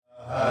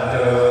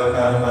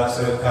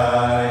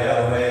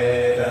Sukaya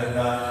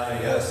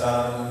Vedanaya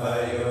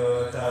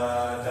Sambayutta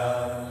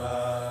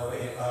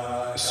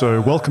Dhamma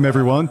So, welcome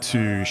everyone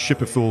to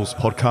Ship of Fools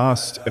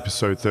podcast,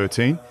 episode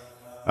 13.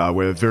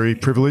 We're very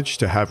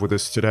privileged to have with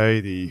us today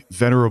the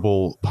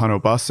Venerable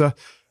Panobasa,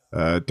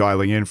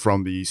 dialing in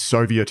from the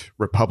Soviet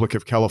Republic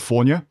of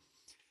California.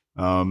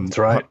 That's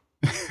right.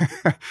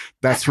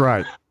 That's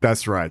right.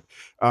 That's right.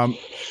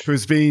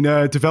 Who's been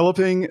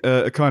developing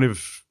a kind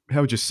of,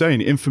 how would you say, an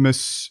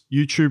infamous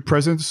YouTube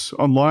presence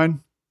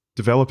online,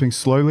 developing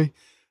slowly,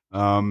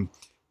 and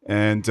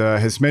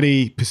has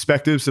many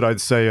perspectives that I'd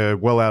say are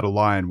well out of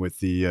line with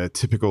the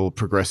typical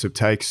progressive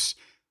takes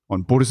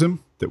on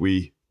Buddhism that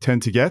we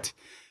tend to get.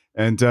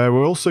 And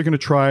we're also going to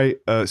try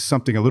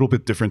something a little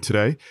bit different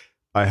today.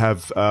 I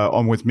have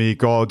on with me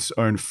God's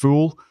Own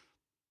Fool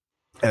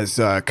as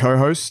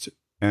co-host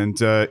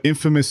and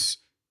infamous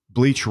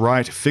Bleach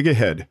Right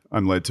figurehead,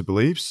 I'm led to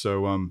believe.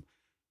 So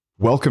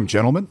welcome,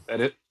 gentlemen.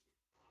 That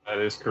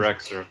is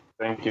correct, sir.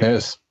 Thank you.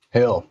 Yes.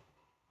 Hail.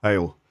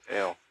 Hail.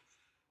 Hail.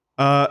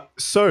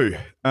 So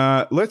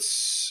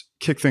let's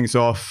kick things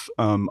off.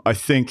 I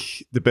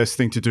think the best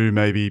thing to do,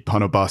 maybe,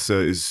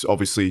 Panobasa, is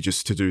obviously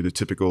just to do the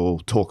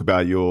typical talk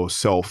about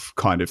yourself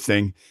kind of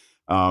thing.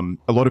 A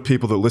lot of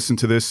people that listen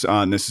to this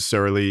aren't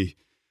necessarily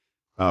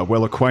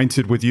well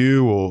acquainted with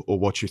you or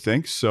what you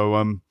think.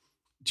 So do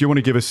you want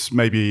to give us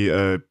maybe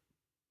a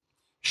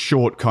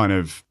short kind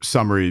of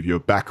summary of your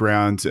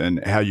background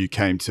and how you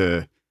came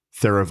to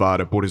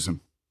Theravada Buddhism?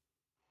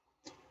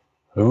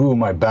 Ooh,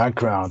 my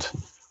background.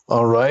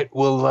 All right.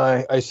 Well,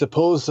 I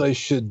suppose I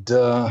should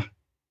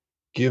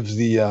give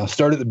the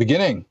start at the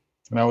beginning.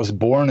 I was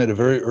born at a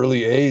very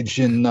early age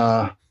in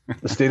the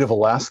state of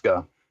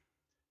Alaska.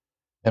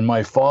 And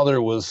my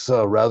father was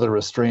rather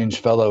a strange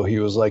fellow. He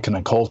was like an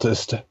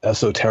occultist,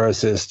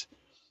 esotericist,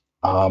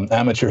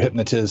 amateur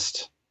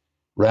hypnotist,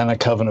 ran a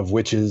coven of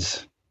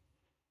witches.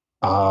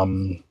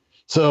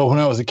 So when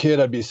I was a kid,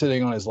 I'd be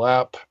sitting on his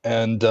lap,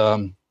 and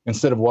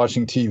instead of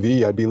watching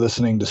TV, I'd be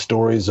listening to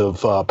stories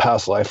of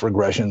past life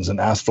regressions and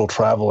astral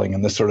traveling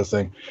and this sort of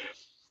thing.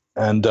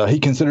 And he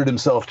considered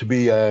himself to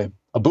be a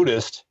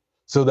Buddhist.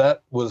 So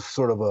that was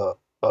sort of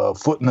a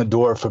foot in the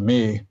door for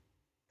me.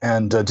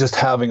 And just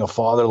having a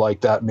father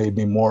like that made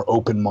me more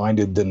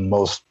open-minded than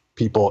most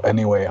people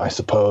anyway, I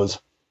suppose.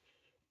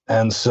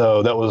 And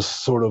so that was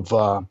sort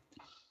of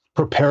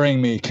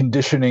preparing me,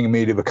 conditioning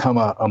me to become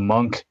a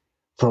monk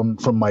from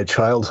my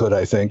childhood,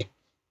 I think.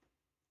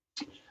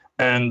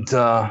 And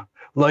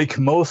like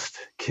most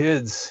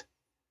kids,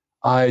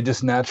 I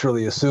just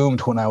naturally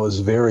assumed when I was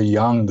very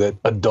young that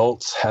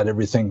adults had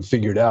everything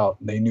figured out.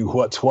 They knew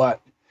what's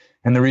what.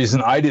 And the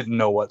reason I didn't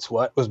know what's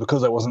what was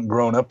because I wasn't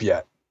grown up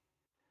yet.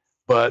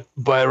 But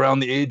by around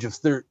the age of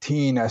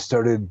 13, I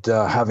started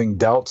having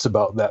doubts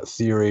about that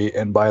theory.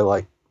 And by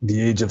like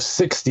the age of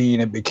 16,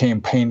 it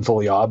became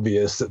painfully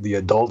obvious that the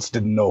adults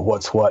didn't know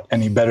what's what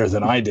any better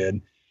than I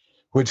did,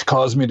 which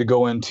caused me to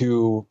go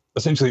into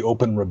essentially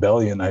open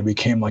rebellion. I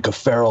became like a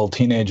feral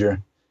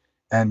teenager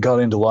and got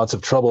into lots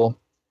of trouble.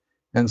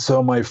 And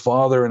so my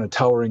father, in a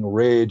towering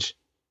rage,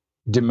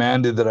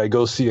 demanded that I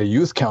go see a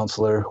youth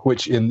counselor,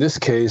 which in this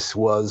case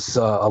was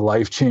a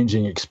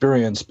life-changing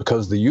experience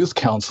because the youth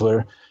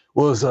counselor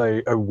was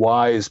a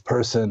wise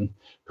person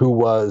who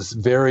was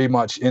very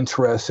much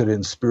interested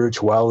in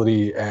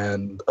spirituality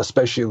and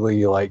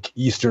especially like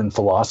Eastern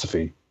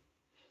philosophy.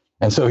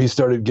 And so he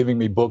started giving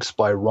me books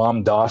by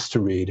Ram Dass to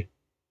read.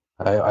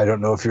 I don't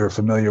know if you're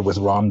familiar with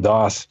Ram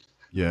Dass.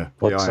 Yeah,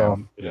 but, I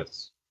am.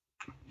 Yes.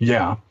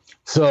 Yeah.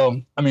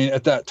 So, I mean,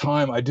 at that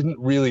time, I didn't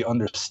really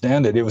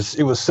understand it. It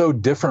was so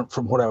different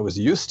from what I was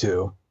used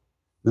to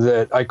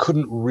that I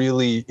couldn't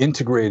really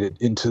integrate it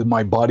into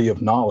my body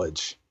of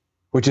knowledge,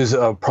 which is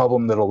a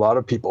problem that a lot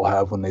of people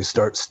have when they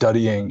start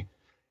studying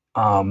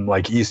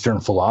like Eastern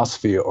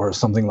philosophy or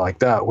something like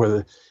that,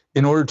 where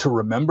in order to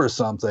remember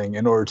something,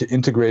 in order to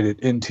integrate it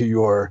into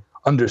your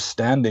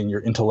understanding,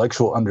 your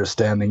intellectual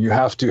understanding, you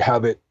have to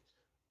have it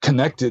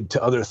connected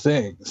to other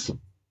things.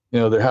 You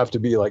know, there have to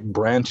be like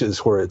branches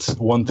where it's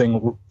one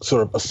thing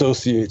sort of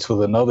associates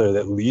with another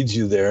that leads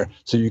you there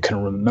so you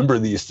can remember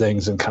these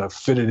things and kind of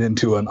fit it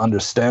into an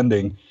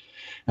understanding.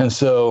 And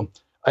so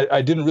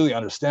I didn't really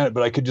understand it,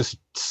 but I could just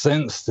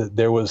sense that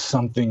there was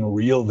something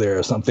real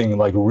there, something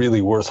like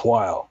really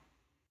worthwhile.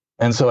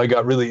 And so I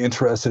got really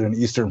interested in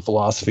Eastern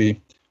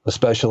philosophy,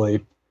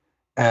 especially.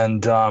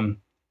 And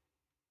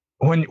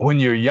when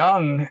you're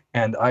young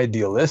and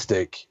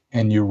idealistic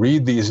and you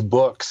read these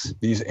books,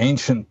 these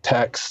ancient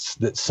texts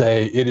that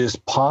say it is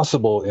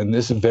possible in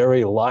this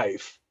very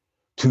life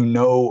to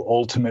know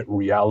ultimate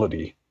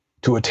reality,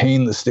 to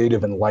attain the state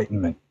of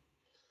enlightenment.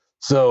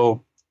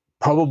 So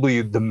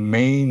probably the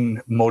main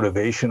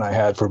motivation I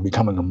had for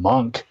becoming a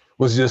monk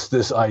was just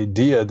this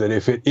idea that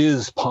if it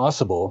is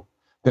possible,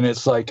 then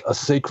it's like a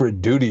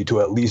sacred duty to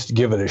at least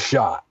give it a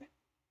shot.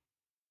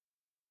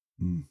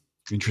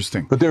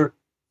 Interesting. But there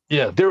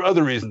are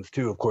other reasons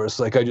too, of course.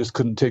 Like I just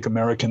couldn't take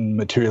American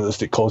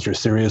materialistic culture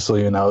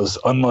seriously, and I was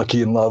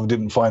unlucky in love,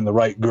 didn't find the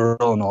right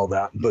girl and all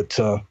that. But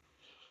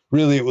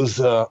really it was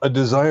a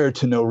desire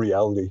to know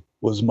reality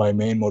was my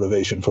main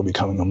motivation for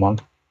becoming a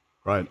monk.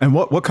 Right. And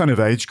what kind of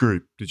age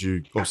group did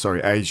you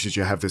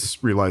have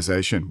this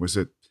realization? Was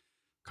it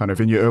kind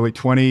of in your early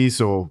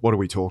 20s, or what are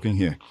we talking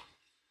here?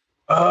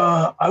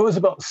 I was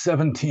about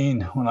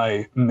 17 when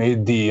I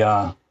made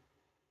the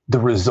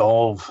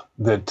resolve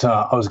that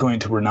I was going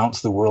to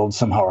renounce the world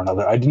somehow or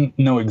another. I didn't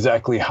know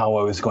exactly how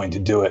I was going to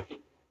do it.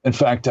 In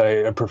fact,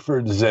 I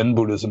preferred Zen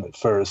Buddhism at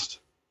first.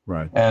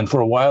 Right. And for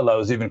a while, I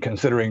was even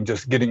considering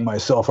just getting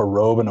myself a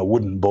robe and a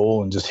wooden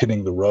bowl and just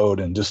hitting the road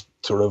and just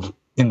sort of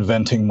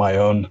inventing my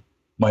own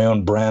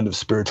brand of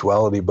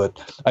spirituality. But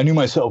I knew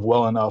myself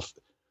well enough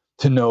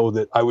to know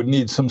that I would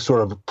need some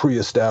sort of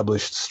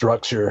pre-established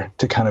structure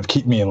to kind of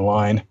keep me in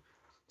line.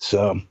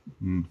 So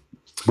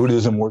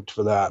Buddhism worked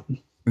for that.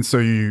 And so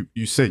you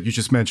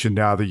just mentioned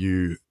now that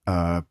you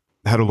had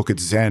a look at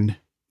Zen.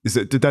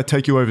 Did that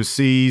take you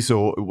overseas,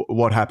 or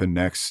what happened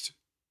next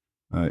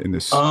in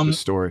this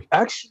story?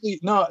 Actually,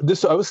 no.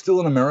 I was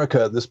still in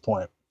America at this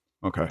point.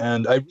 Okay.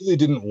 And I really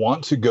didn't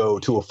want to go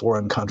to a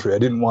foreign country. I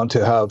didn't want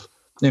to have,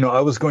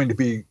 I was going to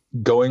be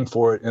going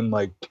for it and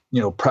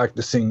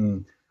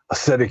practicing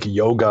ascetic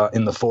yoga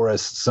in the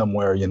forest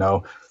somewhere,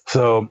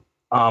 So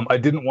I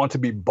didn't want to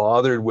be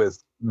bothered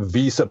with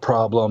visa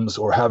problems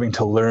or having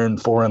to learn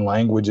foreign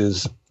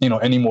languages,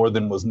 any more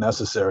than was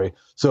necessary.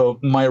 So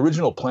my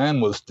original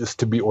plan was just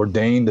to be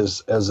ordained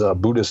as a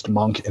Buddhist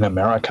monk in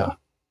America.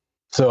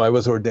 So I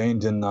was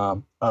ordained in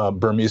a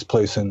Burmese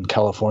place in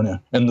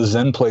California, and the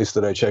Zen place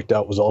that I checked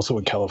out was also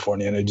in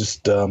California, and it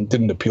just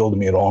didn't appeal to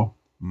me at all.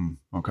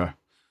 Okay.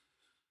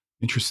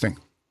 Interesting.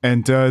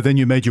 And then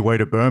you made your way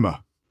to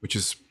Burma, which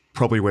is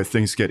probably where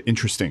things get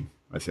interesting,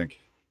 I think.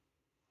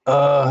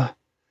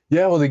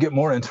 Yeah, well, they get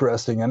more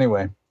interesting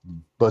anyway.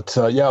 But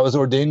I was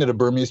ordained at a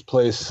Burmese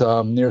place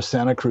near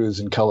Santa Cruz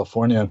in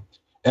California.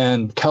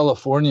 And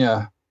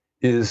California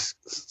is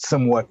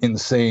somewhat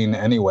insane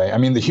anyway. I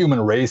mean, the human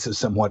race is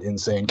somewhat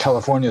insane.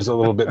 California is a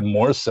little bit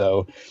more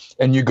so.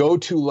 And you go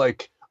to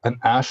like an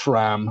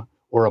ashram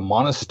or a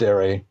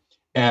monastery,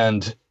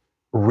 and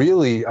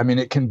really, I mean,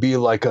 it can be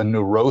like a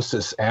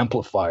neurosis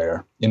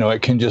amplifier.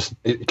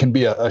 It can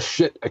be a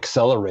shit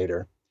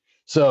accelerator.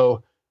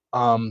 So,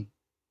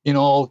 in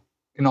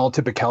all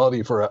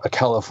typicality for a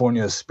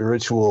California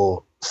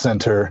spiritual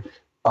center,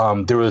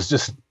 there was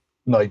just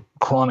like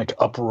chronic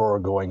uproar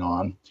going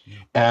on.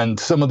 And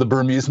some of the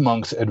Burmese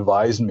monks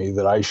advised me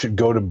that I should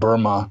go to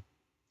Burma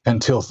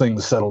until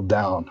things settled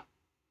down.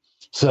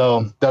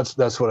 So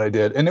that's what I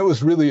did. And it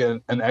was really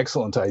an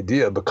excellent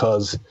idea,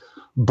 because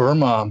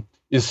Burma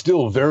is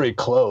still very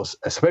close,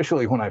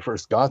 especially when I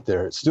first got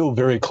there. It's still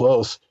very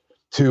close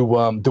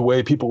to the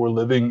way people were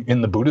living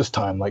in the Buddhist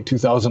time, like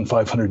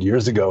 2,500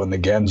 years ago in the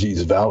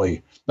Ganges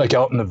Valley. Like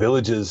out in the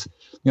villages,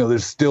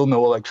 there's still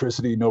no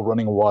electricity, no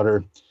running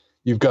water.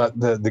 You've got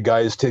the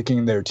guys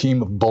taking their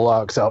team of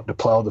bullocks out to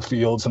plow the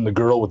fields, and the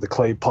girl with the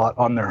clay pot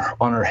on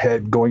her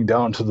head going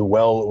down to the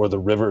well or the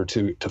river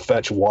to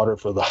fetch water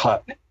for the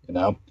hut.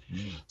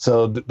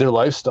 So their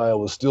lifestyle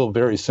was still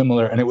very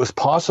similar, and it was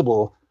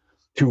possible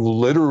to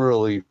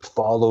literally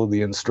follow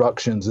the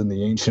instructions in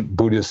the ancient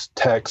Buddhist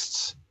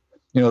texts.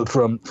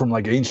 From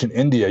like ancient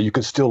India, you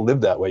could still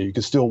live that way. You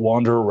could still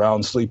wander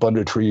around, sleep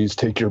under trees,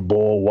 take your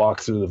bowl,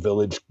 walk through the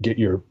village, get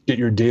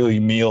your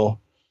daily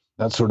meal,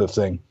 that sort of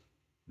thing.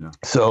 Yeah.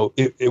 So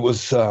it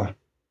was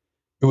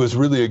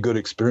really a good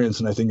experience,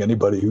 and I think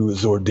anybody who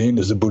is ordained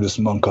as a Buddhist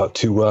monk ought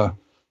to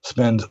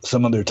spend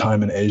some of their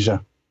time in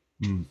Asia.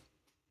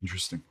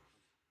 Interesting.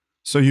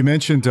 So you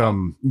mentioned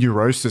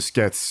neurosis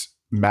gets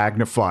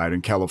magnified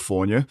in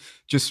California,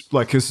 just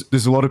like because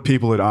there's a lot of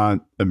people that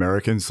aren't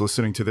Americans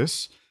listening to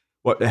this.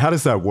 How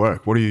does that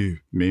work? What do you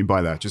mean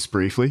by that? Just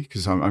briefly,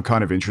 because I'm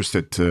kind of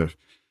interested to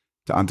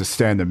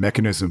understand the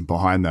mechanism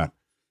behind that.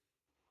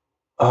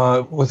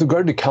 With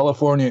regard to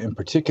California in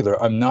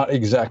particular, I'm not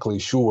exactly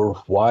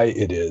sure why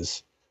it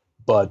is,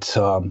 but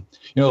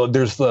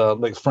there's the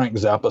like Frank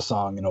Zappa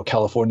song,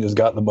 California's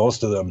got the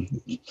most of them.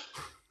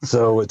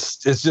 So it's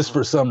just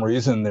for some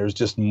reason there's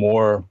just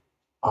more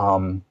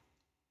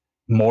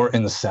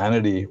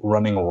insanity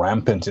running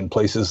rampant in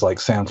places like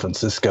San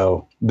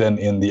Francisco than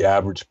in the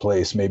average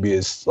place. Maybe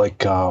it's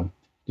like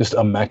just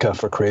a mecca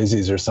for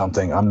crazies or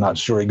something. I'm not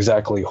sure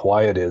exactly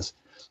why it is.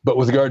 But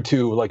with regard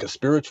to like a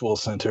spiritual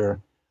center,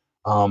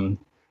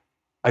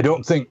 I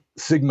don't think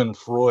Sigmund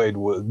Freud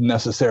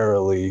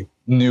necessarily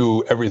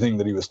knew everything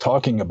that he was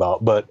talking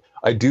about, but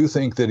I do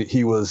think that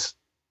he was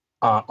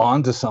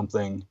onto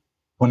something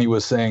when he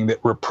was saying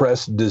that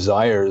repressed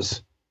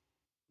desires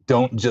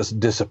don't just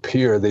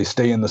disappear. They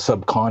stay in the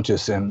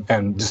subconscious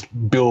and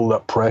just build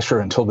up pressure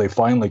until they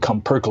finally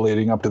come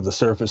percolating up to the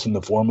surface in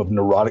the form of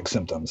neurotic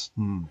symptoms.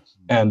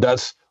 And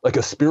that's like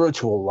a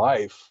spiritual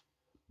life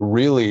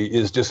really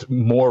is just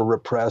more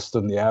repressed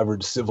than the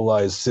average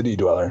civilized city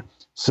dweller.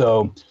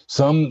 So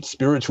some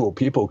spiritual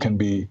people can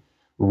be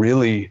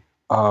really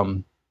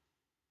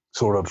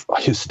sort of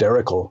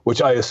hysterical,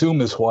 which I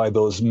assume is why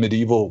those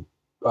medieval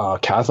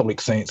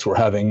Catholic saints were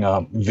having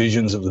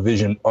visions of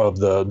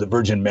the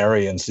Virgin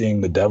Mary and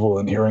seeing the devil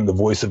and hearing the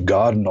voice of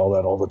God and all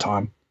that all the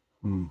time.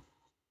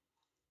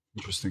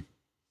 Interesting.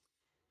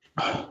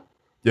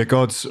 Yeah,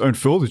 God's own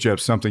fool. Did you have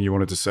something you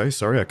wanted to say?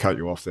 Sorry, I cut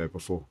you off there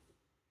before.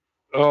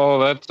 Oh,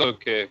 that's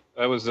okay.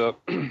 I was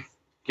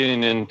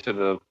getting into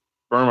the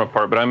Burma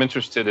part, but I'm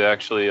interested to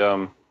actually.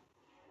 Do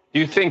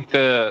you think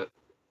the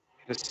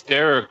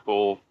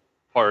hysterical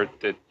part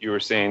that you were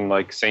saying,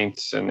 like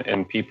saints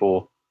and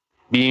people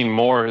being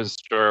more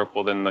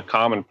hysterical than the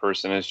common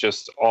person, is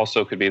just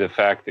also could be the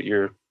fact that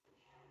you're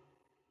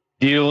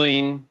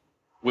dealing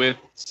with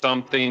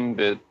something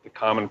that the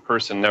common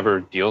person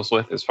never deals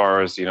with, as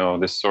far as,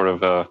 this sort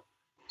of a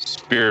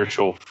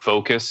spiritual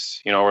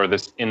focus, or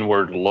this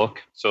inward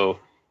look. So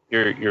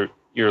you're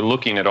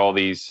looking at all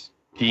these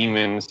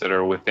demons that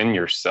are within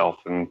yourself,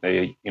 and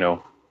they,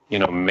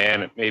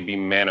 maybe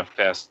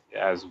manifest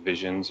as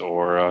visions,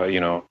 or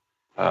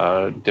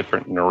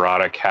different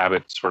neurotic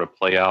habits sort of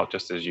play out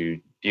just as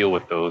you deal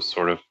with those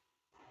sort of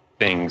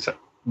things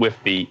with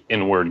the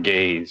inward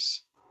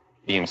gaze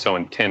being so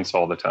intense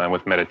all the time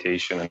with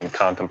meditation and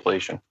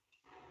contemplation.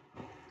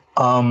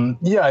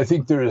 Yeah, I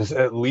think there's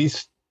at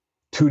least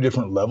two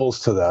different levels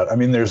to that. I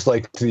mean, there's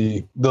like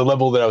the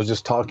level that I was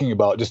just talking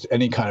about, just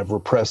any kind of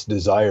repressed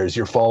desires.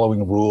 You're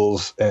following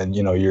rules, and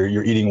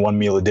you're eating one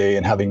meal a day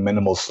and having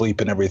minimal sleep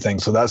and everything.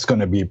 So that's going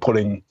to be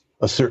putting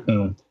a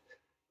certain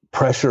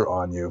pressure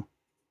on you.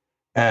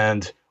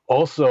 And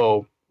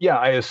also, yeah,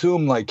 I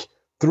assume like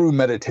through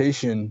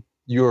meditation,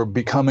 you're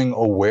becoming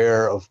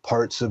aware of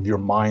parts of your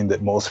mind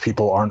that most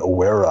people aren't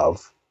aware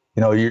of.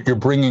 You're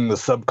bringing the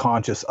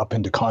subconscious up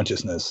into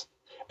consciousness.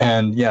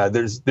 And yeah,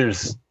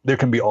 there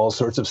can be all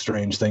sorts of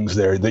strange things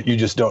there that you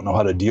just don't know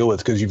how to deal with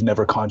because you've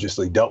never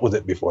consciously dealt with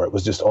it before. It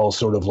was just all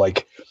sort of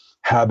like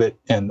habit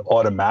and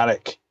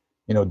automatic,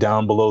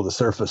 down below the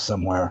surface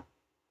somewhere.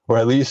 Or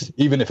at least,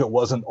 even if it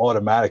wasn't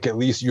automatic, at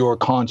least your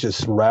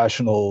conscious,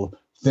 rational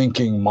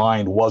thinking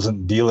mind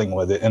wasn't dealing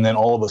with it. And then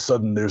all of a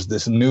sudden there's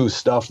this new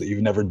stuff that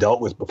you've never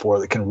dealt with before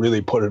that can really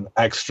put an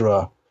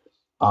extra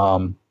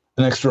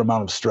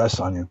amount of stress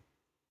on you.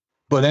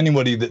 But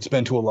anybody that's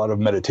been to a lot of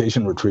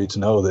meditation retreats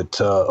know that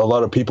a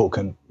lot of people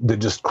they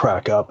just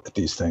crack up at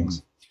these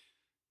things.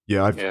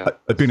 Yeah,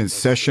 I've been in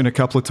session a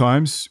couple of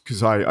times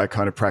because I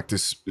kind of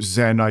practice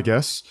Zen, I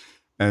guess.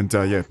 And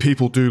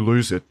people do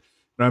lose it.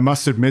 And I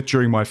must admit,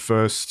 during my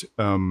first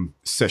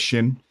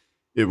session,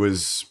 it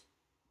was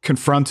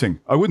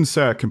confronting. I wouldn't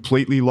say I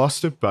completely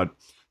lost it, but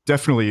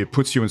definitely it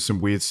puts you in some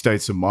weird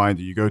states of mind.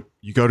 You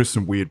go to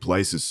some weird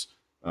places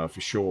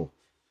for sure.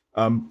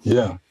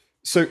 Yeah.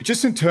 So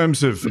just in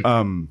terms of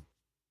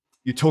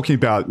you're talking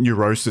about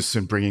neurosis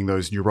and bringing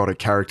those neurotic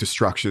character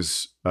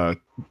structures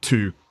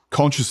to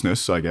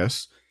consciousness, I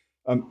guess.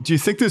 Do you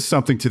think there's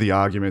something to the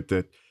argument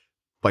that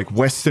like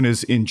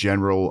Westerners in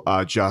general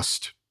are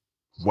just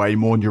way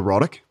more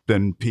neurotic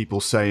than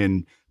people, say,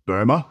 in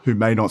Burma, who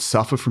may not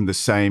suffer from the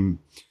same,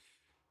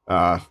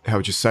 how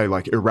would you say,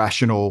 like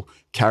irrational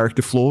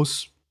character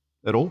flaws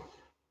at all?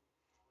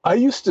 I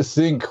used to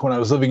think when I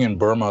was living in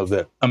Burma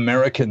that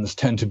Americans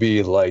tend to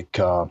be like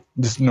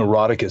just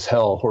neurotic as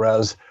hell,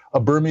 whereas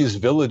a Burmese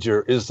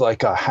villager is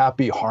like a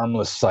happy,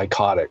 harmless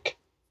psychotic.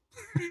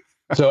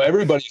 So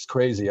everybody's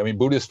crazy. I mean,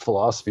 Buddhist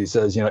philosophy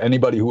says,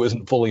 anybody who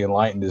isn't fully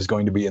enlightened is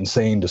going to be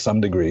insane to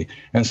some degree.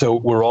 And so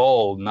we're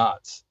all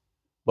nuts.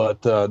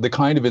 But the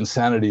kind of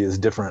insanity is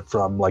different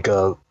from like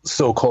a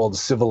so-called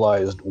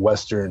civilized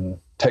Western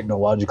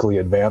technologically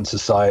advanced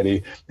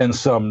society and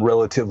some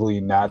relatively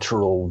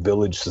natural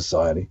village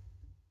society.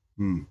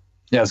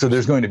 Yeah, so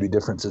there's going to be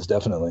differences,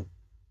 definitely.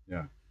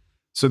 Yeah.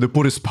 So the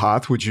Buddhist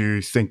path, would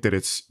you think that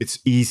it's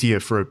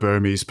easier for a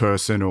Burmese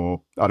person,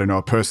 or I don't know,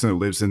 a person that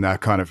lives in that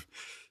kind of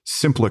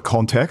simpler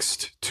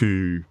context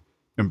to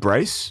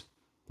embrace?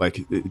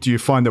 Like, do you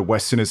find that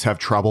Westerners have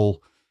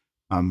trouble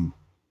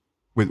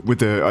with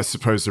the, I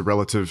suppose, the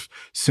relative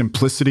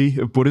simplicity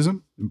of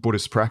Buddhism and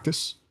Buddhist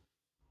practice?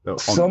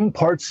 Some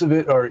parts of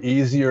it are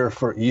easier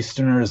for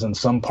Easterners and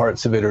some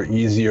parts of it are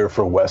easier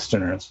for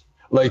Westerners.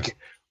 Like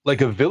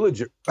a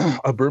villager,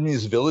 a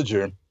Burmese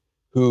villager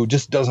who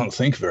just doesn't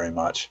think very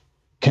much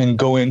can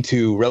go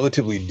into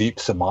relatively deep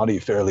samadhi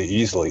fairly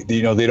easily.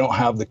 They don't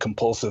have the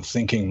compulsive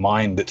thinking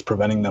mind that's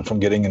preventing them from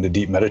getting into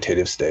deep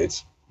meditative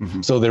states.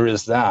 Mm-hmm. So there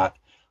is that.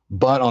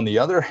 But on the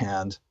other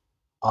hand,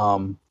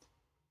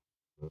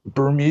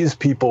 Burmese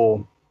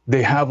people,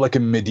 they have like a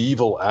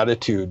medieval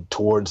attitude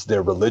towards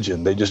their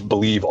religion. They just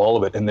believe all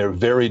of it, and they're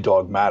very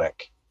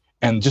dogmatic.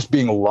 And just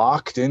being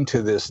locked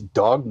into this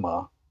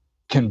dogma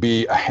can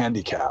be a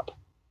handicap.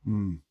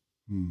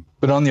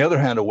 But on the other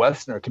hand, a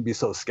Westerner can be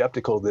so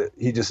skeptical that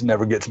he just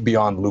never gets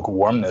beyond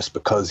lukewarmness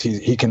because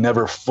he can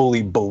never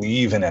fully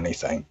believe in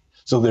anything.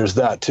 So there's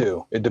that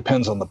too. It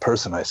depends on the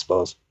person, I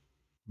suppose.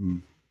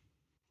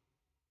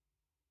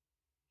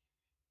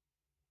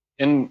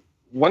 And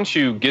once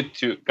you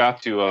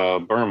got to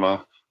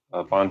Burma,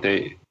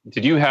 Bhante,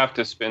 did you have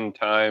to spend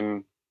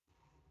time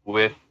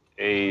with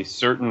a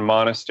certain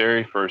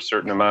monastery for a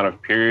certain amount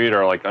of period,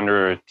 or like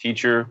under a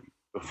teacher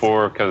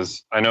before?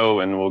 Because I know,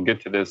 and we'll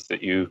get to this,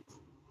 that you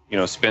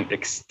spent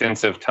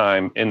extensive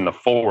time in the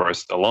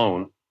forest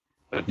alone.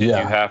 But did you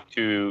have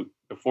to,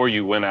 before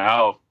you went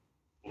out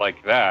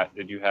like that,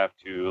 did you have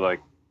to like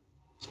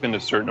spend a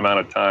certain amount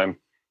of time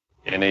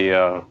in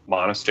a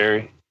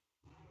monastery?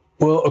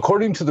 Well,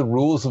 according to the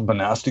rules of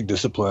monastic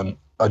discipline,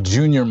 a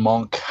junior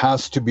monk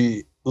has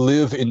to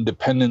live in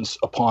dependence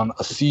upon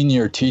a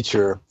senior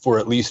teacher for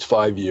at least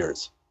 5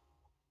 years.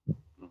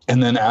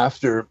 And then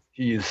after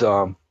he's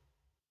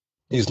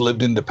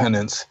lived in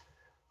dependence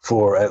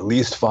for at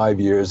least 5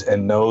 years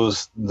and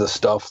knows the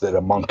stuff that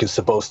a monk is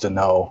supposed to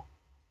know,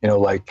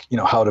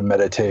 how to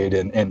meditate,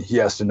 and he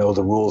has to know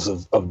the rules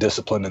of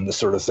discipline and this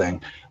sort of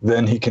thing,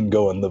 then he can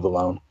go and live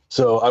alone.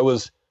 So I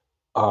was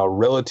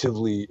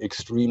relatively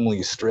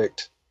extremely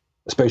strict,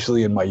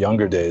 especially in my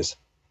younger days.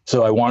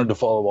 So I wanted to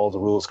follow all the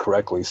rules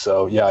correctly.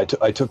 So yeah,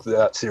 I took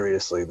that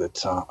seriously,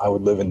 that I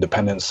would live in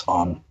dependence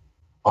on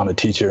a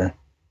teacher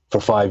for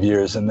 5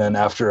 years. And then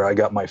after I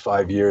got my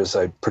 5 years,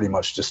 I pretty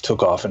much just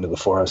took off into the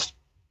forest.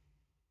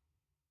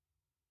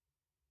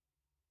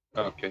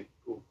 Okay,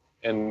 cool.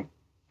 And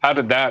how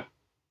did that,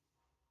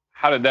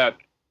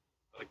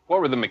 like,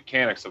 what were the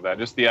mechanics of that?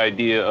 Just the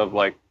idea of,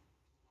 like,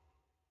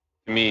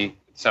 to me,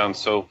 it sounds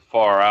so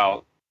far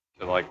out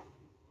to, like,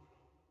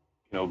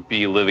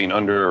 be living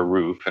under a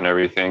roof and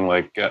everything.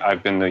 Like,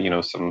 I've been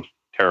to, some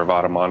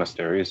Theravada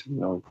monasteries,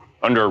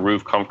 under a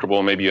roof,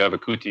 comfortable. Maybe you have a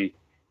kuti,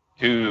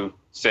 to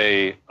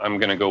say, I'm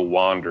going to go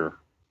wander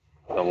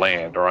the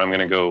land, or I'm going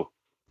to go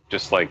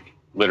just like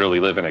literally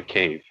live in a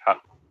cave.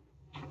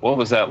 What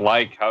was that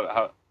like?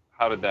 How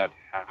did that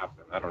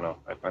happen? I don't know.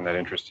 I find that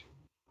interesting.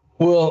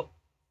 Well,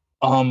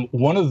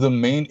 one of the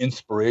main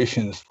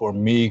inspirations for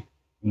me,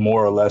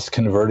 more or less,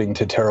 converting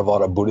to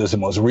Theravada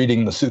Buddhism was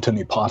reading the Sutta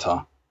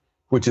Nipata,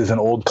 which is an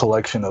old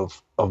collection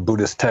of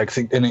Buddhist texts,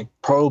 and it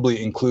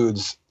probably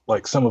includes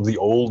like some of the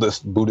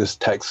oldest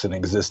Buddhist texts in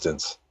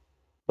existence.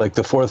 Like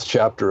the 4th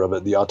chapter of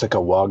it, the Atthaka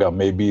Vagga,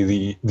 may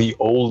be the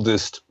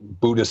oldest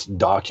Buddhist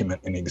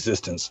document in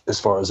existence, as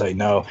far as I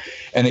know.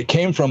 And it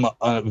came from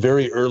a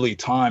very early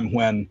time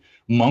when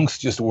monks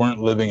just weren't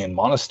living in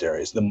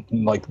monasteries.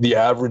 The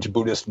average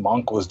Buddhist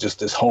monk was just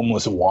this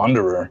homeless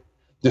wanderer,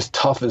 just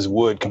tough as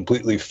wood,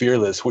 completely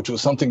fearless, which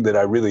was something that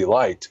I really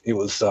liked. It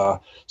was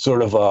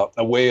sort of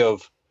a way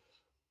of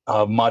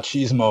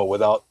machismo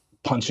without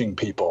punching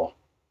people.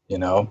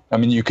 I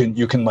mean, you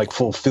can like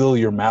fulfill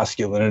your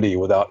masculinity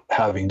without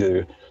having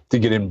to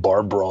get in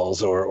bar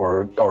brawls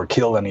or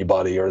kill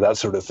anybody or that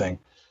sort of thing.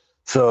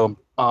 So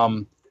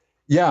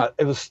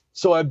it was.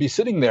 So I'd be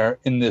sitting there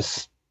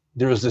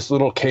there was this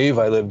little cave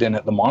I lived in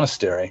at the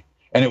monastery,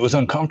 and it was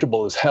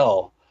uncomfortable as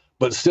hell.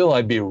 But still,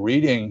 I'd be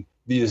reading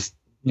these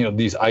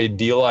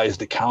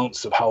idealized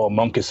accounts of how a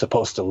monk is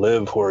supposed to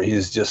live, where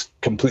he's just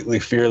completely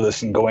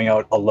fearless and going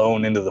out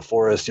alone into the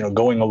forest,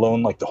 going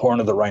alone like the horn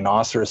of the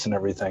rhinoceros and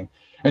everything.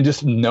 And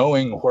just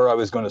knowing where I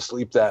was going to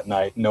sleep that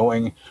night,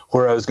 knowing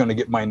where I was going to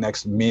get my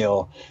next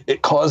meal,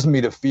 it caused me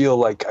to feel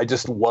like I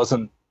just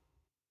wasn't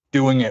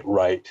doing it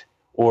right.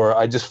 Or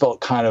I just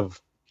felt kind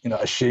of,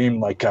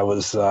 ashamed, like I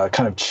was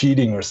kind of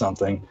cheating or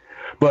something.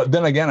 But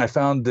then again, I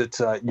found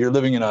that you're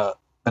living in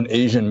an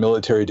Asian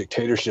military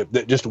dictatorship,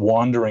 that just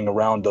wandering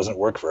around doesn't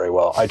work very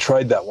well. I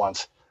tried that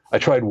once. I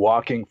tried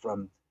walking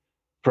from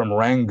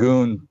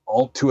Rangoon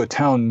to a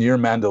town near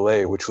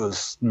Mandalay, which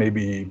was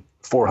maybe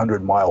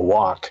 400-mile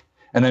walk.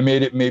 And I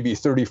made it maybe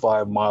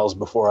 35 miles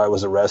before I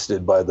was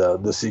arrested by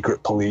the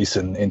secret police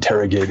and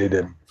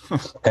interrogated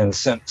and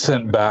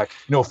sent back.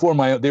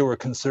 They were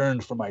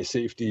concerned for my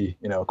safety,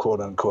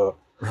 quote unquote.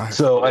 Right.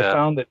 So I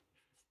found that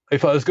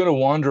if I was going to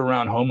wander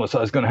around homeless, I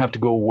was going to have to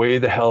go way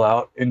the hell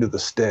out into the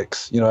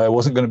sticks. I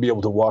wasn't going to be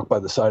able to walk by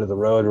the side of the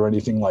road or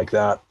anything like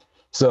that.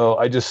 So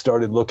I just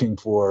started looking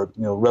for,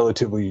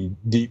 relatively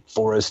deep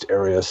forest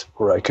areas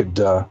where I could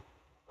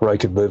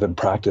live and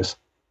practice,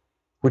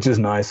 which is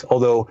nice.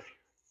 Although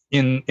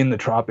in the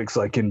tropics,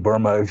 like in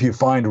Burma, if you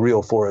find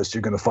real forest,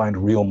 you're going to find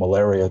real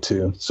malaria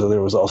too. So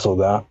there was also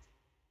that.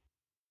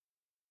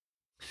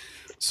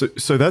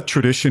 So that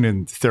tradition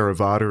in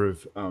Theravada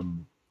of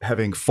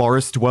having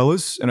forest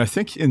dwellers, and I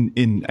think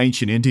in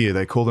ancient India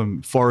they call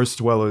them forest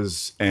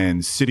dwellers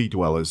and city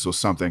dwellers or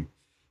something.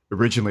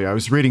 Originally, I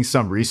was reading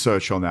some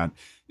research on that.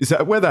 Is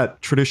that where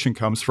that tradition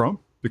comes from?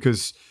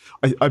 Because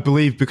I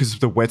believe because of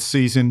the wet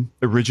season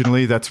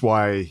originally, that's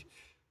why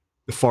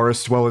the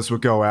forest dwellers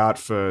would go out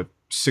for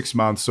 6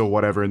 months or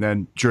whatever, and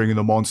then during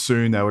the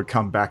monsoon they would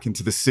come back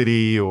into the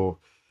city. Or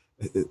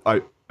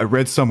I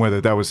read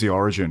somewhere that was the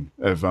origin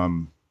of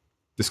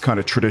this kind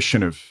of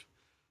tradition of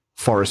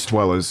forest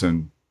dwellers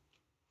and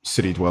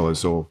city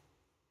dwellers or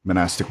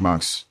monastic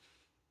monks.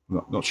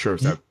 I'm not sure if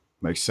that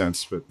makes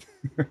sense, but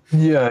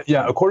yeah.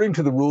 According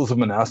to the rules of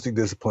monastic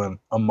discipline,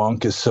 a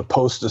monk is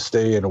supposed to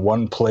stay in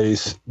one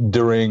place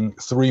during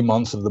 3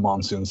 months of the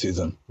monsoon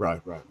season.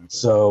 Right. Okay.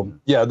 So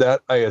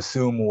that I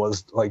assume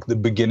was like the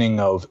beginning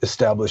of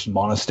established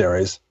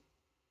monasteries.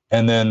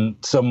 And then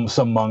some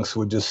monks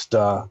would just,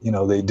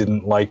 they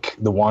didn't like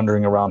the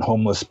wandering around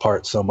homeless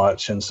part so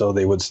much, and so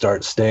they would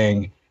start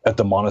staying at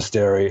the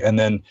monastery, and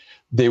then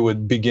they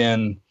would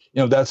begin.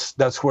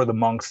 That's where the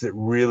monks that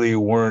really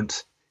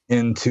weren't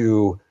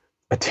into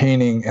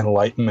attaining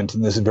enlightenment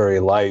in this very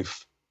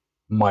life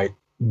might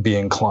be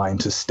inclined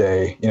to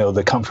stay,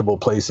 the comfortable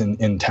place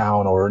in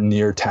town or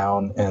near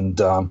town. And,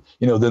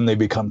 then they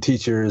become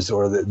teachers,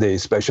 or they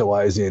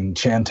specialize in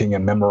chanting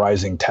and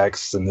memorizing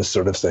texts and this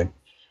sort of thing,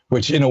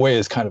 which in a way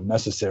is kind of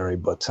necessary.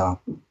 But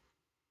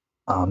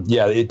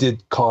it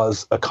did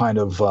cause a kind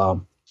of,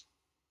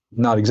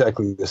 not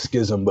exactly the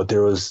schism, but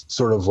there was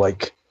sort of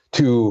like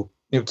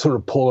it sort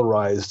of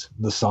polarized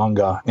the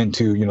Sangha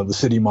into, the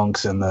city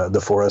monks and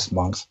the forest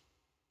monks.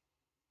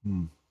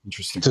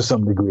 Interesting. To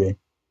some degree.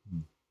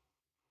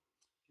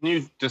 Can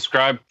you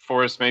describe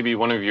for us maybe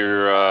one of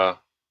your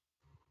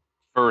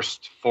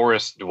first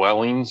forest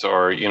dwellings,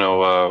 or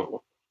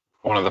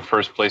one of the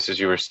first places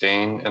you were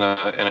staying in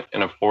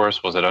a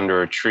forest? Was it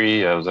under a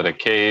tree? Was it a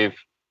cave?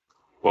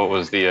 What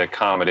was the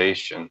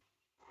accommodation?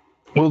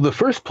 Well, the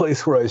first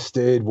place where I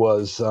stayed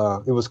was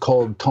it was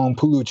called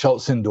Tongpulu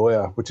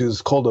Chaltsindoya, which is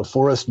called a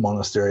forest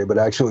monastery, but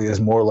actually is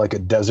more like a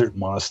desert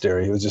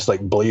monastery. It was just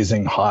like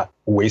blazing hot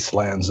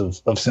wastelands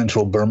of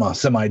central Burma,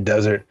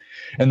 semi-desert,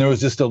 and there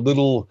was just a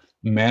little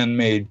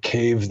man-made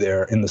cave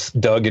there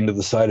dug into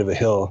the side of a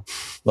hill,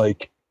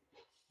 like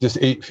just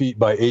 8 feet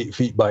by 8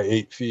 feet by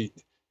 8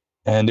 feet.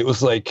 And it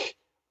was like,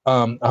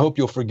 I hope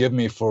you'll forgive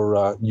me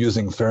for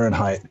using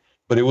Fahrenheit,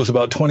 but it was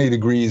about 20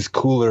 degrees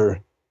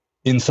cooler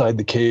inside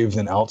the cave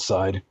than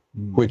outside,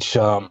 which,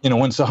 when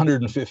it's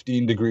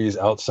 115 degrees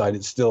outside,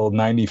 it's still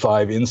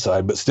 95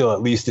 inside, but still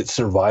at least it's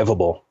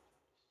survivable.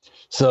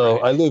 So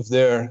I lived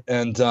there.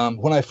 And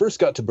when I first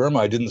got to Burma,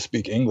 I didn't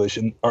speak English,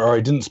 or I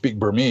didn't speak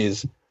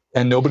Burmese,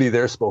 and nobody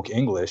there spoke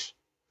English.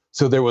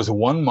 So there was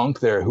one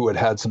monk there who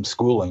had some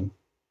schooling.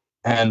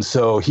 And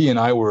so he and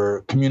I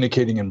were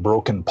communicating in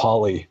broken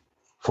Pali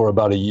for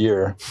about a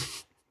year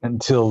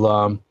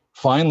until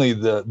finally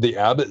the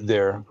abbot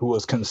there, who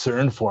was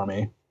concerned for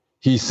me,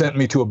 he sent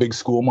me to a big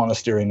school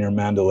monastery near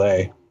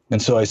Mandalay.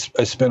 And so I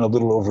spent a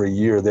little over a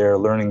year there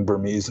learning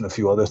Burmese and a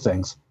few other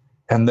things.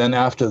 And then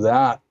after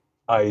that,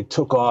 I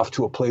took off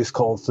to a place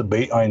called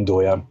Sabait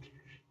Aindoya,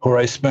 where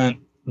I spent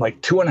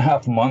like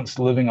 2.5 months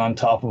living on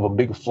top of a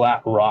big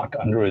flat rock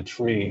under a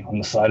tree on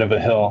the side of a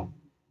hill.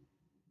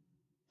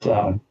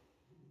 So,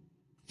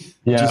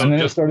 yeah. So and then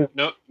just it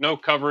started. No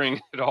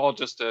covering at all,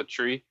 just a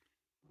tree.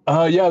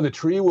 The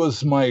tree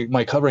was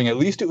my covering. At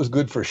least it was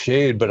good for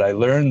shade, but I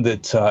learned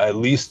that at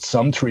least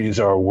some trees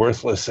are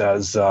worthless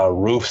as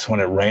roofs when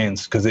it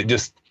rains, because it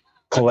just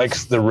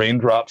collects the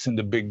raindrops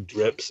into big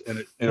drips,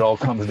 and it all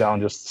comes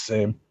down just the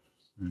same.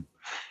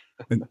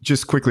 And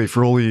just quickly,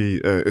 for all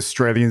the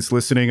Australians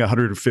listening,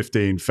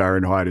 115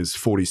 Fahrenheit is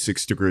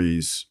 46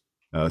 degrees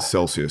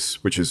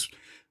Celsius, which is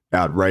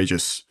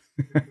outrageous.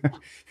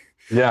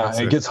 Yeah,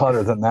 So- it gets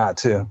hotter than that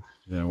too.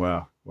 Yeah,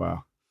 wow.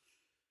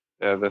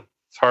 Yeah, that's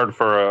hard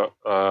for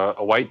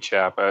a white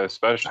chap,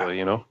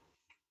 especially.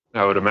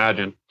 I would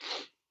imagine.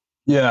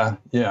 Yeah.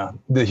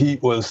 The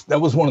heat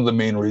that was one of the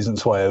main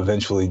reasons why I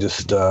eventually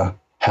just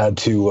had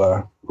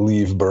to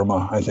leave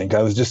Burma. I think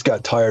I just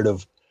got tired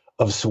of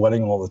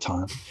sweating all the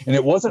time. And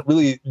it wasn't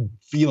really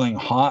feeling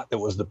hot that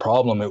was the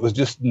problem. It was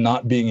just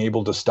not being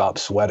able to stop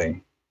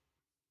sweating.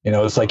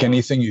 It's like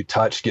anything you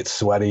touch gets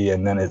sweaty,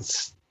 and then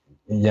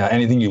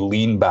anything you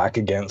lean back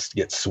against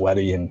gets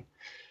sweaty. And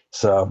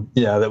so,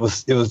 it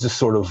was just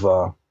sort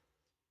of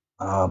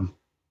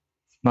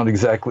not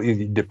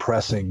exactly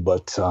depressing,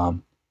 but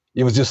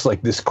it was just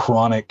like this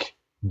chronic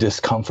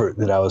discomfort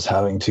that I was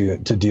having to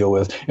deal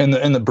with. And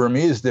the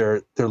Burmese,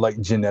 they're like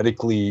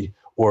genetically,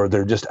 or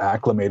they're just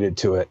acclimated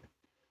to it.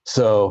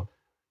 So,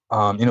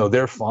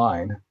 they're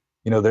fine.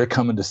 They're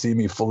coming to see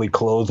me fully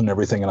clothed and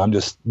everything, and I'm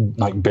just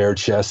like bare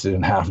chested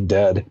and half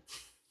dead.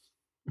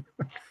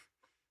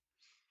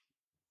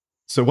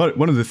 So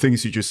one of the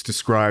things you just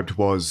described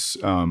was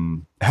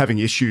having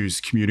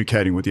issues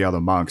communicating with the other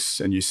monks,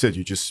 and you said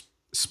you just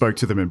spoke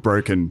to them in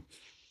broken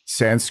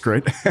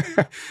Sanskrit,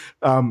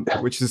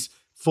 which is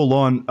full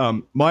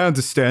on. My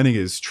understanding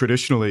is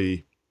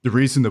traditionally the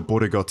reason the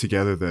Buddha got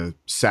together the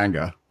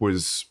Sangha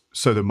was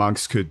so the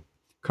monks could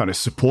kind of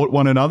support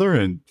one another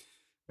and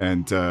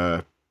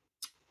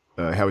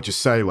how would you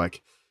say,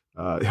 like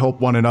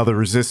help one another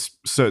resist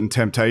certain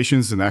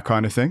temptations and that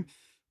kind of thing.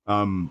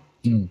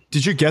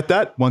 Did you get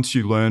that once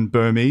you learned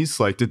Burmese?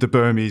 Like, did the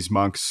Burmese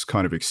monks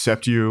kind of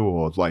accept you,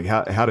 or like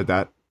how did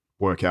that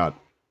work out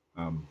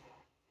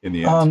in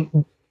the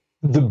end?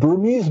 The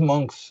Burmese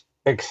monks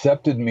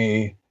accepted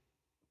me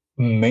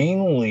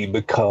mainly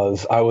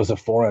because I was a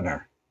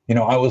foreigner.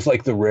 I was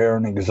like the rare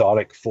and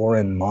exotic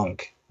foreign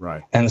monk.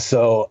 Right. And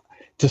so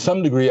to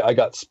some degree, I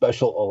got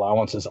special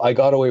allowances. I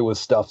got away with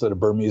stuff that a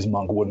Burmese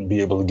monk wouldn't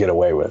be able to get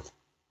away with.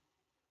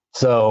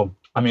 So,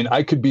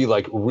 I could be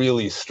like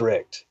really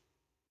strict.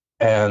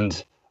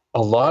 And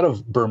a lot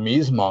of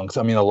Burmese monks,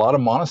 a lot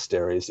of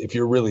monasteries, if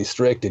you're really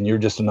strict and you're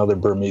just another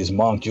Burmese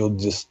monk,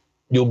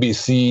 you'll be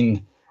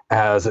seen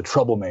as a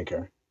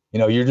troublemaker.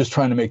 You're just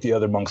trying to make the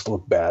other monks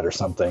look bad or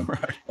something.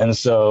 Right. And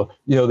so,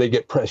 they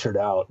get pressured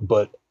out.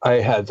 But I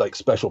had like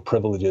special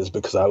privileges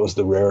because I was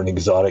the rare and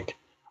exotic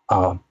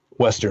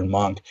Western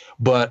monk.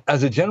 But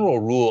as a general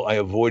rule, I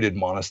avoided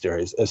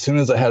monasteries. As soon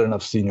as I had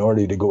enough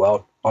seniority to go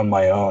out on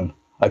my own,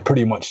 I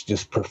pretty much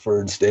just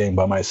preferred staying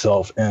by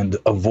myself and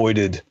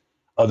avoided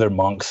other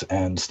monks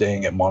and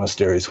staying at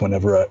monasteries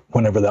whenever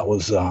that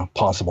was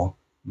possible.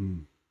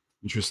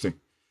 Interesting.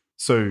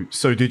 So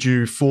did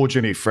you forge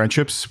any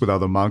friendships with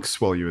other monks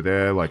while you were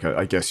there? Like,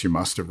 I guess you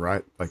must have,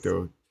 right? Like there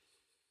were.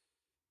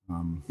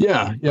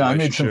 Yeah. I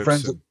made some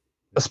friends,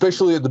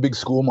 especially at the big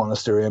school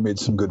monastery. I made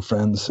some good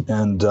friends,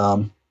 and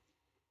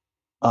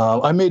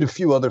I made a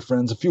few other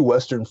friends, a few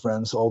Western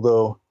friends.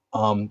 Although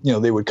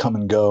they would come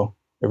and go.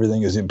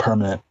 Everything is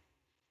impermanent,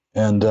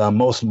 and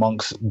most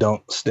monks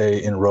don't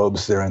stay in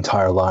robes their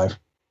entire life.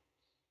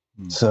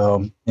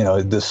 So,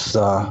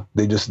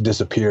 they just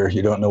disappear.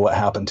 You don't know what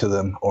happened to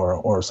them,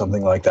 or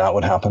something like that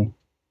would happen.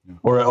 Yeah.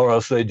 Or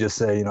else they just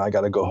say, I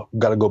gotta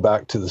go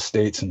back to the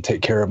States and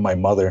take care of my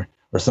mother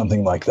or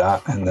something like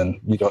that. And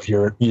then you don't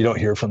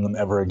hear from them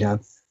ever again.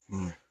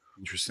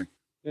 Interesting.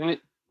 Didn't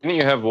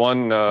you have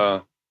one,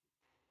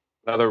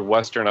 another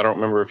Western, I don't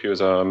remember if he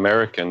was an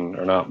American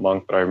or not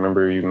monk, but I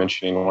remember you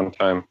mentioning one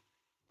time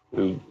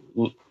who,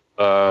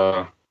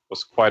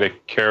 was quite a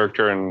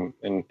character and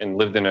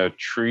lived in a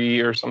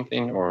tree or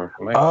something, or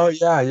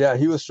yeah,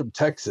 he was from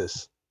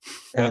Texas.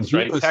 And that's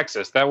right,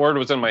 Texas. That word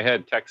was in my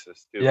head,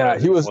 Texas too. Yeah,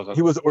 he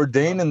was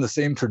ordained in the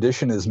same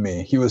tradition as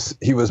me. He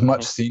was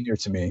much senior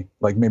to me,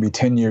 like maybe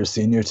 10 years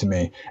senior to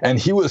me. And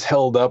he was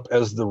held up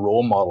as the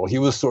role model. He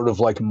was sort of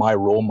like my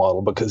role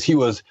model because he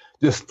was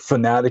just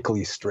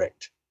fanatically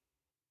strict.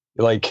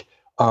 Like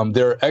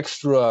there are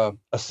extra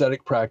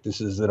ascetic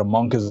practices that a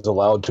monk is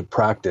allowed to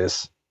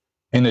practice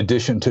in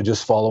addition to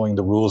just following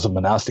the rules of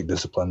monastic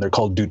discipline. They're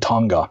called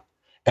Dhutanga.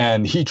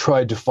 And he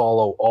tried to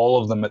follow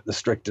all of them at the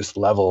strictest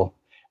level.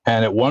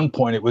 And at one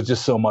point, it was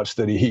just so much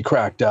that he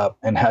cracked up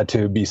and had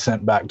to be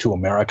sent back to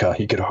America.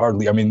 He could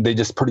hardly, they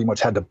just pretty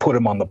much had to put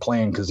him on the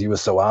plane because he was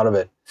so out of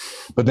it.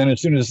 But then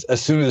as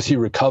soon as he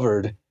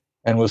recovered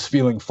and was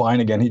feeling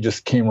fine again, he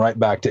just came right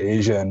back to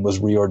Asia and was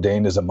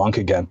reordained as a monk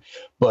again.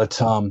 But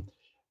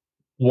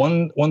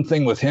one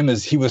thing with him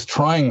is he was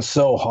trying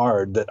so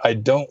hard that I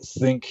don't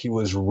think he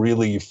was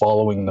really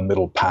following the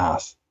middle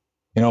path.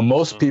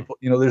 Most people,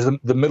 there's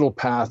the middle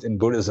path in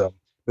Buddhism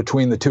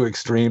between the two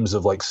extremes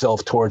of like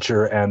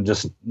self-torture and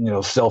just,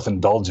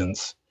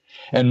 self-indulgence.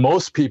 And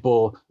most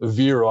people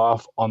veer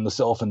off on the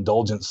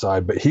self-indulgence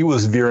side, but he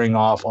was veering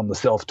off on the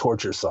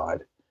self-torture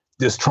side,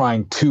 just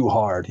trying too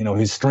hard.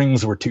 His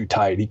strings were too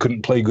tight. He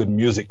couldn't play good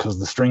music because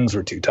the strings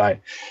were too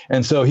tight.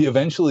 And so he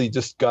eventually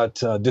just got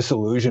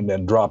disillusioned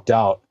and dropped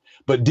out.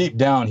 But deep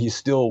down, he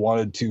still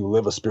wanted to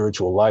live a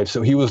spiritual life.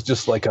 So he was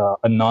just like a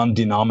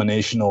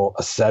non-denominational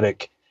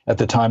ascetic at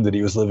the time that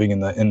he was living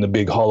in the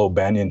big hollow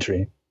banyan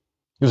tree.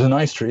 It was a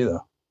nice tree,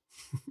 though.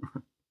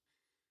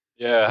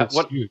 Yeah.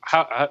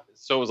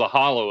 So it was a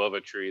hollow of a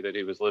tree that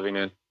he was living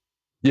in.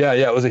 Yeah.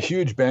 It was a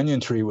huge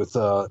banyan tree with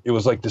it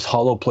was like this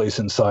hollow place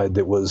inside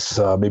that was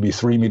maybe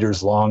 3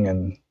 meters long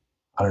and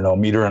I don't know, 1.5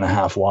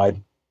 meters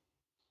wide.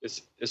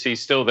 Is he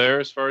still there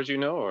as far as you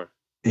know, or?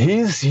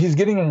 He's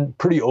getting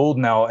pretty old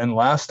now, and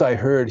last I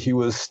heard, he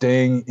was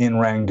staying in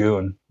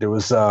Rangoon. There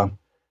was some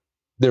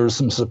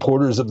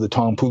supporters of the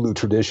Tongpulu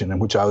tradition in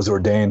which I was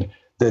ordained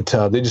that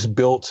they just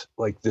built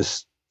like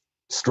this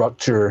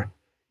structure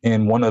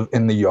in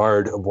the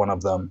yard of one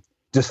of them,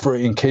 just for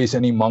in case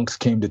any monks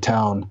came to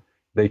town,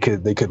 they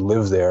could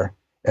live there.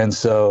 And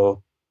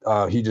so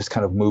he just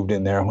kind of moved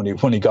in there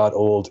when he got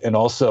old. And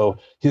also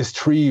his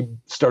tree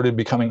started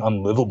becoming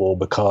unlivable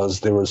because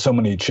there were so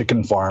many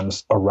chicken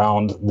farms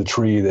around the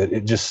tree that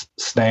it just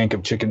stank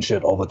of chicken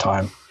shit all the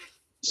time.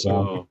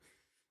 So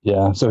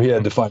yeah, so he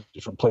had to find a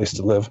different place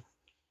to live.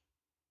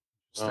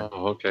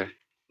 Oh, okay.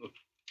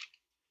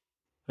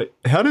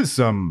 How does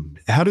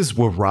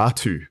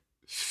Waratu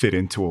fit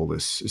into all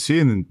this? Is he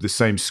in the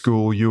same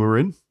school you were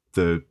in?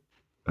 The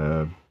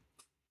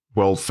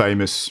world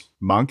famous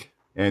monk,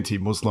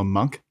 anti-Muslim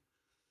monk?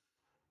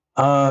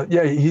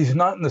 Yeah, he's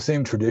not in the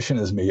same tradition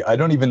as me. I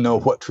don't even know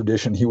what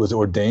tradition he was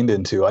ordained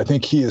into. I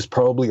think he is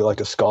probably like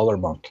a scholar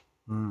monk.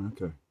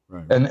 Okay,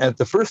 right. And at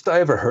the first I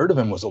ever heard of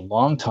him was a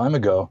long time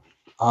ago.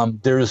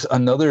 There's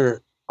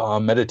another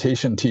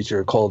meditation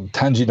teacher called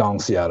Tanjidong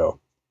Seato.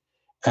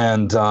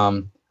 And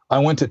I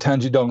went to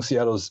Tanjidong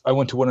Seato's, I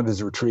went to one of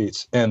his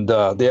retreats, and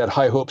they had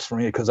high hopes for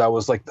me because I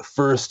was like the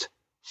first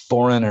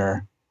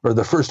foreigner or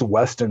the first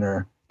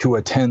Westerner to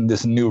attend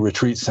this new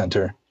retreat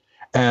center.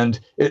 And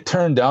it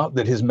turned out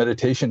that his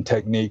meditation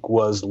technique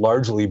was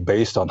largely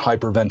based on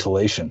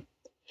hyperventilation.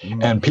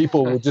 And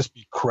people would just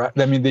be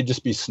they'd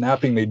just be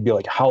snapping. They'd be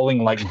like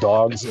howling like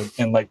dogs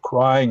and like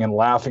crying and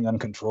laughing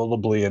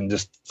uncontrollably and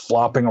just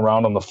flopping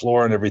around on the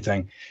floor and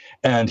everything.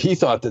 And he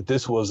thought that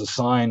this was a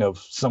sign of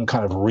some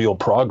kind of real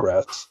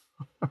progress.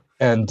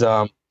 And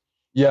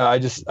yeah, I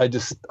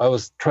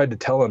was trying to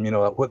tell him,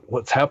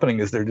 what's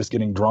happening is they're just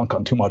getting drunk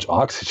on too much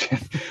oxygen.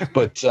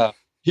 But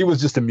he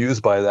was just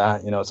amused by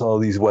that. You know, it's all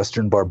these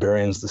Western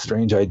barbarians, the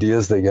strange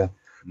ideas they get.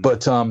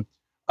 But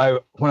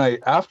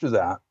after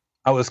that,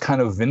 I was kind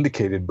of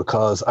vindicated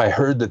because I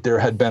heard that there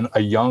had been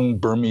a young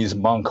Burmese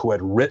monk who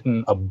had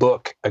written a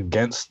book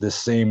against this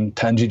same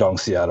Tanjidong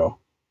Seattle,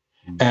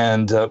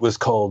 and it was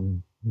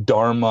called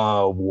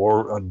Dharma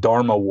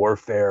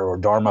Warfare or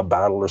Dharma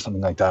Battle or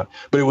something like that.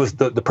 But it was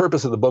the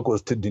purpose of the book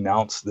was to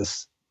denounce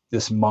this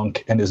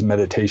monk and his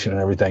meditation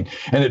and everything.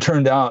 And it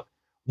turned out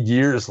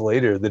years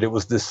later that it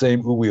was the same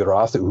U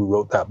Weeraseth who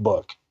wrote that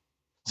book.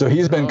 So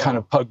he's been kind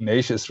of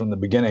pugnacious from the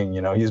beginning.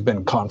 You know, he's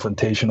been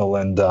confrontational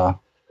and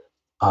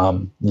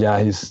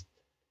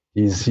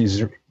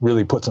he's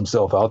really puts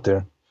himself out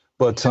there.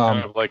 But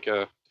kind of like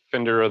a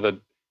defender of the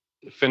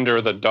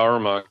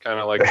Dharma, kind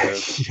of like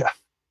the yeah,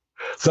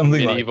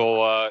 something medieval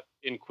like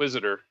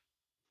inquisitor.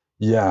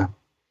 Yeah.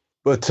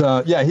 But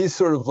he's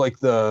sort of like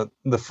the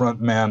front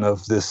man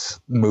of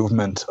this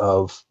movement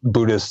of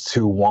Buddhists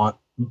who want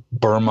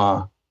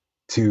Burma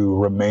to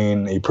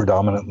remain a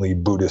predominantly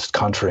Buddhist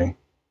country.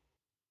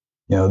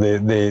 You know,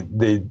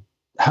 they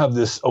have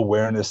this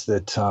awareness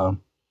that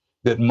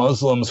that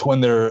Muslims, when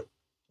they're,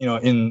 you know,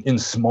 in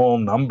small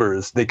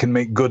numbers, they can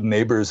make good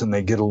neighbors and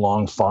they get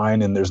along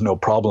fine and there's no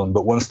problem.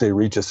 But once they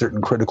reach a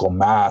certain critical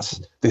mass,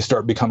 they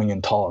start becoming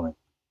intolerant.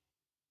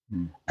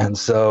 And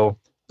so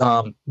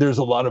there's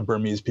a lot of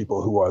Burmese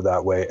people who are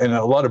that way. And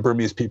a lot of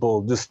Burmese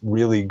people just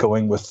really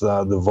going with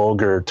the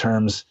vulgar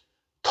terms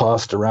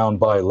tossed around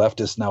by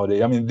leftists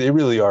nowadays. I mean, they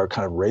really are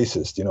kind of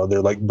racist. You know,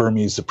 they're like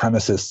Burmese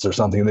supremacists or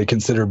something. They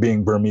consider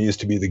being Burmese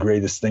to be the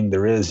greatest thing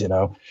there is, you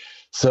know.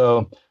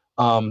 So,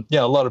 a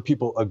lot of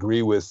people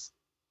agree with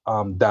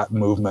that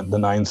movement, the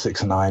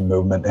 969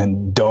 movement,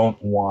 and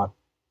don't want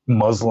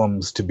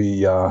Muslims to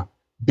be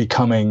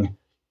becoming,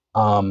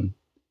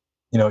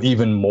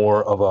 even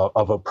more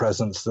of a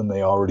presence than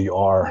they already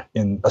are,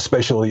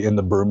 especially in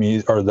the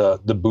Burmese or the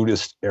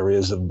Buddhist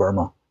areas of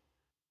Burma.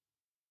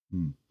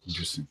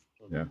 Interesting.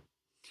 Yeah.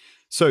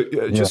 So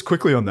just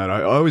quickly on that,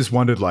 I always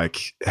wondered,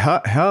 like,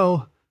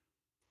 how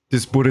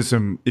does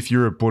Buddhism, if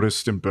you're a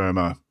Buddhist in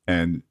Burma,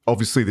 and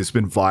obviously there's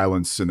been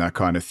violence and that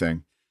kind of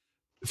thing,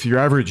 for your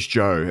average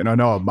Joe, and I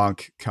know a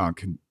monk can't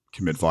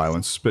commit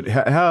violence, but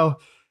how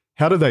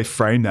do they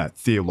frame that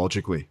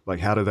theologically?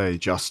 Like, how do they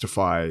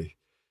justify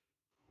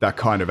that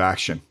kind of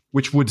action,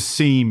 which would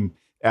seem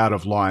out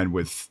of line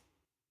with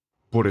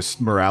Buddhist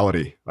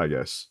morality, I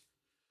guess?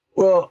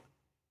 Well,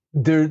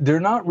 they're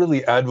not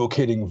really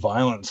advocating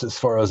violence as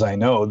far as I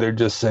know. They're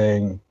just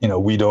saying, you know,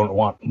 we don't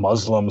want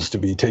Muslims to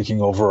be taking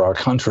over our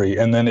country.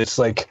 And then it's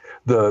like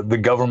the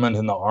government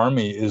and the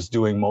army is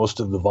doing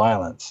most of the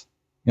violence.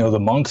 You know, the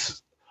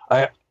monks,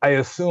 I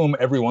assume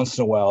every once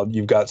in a while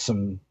you've got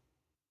some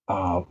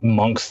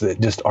monks that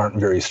just aren't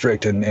very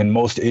strict. And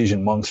most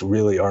Asian monks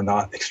really are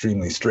not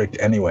extremely strict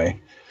anyway.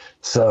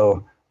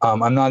 So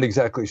I'm not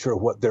exactly sure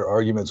what their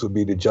arguments would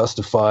be to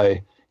justify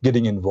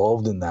getting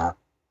involved in that,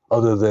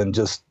 other than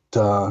just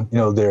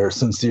their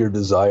sincere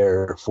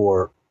desire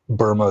for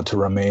Burma to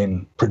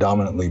remain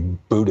predominantly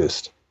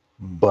Buddhist.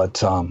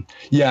 But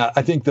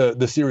I think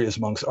the serious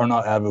monks are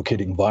not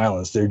advocating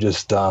violence. They're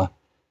just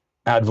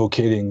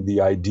advocating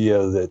the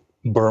idea that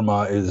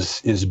Burma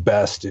is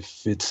best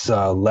if it's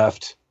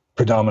left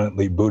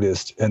predominantly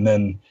Buddhist. And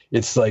then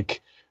it's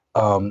like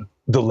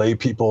the lay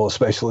people,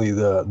 especially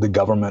the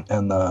government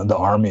and the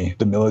army,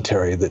 the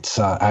military, that's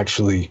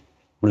actually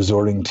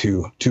resorting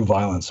to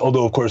violence.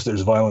 Although, of course,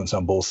 there's violence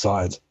on both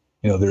sides.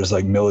 You know, there's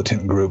like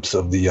militant groups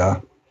of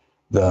the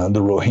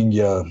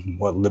Rohingya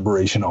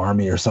Liberation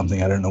Army or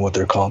something. I don't know what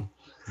they're called.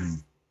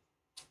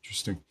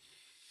 Interesting.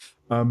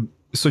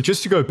 So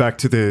just to go back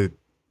to the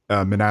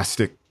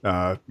monastic,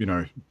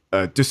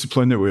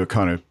 discipline that we were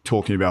kind of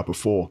talking about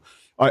before,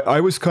 I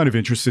was kind of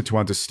interested to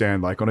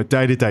understand, like, on a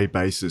day-to-day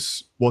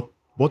basis, what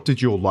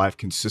did your life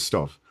consist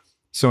of?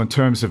 So in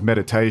terms of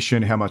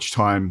meditation, how much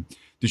time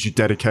did you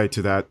dedicate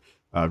to that?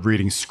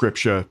 Reading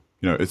scripture,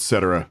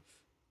 etc.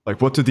 Like,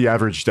 what did the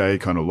average day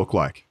kind of look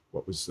like?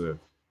 What was the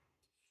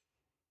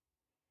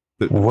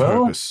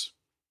purpose?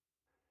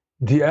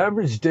 The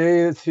average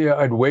day,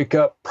 I'd wake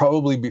up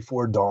probably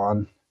before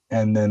dawn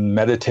and then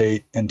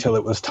meditate until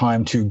it was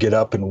time to get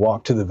up and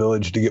walk to the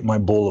village to get my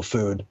bowl of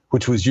food,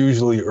 which was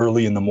usually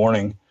early in the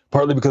morning,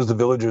 partly because the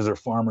villagers are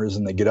farmers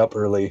and they get up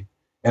early,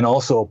 and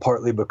also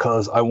partly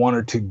because I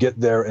wanted to get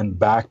there and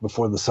back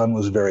before the sun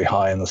was very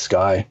high in the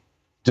sky,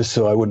 just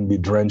so I wouldn't be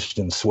drenched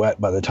in sweat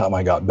by the time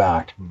I got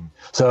back.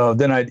 So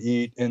then I'd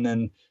eat, and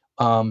then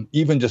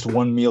even just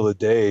one meal a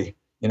day,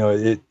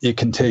 it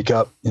can take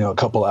up, a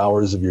couple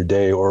hours of your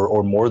day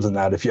or more than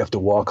that if you have to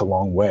walk a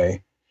long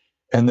way.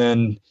 And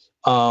then,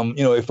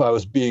 if I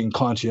was being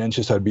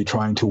conscientious, I'd be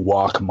trying to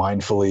walk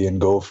mindfully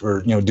and go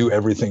for, do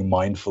everything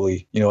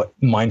mindfully,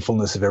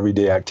 mindfulness of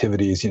everyday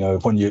activities.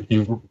 When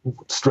you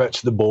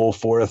stretch the bowl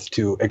forth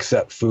to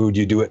accept food,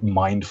 you do it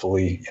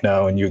mindfully,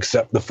 and you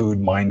accept the food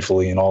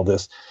mindfully and all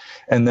this.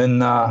 And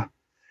then,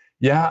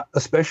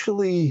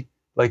 especially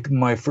like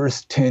my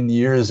first 10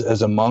 years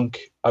as a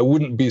monk, I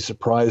wouldn't be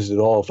surprised at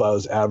all if I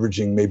was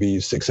averaging maybe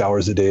 6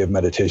 hours a day of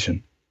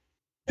meditation.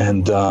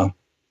 And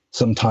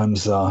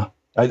sometimes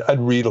I'd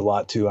read a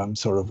lot too. I'm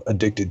sort of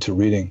addicted to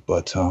reading,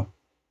 but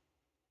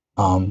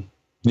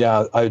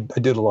yeah, I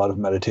did a lot of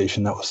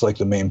meditation. That was like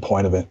the main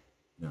point of it.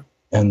 Yeah.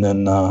 And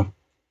then,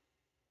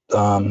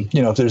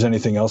 if there's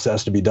anything else that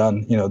has to be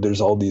done,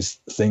 there's all these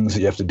things that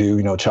you have to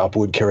do, chop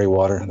wood, carry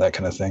water, that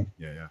kind of thing.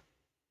 Yeah.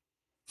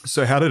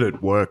 So how did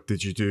it work?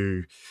 Did you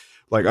do,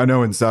 like, I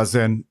know in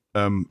Zazen,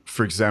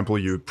 for example,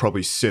 you would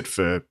probably sit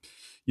for,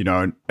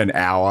 an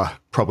hour,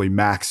 probably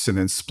max, and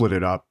then split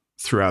it up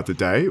throughout the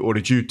day? Or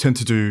did you tend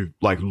to do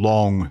like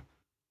long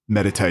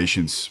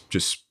meditations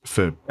just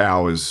for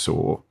hours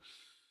or,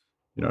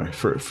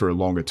 for a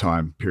longer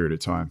period of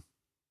time?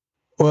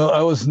 Well,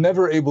 I was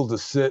never able to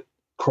sit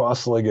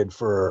cross-legged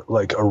for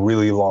like a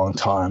really long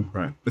time.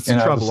 Right. That's the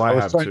trouble I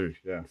have too.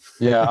 Yeah.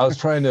 Yeah. I was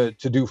trying to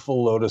do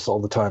full lotus all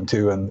the time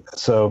too. And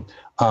so,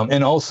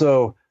 and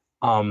also,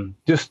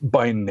 just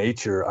by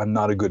nature, I'm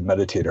not a good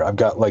meditator. I've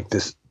got like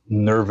this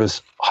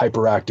nervous,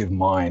 hyperactive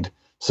mind.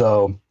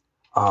 So,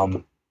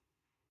 a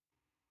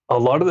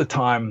lot of the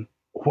time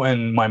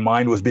when my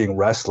mind was being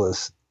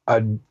restless,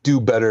 I'd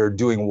do better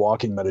doing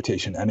walking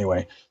meditation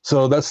anyway.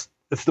 So that's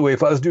the way.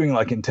 If I was doing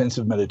like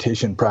intensive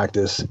meditation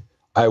practice,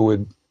 I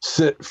would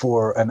sit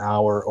for an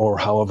hour or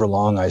however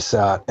long I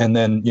sat. And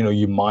then,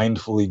 you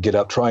mindfully get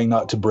up, trying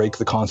not to break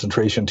the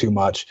concentration too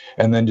much,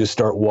 and then just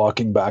start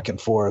walking back and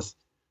forth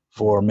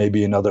for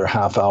maybe another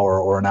half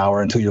hour or an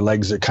hour until your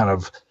legs are kind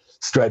of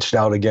stretched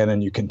out again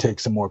and you can take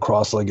some more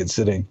cross-legged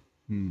sitting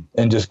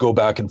and just go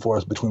back and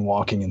forth between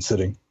walking and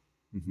sitting.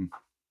 Mm-hmm.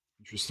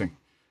 Interesting.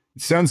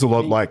 It sounds a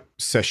lot like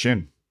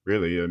sesshin,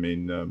 really. I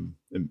mean,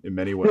 in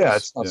many ways. Yeah,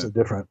 it's not so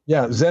different.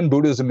 Yeah, Zen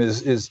Buddhism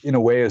is in a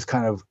way is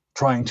kind of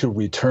trying to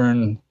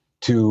return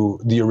to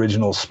the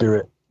original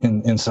spirit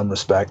in some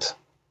respects.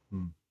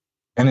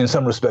 And in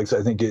some respects,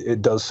 I think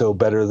it does so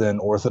better than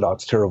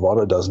Orthodox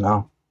Theravada does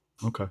now.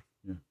 Okay.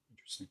 Yeah.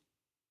 Interesting.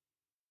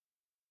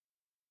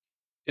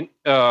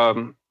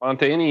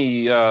 Bhante,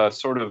 any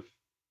sort of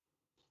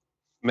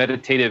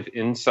meditative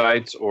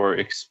insights or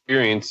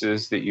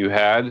experiences that you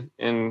had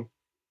in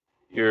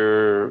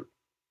your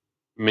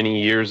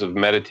many years of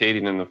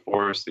meditating in the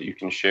forest that you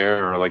can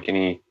share, or like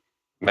any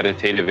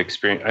meditative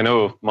experience? I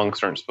know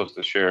monks aren't supposed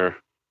to share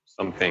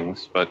some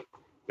things, but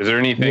is there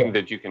anything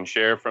that you can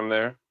share from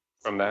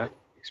that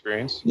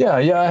experience? Yeah.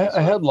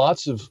 I had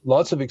lots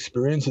of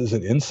experiences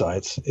and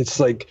insights. It's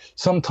like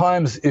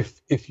sometimes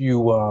if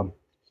you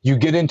you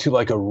get into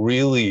like a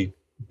really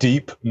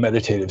deep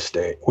meditative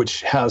state,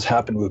 which has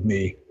happened with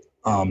me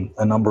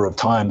a number of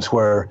times,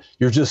 where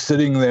you're just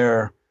sitting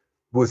there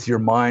with your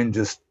mind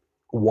just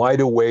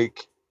wide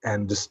awake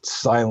and just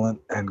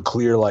silent and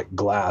clear like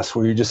glass,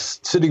 where you're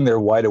just sitting there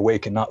wide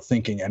awake and not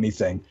thinking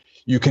anything.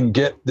 You can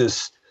get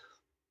this,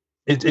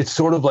 it's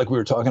sort of like we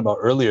were talking about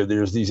earlier,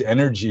 there's these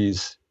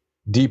energies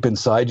deep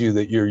inside you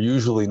that you're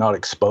usually not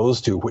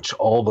exposed to, which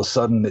all of a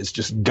sudden is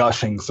just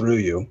gushing through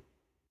you.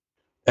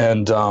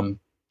 And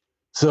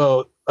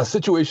so a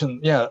situation,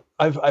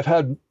 I've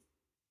had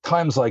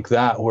times like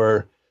that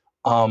where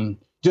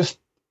just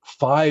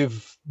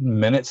 5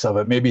 minutes of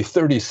it, maybe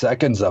 30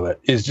 seconds of it,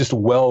 is just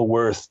well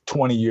worth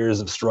 20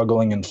 years of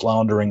struggling and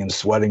floundering and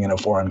sweating in a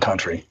foreign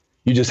country.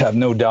 You just have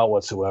no doubt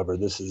whatsoever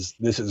this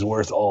is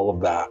worth all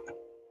of that.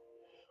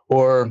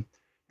 Or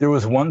there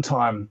was one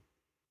time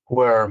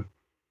where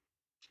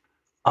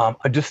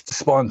I just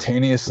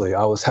spontaneously,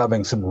 I was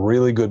having some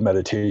really good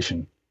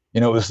meditation.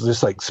 It was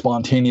just like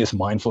spontaneous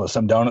mindfulness.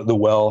 I'm down at the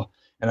well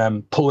and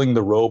I'm pulling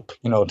the rope,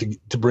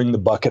 to bring the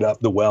bucket up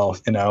the well,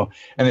 and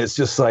it's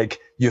just like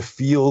you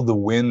feel the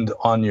wind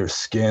on your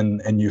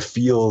skin and you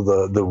feel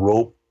the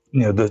rope,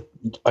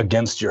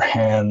 against your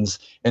hands,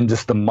 and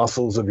just the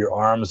muscles of your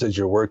arms as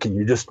you're working.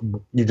 You just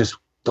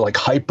like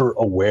hyper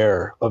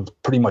aware of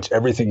pretty much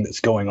everything that's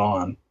going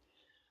on.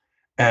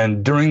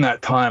 And during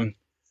that time,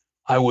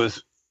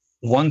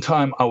 one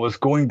time I was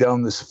going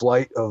down this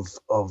flight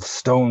of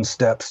stone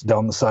steps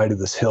down the side of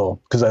this hill,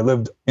 because I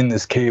lived in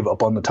this cave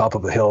up on the top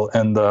of a hill,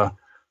 and the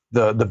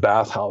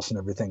bathhouse and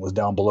everything was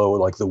down below,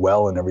 like the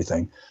well and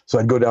everything. So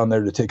I'd go down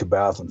there to take a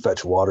bath and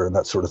fetch water and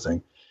that sort of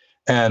thing.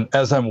 And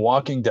as I'm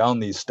walking down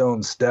these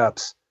stone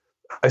steps,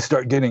 I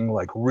start getting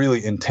like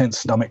really intense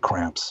stomach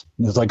cramps.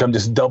 It's like I'm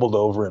just doubled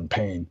over in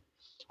pain,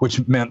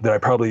 which meant that I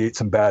probably ate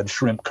some bad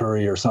shrimp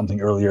curry or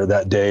something earlier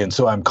that day. And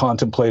so I'm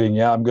contemplating,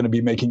 I'm going to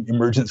be making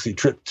emergency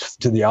trips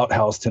to the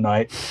outhouse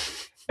tonight.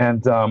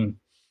 And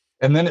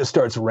then it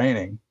starts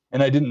raining,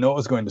 and I didn't know it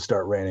was going to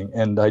start raining,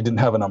 and I didn't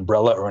have an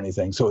umbrella or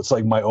anything. So it's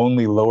like my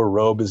only lower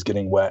robe is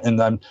getting wet.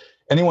 And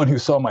anyone who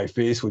saw my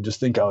face would just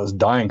think I was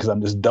dying, because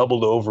I'm just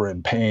doubled over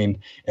in pain.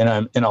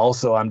 And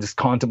also I'm just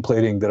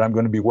contemplating that I'm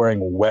going to be wearing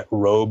a wet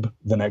robe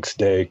the next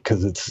day,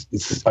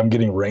 because I'm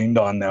getting rained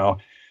on now.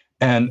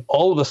 And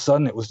all of a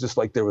sudden, it was just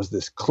like there was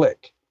this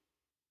click.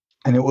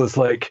 And it was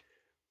like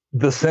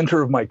the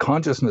center of my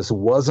consciousness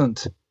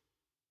wasn't,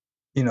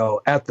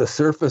 at the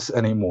surface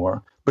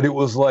anymore, but it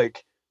was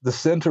like the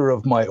center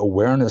of my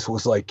awareness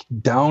was like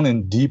down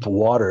in deep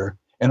water.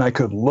 And I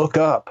could look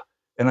up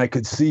and I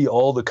could see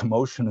all the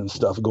commotion and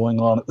stuff going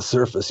on at the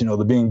surface,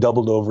 the being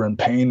doubled over in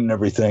pain and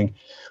everything.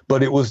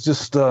 But it was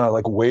just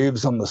like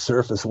waves on the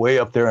surface way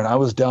up there. And I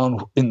was down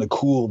in the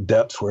cool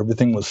depths where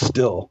everything was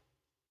still.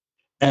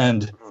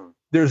 And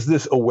there's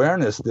this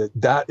awareness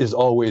that is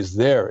always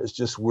there. It's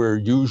just we're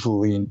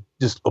usually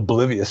just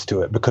oblivious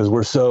to it because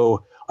we're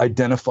so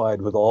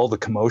identified with all the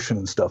commotion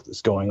and stuff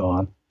that's going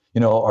on,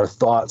 our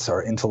thoughts,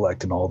 our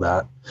intellect and all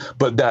that.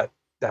 But that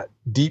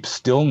deep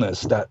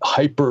stillness, that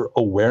hyper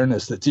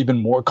awareness that's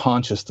even more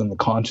conscious than the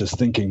conscious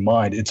thinking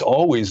mind, it's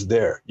always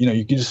there.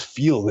 You can just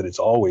feel that it's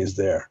always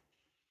there.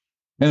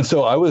 And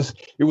so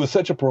it was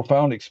such a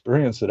profound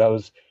experience that I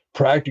was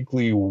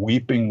practically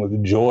weeping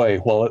with joy,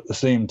 while at the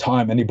same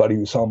time, anybody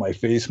who saw my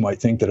face might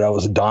think that I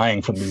was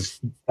dying from these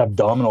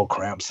abdominal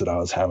cramps that I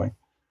was having.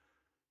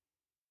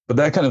 But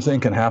that kind of thing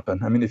can happen.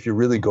 I mean, if you're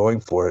really going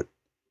for it,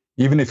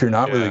 even if you're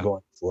not really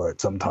going for it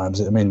sometimes.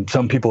 I mean,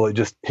 some people, it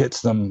just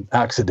hits them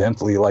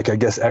accidentally. Like, I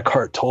guess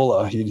Eckhart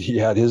Tolle, he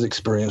had his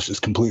experience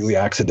just completely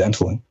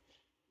accidentally.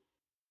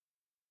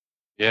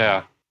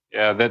 Yeah.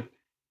 That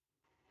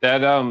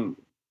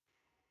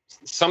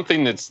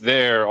something that's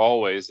there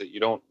always that you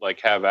don't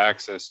have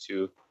access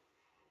to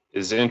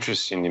is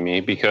interesting to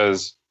me,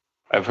 because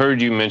I've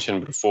heard you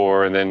mention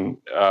before, and then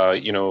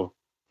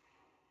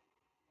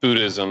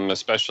Buddhism,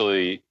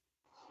 especially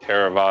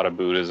Theravada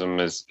Buddhism,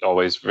 is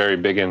always very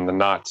big in the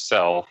not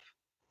self.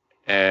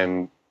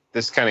 And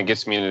this kind of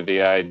gets me into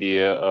the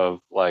idea of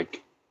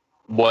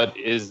what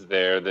is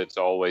there that's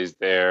always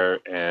there,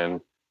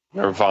 and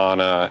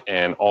nirvana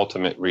and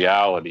ultimate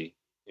reality,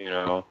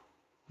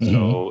 Mm-hmm.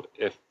 So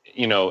if,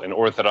 in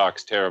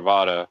Orthodox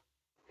Theravada,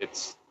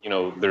 it's,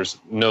 there's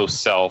no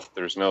self,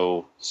 there's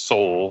no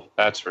soul,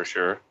 that's for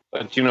sure.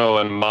 But,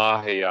 in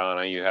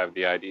Mahayana, you have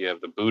the idea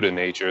of the Buddha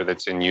nature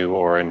that's in you,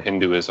 or in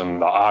Hinduism,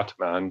 the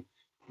Atman,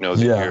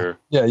 that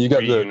you got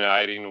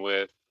reuniting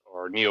with,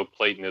 or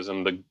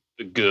Neoplatonism, the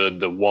good,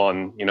 the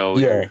one,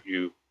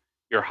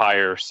 your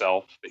higher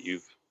self that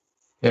you've.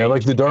 Yeah,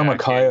 like the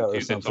Dharmakaya or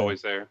something. It's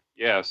always there.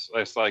 Yes,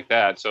 it's like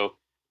that. So,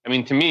 I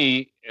mean, to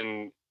me,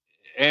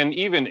 and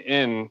even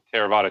in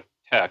Theravada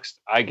text,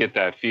 I get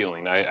that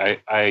feeling.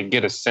 I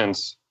get a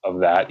sense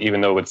of that,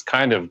 even though it's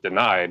kind of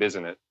denied,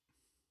 isn't it?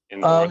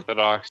 In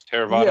Orthodox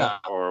Theravada,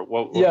 or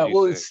what would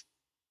you say?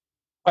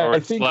 I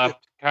think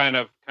left kind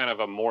of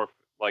a more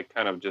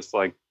kind of just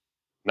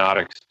not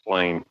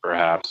explained,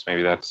 perhaps.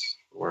 Maybe that's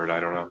the word. I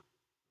don't know.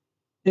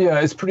 Yeah,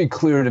 it's pretty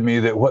clear to me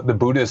that what the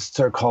Buddhists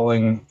are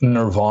calling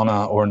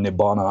nirvana or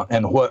nibbana,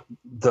 and what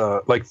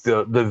the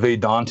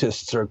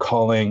Vedantists are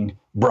calling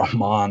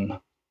Brahman,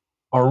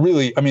 are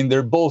really, I mean,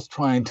 they're both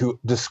trying to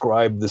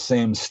describe the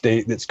same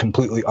state that's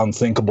completely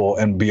unthinkable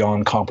and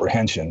beyond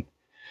comprehension.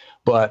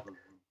 But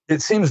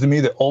it seems to me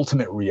that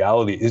ultimate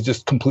reality is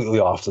just completely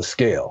off the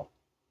scale.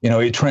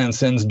 It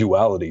transcends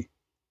duality.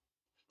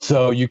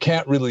 So you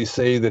can't really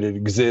say that it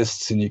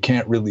exists, and you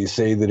can't really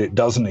say that it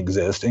doesn't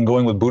exist. And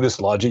going with Buddhist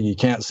logic, you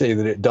can't say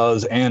that it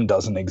does and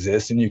doesn't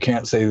exist, and you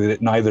can't say that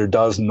it neither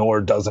does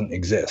nor doesn't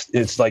exist.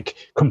 It's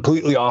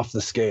completely off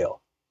the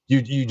scale.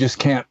 You just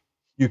can't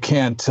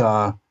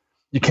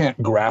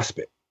grasp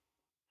it.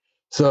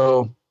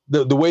 So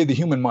the way the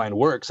human mind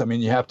works, I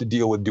mean, you have to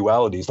deal with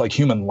dualities, like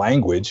human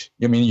language.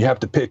 I mean, you have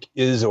to pick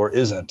is or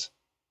isn't,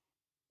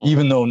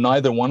 even though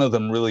neither one of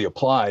them really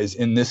applies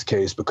in this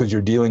case, because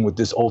you're dealing with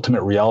this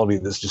ultimate reality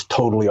that's just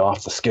totally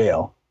off the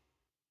scale.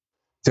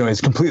 So it's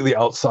completely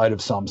outside of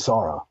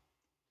samsara.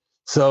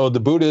 So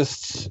the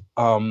Buddhists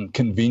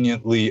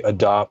conveniently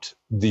adopt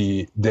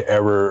the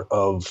error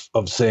of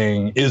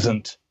saying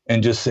isn't,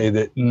 and just say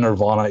that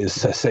nirvana is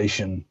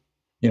cessation,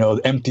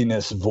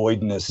 emptiness,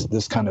 voidness,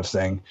 this kind of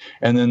thing.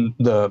 And then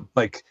the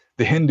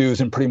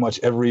Hindus and pretty much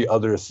every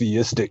other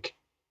theistic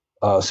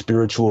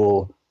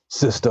spiritual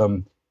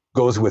system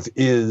goes with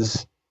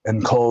is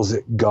and calls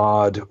it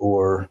God,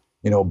 or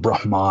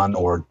Brahman,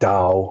 or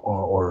Tao,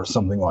 or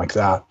something like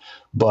that.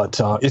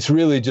 But it's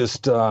really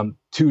just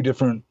two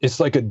different. It's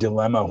like a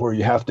dilemma where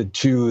you have to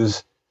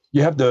choose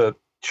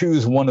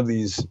one of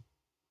these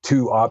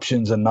two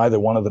options, and neither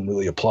one of them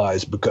really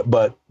applies.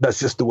 But that's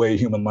just the way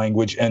human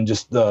language and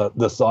just the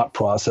thought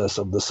process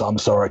of the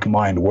samsaric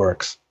mind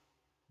works.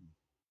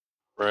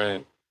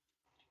 Right.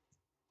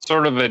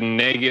 Sort of a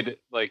negative,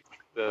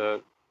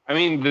 the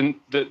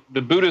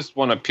Buddhist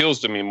one appeals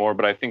to me more,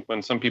 but I think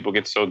when some people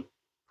get so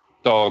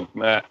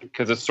dogmatic,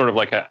 because it's sort of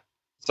like a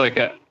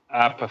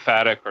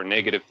apophatic or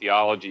negative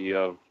theology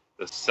of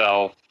the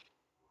self.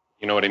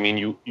 You know what I mean?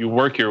 You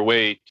work your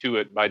way to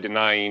it by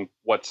denying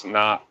what's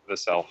not the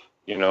self.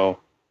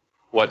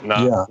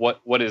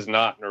 What is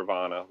not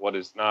nirvana? What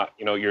is not?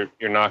 You're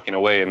knocking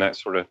away, and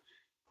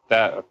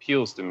that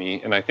appeals to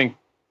me, and I think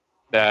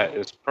that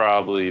is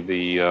probably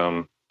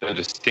the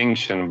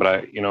distinction.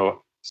 But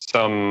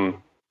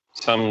some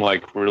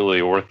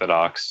really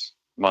orthodox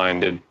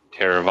minded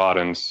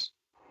Theravadins,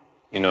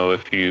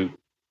 if you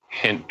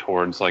hint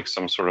towards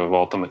some sort of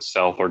ultimate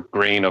self or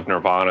grain of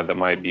nirvana that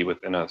might be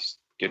within us,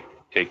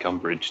 take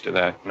umbrage to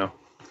that,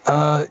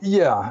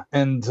 Yeah,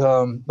 and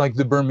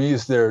the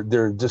Burmese,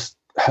 they're just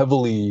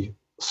heavily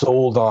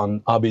sold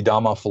on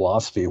Abhidhamma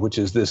philosophy, which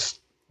is this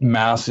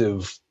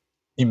massive,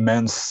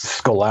 immense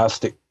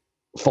scholastic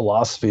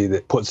philosophy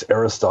that puts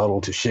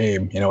Aristotle to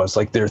shame. You know, it's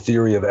like their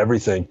theory of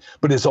everything,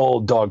 but it's all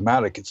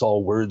dogmatic. It's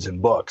all words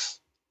and books.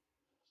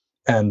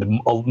 And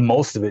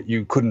most of it,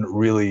 you couldn't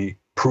really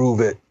prove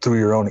it through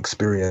your own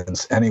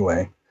experience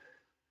anyway.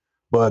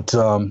 But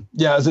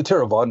yeah, as a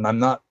Theravadan,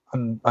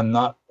 I'm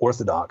not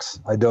orthodox.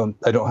 I don't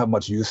have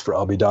much use for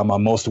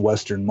Abhidhamma. Most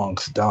Western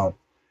monks don't.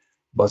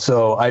 But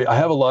so I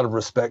have a lot of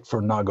respect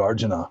for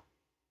Nagarjuna.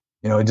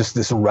 You know, just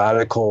this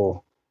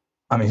radical.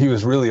 I mean, he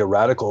was really a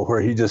radical, where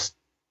he just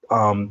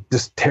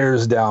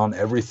tears down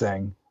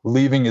everything,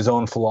 leaving his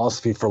own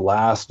philosophy for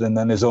last, and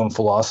then his own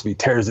philosophy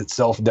tears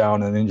itself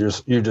down, and then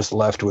you're just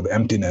left with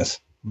emptiness.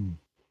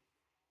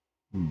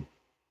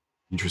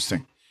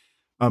 Interesting.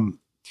 A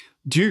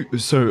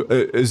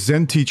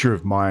Zen teacher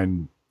of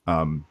mine,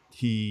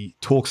 he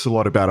talks a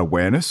lot about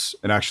awareness,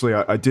 and actually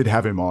I did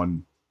have him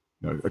on,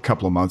 you know, a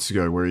couple of months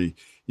ago, where he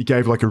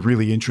gave like a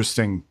really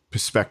interesting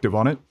perspective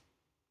on it.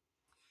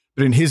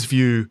 But in his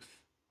view,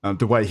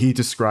 the way he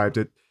described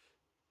it,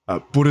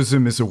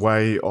 Buddhism is a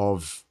way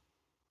of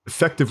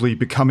effectively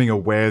becoming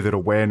aware that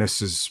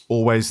awareness is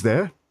always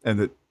there, and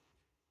that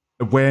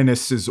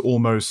awareness is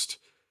almost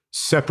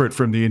separate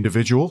from the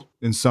individual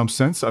in some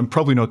sense. I'm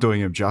probably not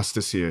doing him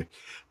justice here,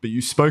 but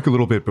you spoke a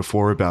little bit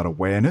before about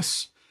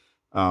awareness.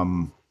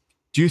 Do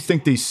you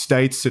think these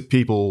states that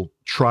people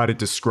try to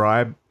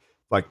describe,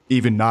 like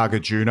even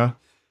Nagarjuna,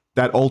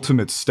 that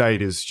ultimate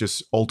state is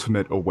just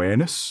ultimate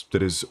awareness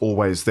that is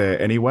always there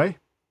anyway?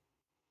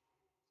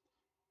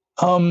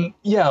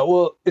 Yeah,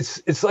 well,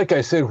 it's like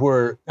I said,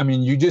 where, I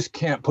mean, you just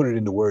can't put it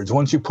into words.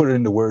 Once you put it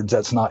into words,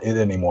 that's not it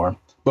anymore.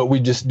 But we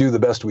just do the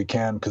best we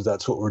can, because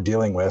that's what we're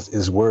dealing with,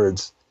 is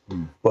words.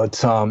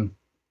 But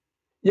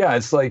yeah,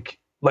 it's like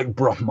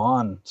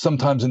Brahman.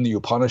 Sometimes in the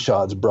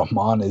Upanishads,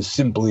 Brahman is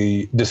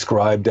simply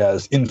described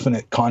as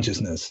infinite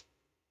consciousness.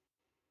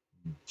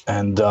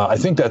 And I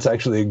think that's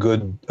actually a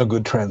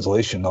good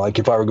translation. Like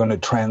if I were going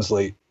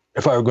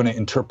to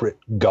interpret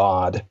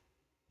God,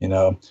 you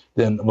know,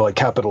 then like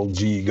capital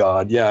G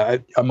God, yeah,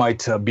 I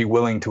might be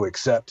willing to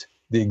accept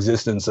the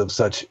existence of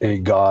such a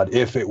God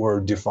if it were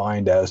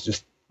defined as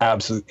just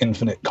absolute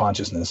infinite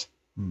consciousness.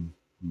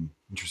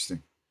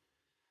 Interesting.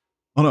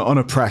 On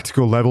a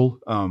practical level,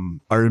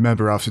 I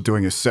remember after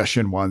doing a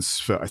session once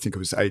for, I think it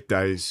was 8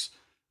 days,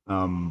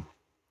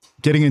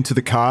 getting into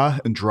the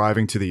car and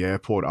driving to the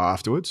airport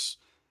afterwards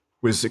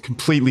was a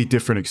completely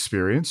different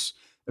experience.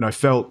 And I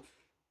felt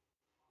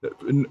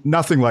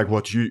nothing like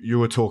what you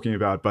were talking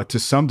about, but to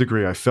some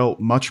degree, I felt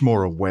much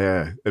more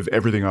aware of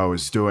everything I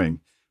was doing,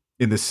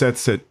 in the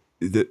sense that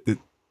the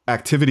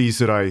activities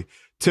that I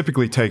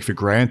typically take for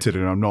granted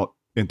and I'm not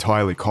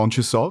entirely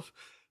conscious of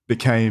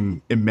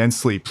became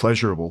immensely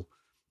pleasurable.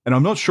 And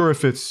I'm not sure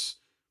if it's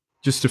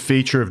just a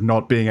feature of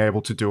not being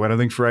able to do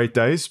anything for 8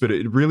 days, but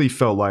it really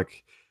felt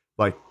like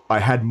I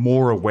had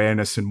more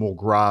awareness and more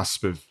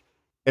grasp of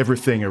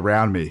everything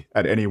around me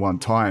at any one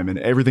time, and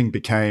everything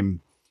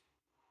became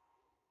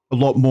a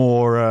lot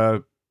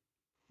more,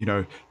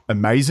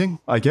 amazing,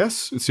 I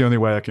guess. It's the only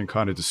way I can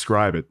kind of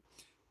describe it.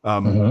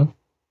 And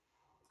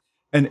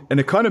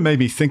it kind of made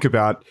me think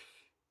about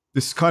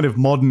this kind of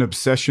modern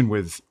obsession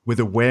with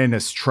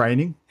awareness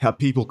training, how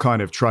people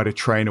kind of try to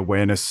train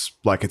awareness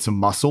like it's a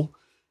muscle.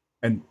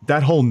 And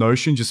that whole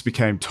notion just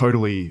became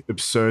totally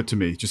absurd to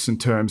me, just in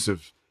terms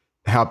of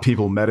how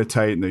people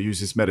meditate, and they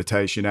use these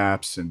meditation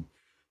apps. And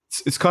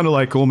it's kind of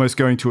like almost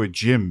going to a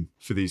gym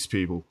for these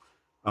people.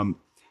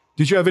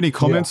 Did you have any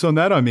comments on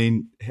that? I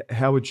mean,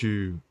 how would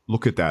you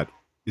look at that?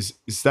 Is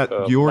that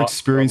your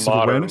experience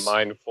of awareness?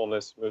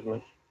 Mindfulness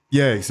movement.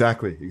 Yeah,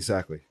 exactly.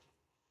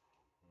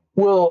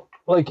 Well,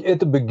 like at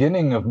the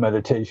beginning of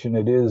meditation,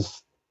 it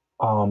is,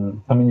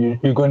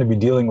 you're going to be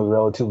dealing with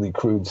relatively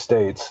crude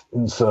states.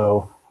 And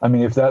so, I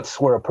mean, if that's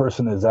where a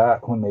person is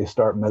at when they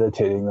start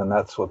meditating, then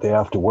that's what they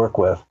have to work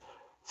with.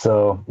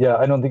 So, yeah,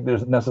 I don't think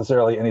there's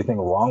necessarily anything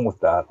wrong with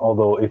that.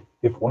 Although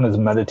if one is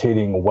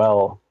meditating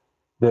well,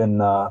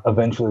 then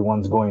eventually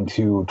one's going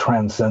to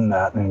transcend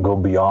that and go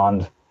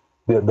beyond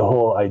the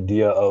whole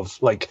idea of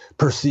like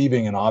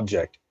perceiving an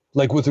object.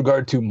 Like with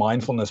regard to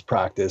mindfulness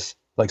practice,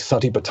 like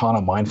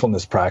Satipatthana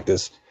mindfulness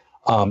practice,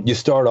 you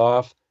start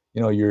off,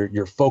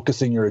 you're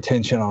focusing your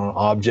attention on an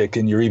object,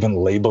 and you're even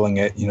labeling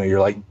it. You're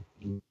like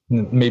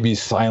maybe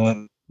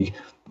silently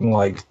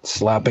like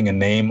slapping a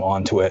name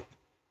onto it,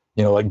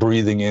 like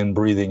breathing in,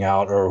 breathing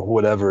out, or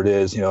whatever it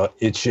is,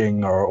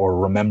 itching or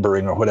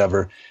remembering or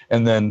whatever.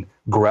 And then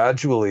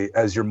gradually,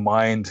 as your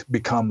mind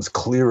becomes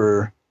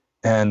clearer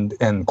and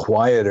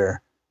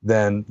quieter,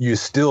 then you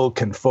still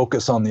can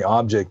focus on the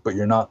object, but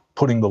you're not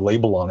putting the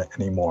label on it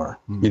anymore.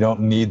 You don't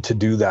need to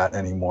do that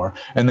anymore.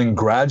 And then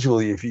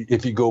gradually,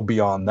 if you go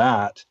beyond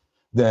that,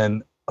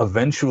 then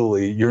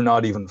eventually you're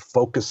not even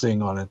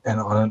focusing on it and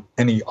on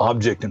any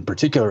object in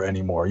particular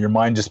anymore. Your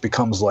mind just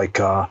becomes like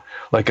a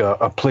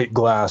plate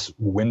glass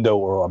window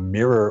or a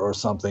mirror or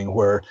something,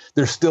 where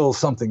there's still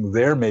something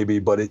there maybe,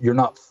 but you're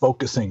not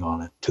focusing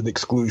on it to the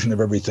exclusion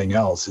of everything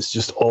else. It's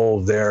just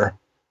all there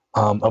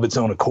of its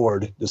own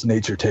accord, just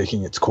nature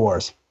taking its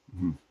course.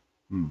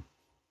 Mm-hmm.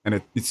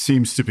 And it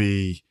seems to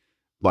be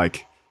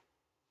like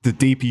the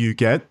deeper you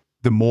get,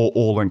 the more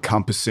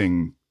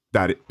all-encompassing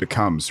that it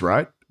becomes,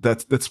 right?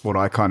 That's what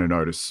I kind of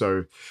noticed.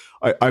 So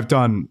I've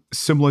done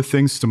similar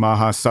things to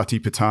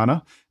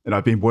Mahasatipatthana, and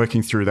I've been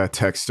working through that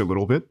text a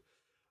little bit.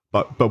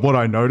 But what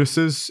I notice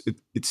is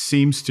it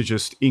seems to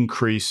just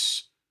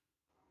increase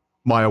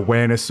my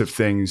awareness of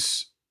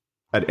things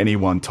at any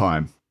one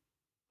time.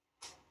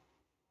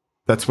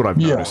 That's what I've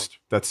noticed.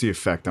 That's the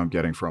effect I'm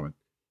getting from it.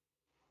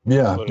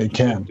 Yeah, it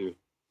can.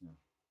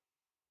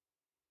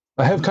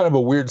 I have kind of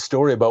a weird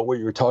story about what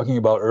you were talking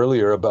about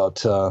earlier about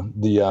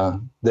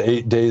the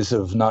 8 days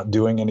of not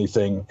doing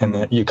anything, and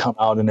then you come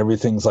out and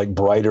everything's like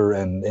brighter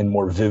and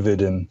more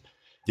vivid, and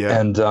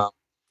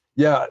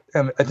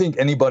I think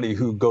anybody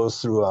who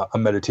goes through a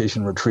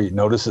meditation retreat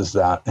notices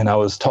that. And I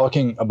was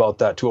talking about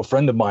that to a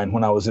friend of mine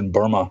when I was in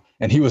Burma,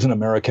 and he was an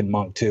American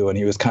monk too, and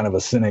he was kind of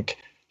a cynic.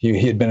 He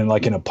had been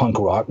in a punk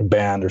rock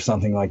band or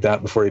something like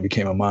that before he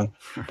became a monk,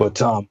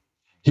 but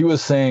he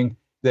was saying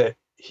that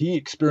he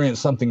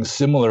experienced something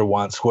similar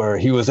once, where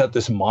he was at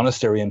this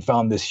monastery and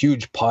found this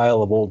huge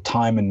pile of old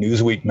Time and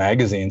Newsweek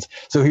magazines.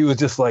 So he was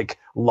just like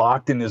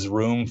locked in his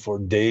room for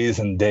days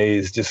and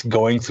days, just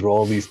going through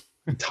all these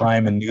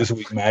Time and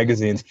Newsweek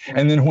magazines.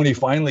 And then when he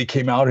finally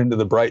came out into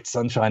the bright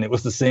sunshine, it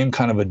was the same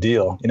kind of a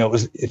deal. It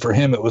was, for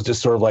him, it was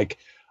just sort of like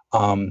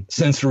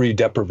sensory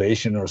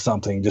deprivation or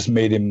something, just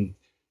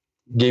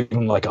gave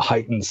him like a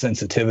heightened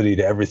sensitivity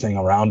to everything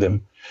around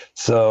him.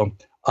 So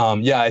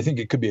I think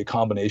it could be a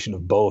combination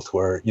of both,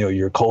 where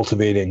you're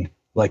cultivating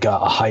like a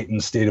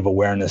heightened state of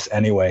awareness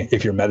anyway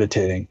if you're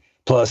meditating.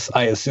 Plus,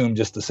 I assume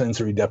just the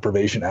sensory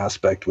deprivation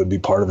aspect would be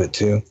part of it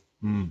too.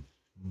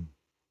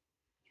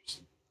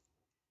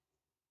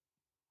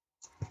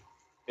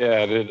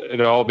 Yeah,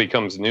 it all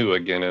becomes new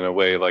again in a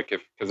way. Like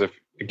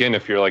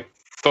if you're like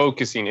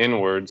focusing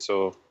inward,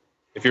 so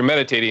if you're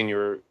meditating,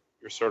 you're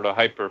sort of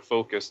hyper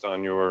focused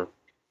on your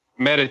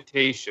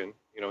meditation,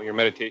 your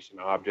meditation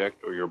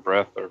object or your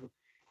breath or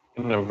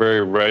in a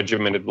very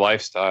regimented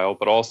lifestyle.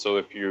 But also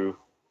if you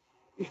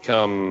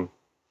become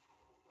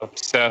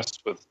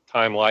obsessed with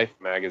Time Life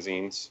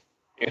magazines,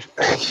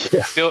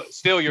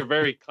 still you're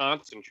very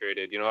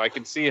concentrated. I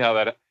can see how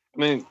that,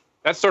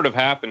 that sort of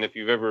happened if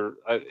you've ever,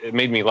 it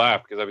made me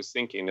laugh because I was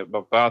thinking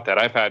about that.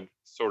 I've had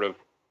sort of,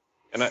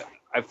 and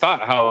I've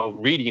thought how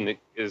reading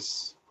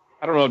is,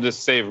 I don't know to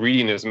say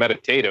reading is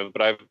meditative,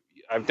 but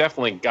I've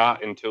definitely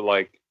got into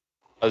like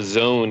a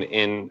zone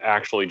in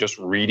actually just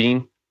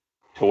reading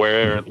to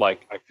where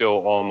like I feel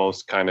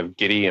almost kind of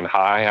giddy and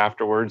high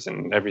afterwards,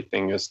 and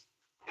everything is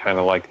kind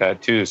of like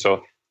that too.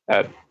 So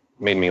that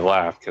made me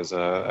laugh because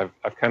I've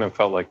kind of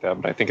felt like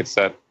that, but I think it's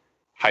that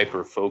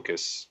hyper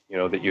focus,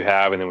 that you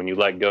have, and then when you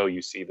let go,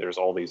 you see there's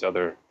all these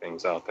other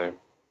things out there.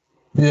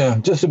 Yeah,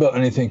 just about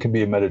anything can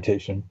be a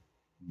meditation.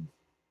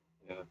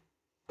 Yeah,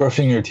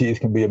 brushing your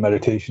teeth can be a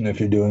meditation if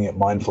you're doing it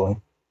mindfully.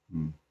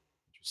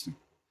 Interesting.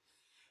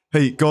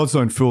 Hey, God's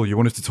Own Fool, you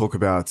wanted to talk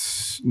about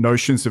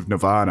notions of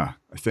nirvana.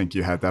 I think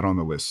you had that on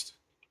the list.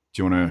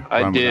 Do you want to?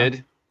 I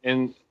did,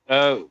 and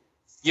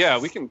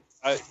we can.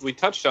 We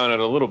touched on it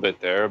a little bit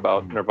there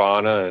about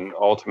nirvana and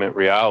ultimate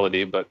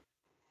reality, but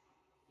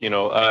and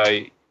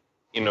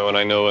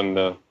I know in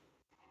the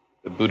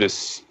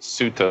Buddhist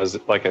suttas,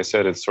 like I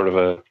said, it's sort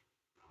of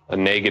a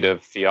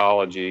negative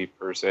theology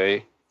per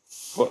se.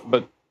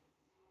 But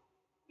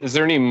is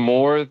there any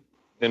more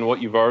than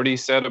what you've already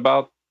said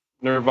about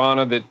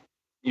nirvana that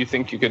you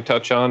think you could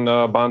touch on,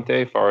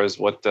 Bhante, as far as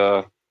what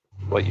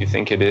you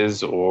think it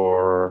is,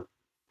 or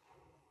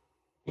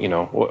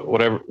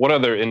what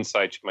other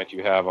insights might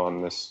you have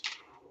on this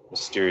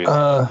mysterious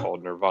thing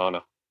called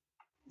nirvana?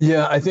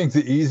 Yeah, I think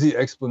the easy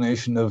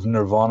explanation of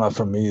nirvana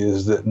for me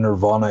is that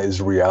nirvana is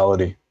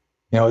reality.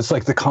 It's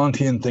like the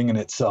Kantian thing in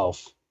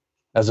itself,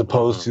 as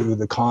opposed to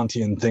the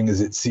Kantian thing as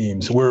it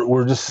seems.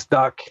 We're just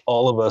stuck,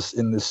 all of us,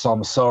 in this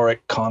samsaric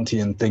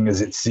Kantian thing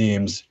as it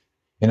seems.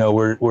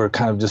 We're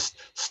kind of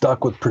just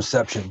stuck with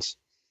perceptions.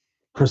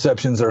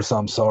 Perceptions are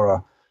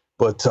samsara.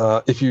 But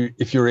if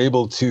you're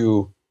able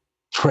to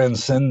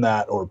transcend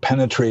that or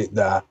penetrate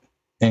that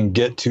and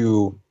get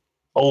to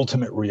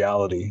ultimate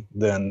reality,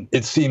 then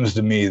it seems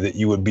to me that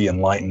you would be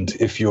enlightened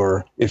if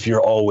you're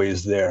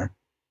always there.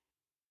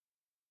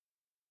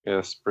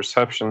 Yes,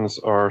 perceptions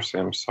are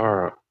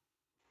samsara.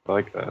 I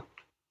like that.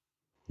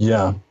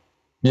 Yeah,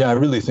 I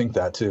really think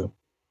that too.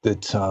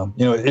 That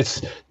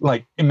it's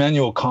like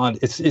Immanuel Kant.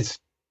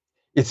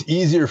 It's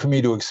easier for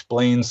me to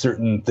explain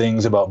certain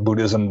things about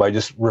Buddhism by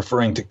just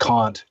referring to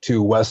Kant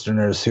to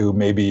Westerners who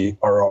maybe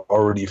are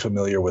already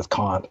familiar with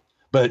Kant.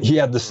 But he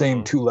had the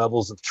same two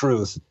levels of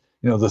truth.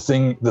 The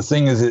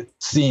thing as it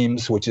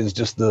seems, which is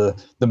just the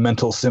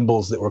mental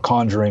symbols that we're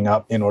conjuring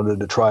up in order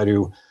to try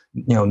to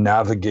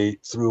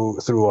navigate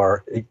through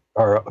our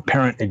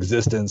apparent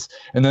existence.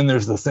 And then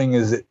there's the thing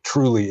as it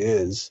truly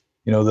is,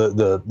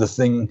 the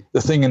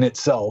thing in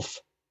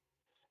itself.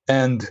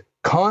 And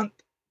Kant,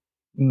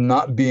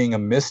 not being a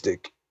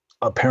mystic,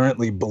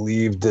 apparently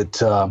believed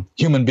that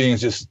human beings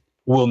just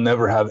we'll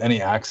never have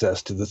any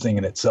access to the thing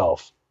in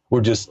itself.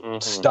 We're just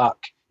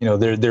stuck.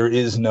 There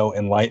is no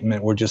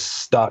enlightenment. We're just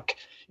stuck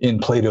in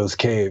Plato's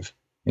cave.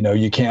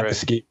 You can't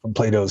escape from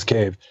Plato's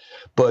cave.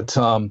 But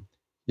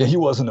he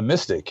wasn't a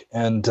mystic.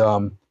 And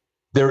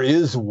there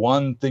is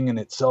one thing in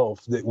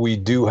itself that we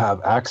do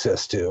have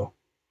access to,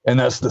 and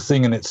that's the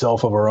thing in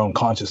itself of our own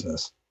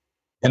consciousness.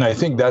 And I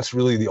think that's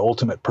really the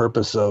ultimate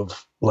purpose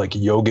of like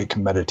yogic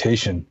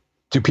meditation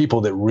to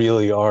people that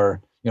really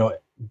are,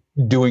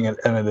 doing it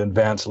at an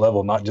advanced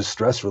level, not just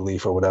stress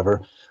relief or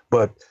whatever.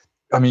 But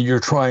I mean, you're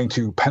trying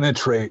to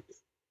penetrate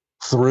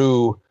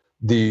through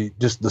the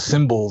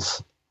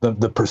symbols,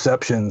 the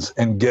perceptions,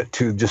 and get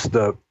to just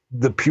the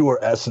pure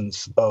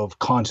essence of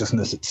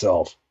consciousness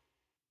itself.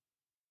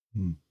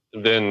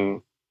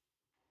 Then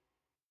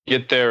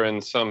get there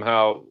and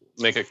somehow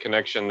make a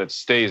connection that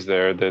stays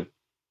there, that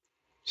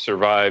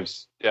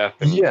survives death.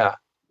 And rebirth.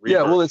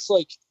 Well, it's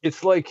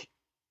like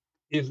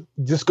if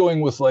just going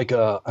with like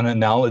an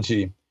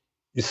analogy,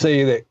 you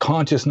say that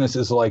consciousness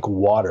is like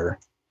water,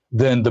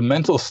 then the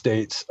mental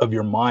states of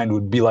your mind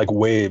would be like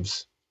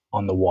waves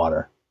on the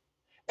water.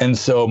 And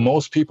so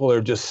most people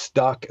are just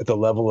stuck at the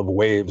level of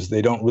waves.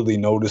 They don't really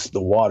notice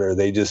the water.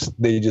 They just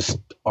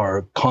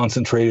are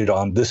concentrated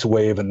on this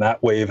wave, and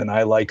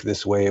I like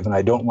this wave, and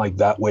I don't like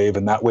that wave,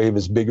 and that wave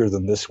is bigger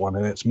than this one,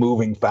 and it's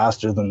moving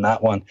faster than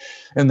that one.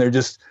 And they're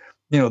just,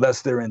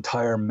 that's their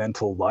entire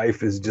mental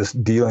life, is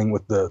just dealing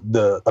with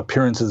the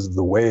appearances of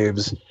the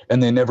waves,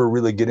 and they never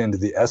really get into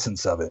the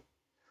essence of it.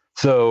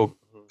 So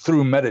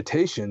through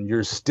meditation,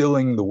 you're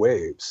stilling the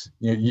waves.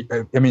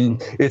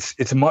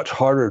 It's much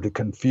harder to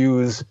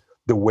confuse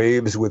the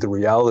waves with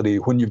reality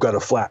when you've got a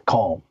flat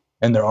calm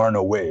and there are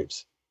no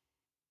waves.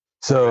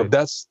 So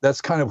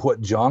that's kind of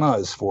what jhana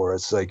is for.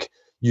 It's like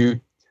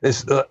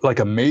it's like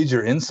a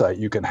major insight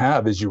you can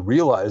have is you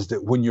realize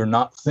that when you're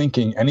not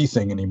thinking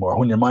anything anymore,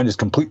 when your mind is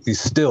completely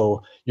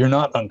still, you're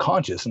not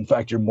unconscious. In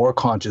fact, you're more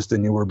conscious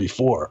than you were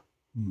before.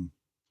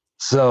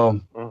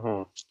 So.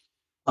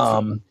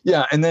 And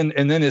then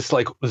it's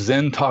like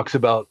Zen talks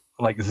about,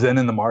 like Zen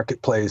in the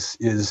marketplace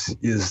is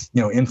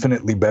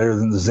infinitely better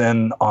than the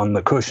Zen on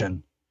the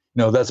cushion.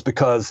 That's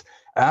because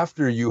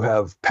after you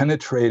have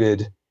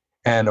penetrated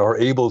and are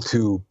able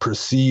to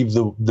perceive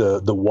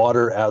the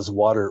water as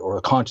water, or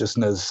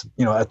consciousness,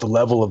 at the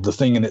level of the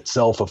thing in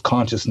itself of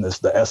consciousness,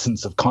 the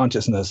essence of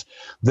consciousness,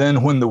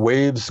 then when the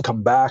waves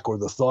come back, or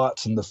the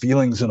thoughts and the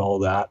feelings and all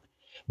that,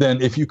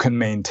 then if you can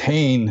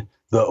maintain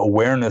the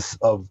awareness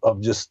of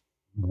just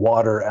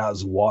water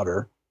as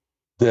water,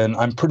 then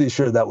I'm pretty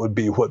sure that would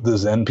be what the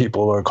Zen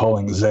people are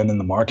calling Zen in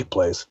the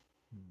marketplace,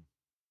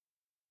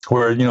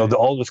 where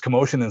all this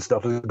commotion and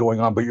stuff is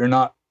going on, but you're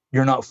not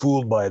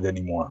fooled by it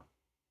anymore.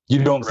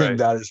 You don't think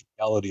that is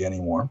reality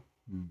anymore.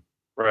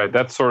 Right.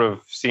 That's sort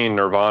of seeing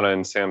nirvana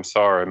and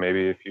samsara,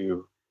 maybe, if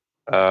you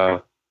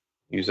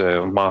use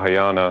a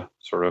Mahayana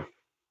sort of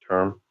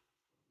term.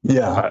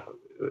 Yeah.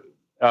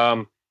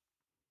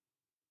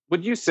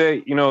 Would you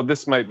say,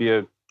 this might be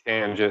a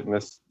tangent, and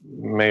this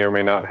may or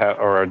may not have,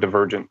 or a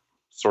divergent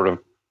sort of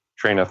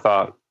train of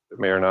thought that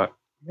may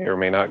or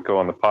may not go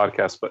on the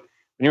podcast, but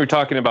when you were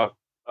talking about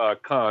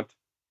Kant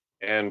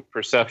and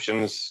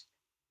perceptions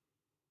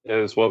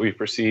is what we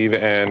perceive,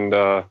 and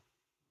a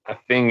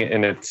thing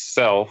in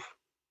itself,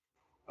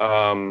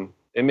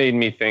 it made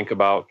me think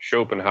about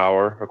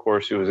Schopenhauer, of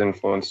course, who was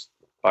influenced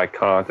by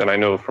Kant, and I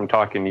know from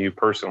talking to you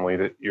personally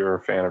that you're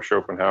a fan of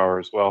Schopenhauer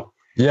as well.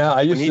 Yeah,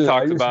 I used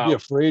to be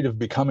afraid of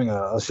becoming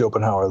a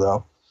Schopenhauer,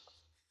 though.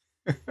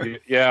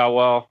 Yeah,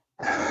 well,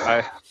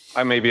 I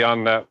may be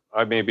on that.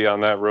 I may be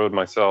on that road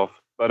myself.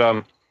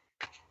 But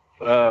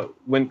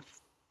when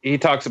he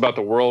talks about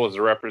the world as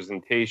a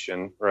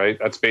representation, right?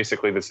 That's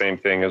basically the same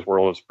thing as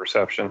world as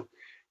perception,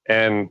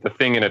 and the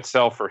thing in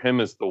itself for him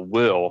is the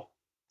will.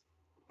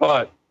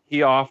 But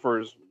he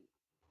offers,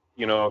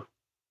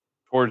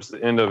 towards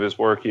the end of his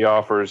work, he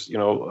offers,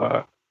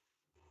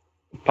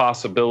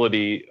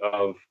 possibility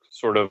of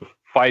sort of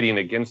fighting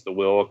against the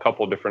will. A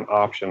couple different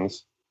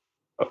options.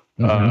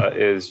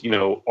 Is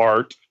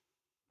art,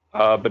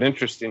 but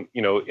interesting,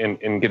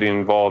 in getting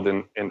involved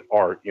in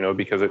art,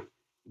 because it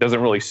doesn't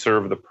really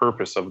serve the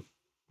purpose of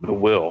the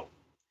will.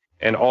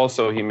 And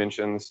also he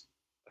mentions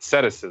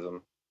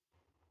asceticism.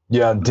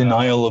 Yeah,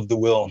 denial of the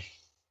will.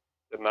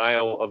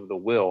 Denial of the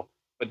will.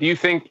 But do you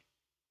think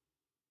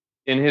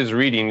in his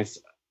readings,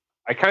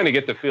 I kind of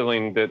get the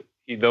feeling that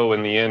though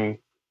in the end,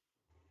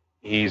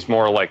 he's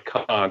more like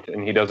Kant,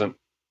 and he doesn't,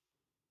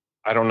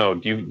 I don't know.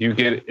 Do you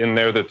get in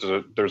there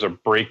that there's a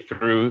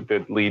breakthrough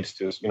that leads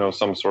to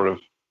some sort of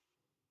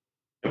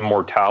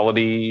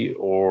immortality,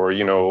 or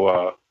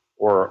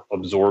or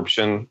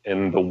absorption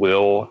in the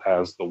will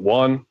as the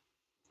one,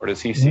 or does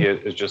he see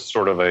it as just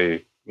sort of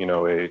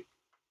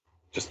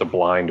just a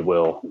blind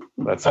will?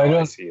 That's how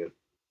I see it.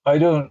 I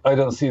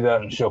don't see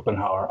that in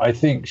Schopenhauer. I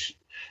think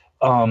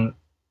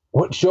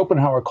what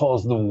Schopenhauer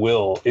calls the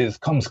will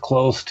comes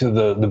close to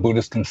the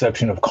Buddhist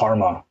conception of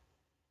karma.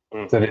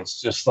 That it's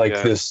just like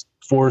this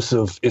force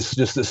it's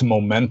just this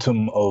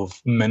momentum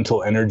of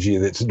mental energy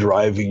that's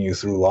driving you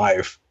through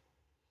life.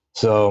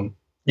 So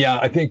yeah,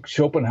 I think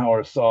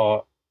Schopenhauer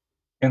saw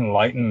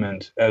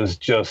enlightenment as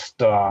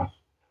just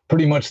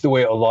pretty much the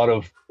way a lot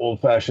of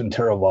old-fashioned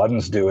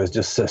Theravadins do, is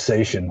just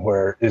cessation,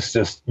 where it's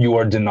just you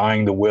are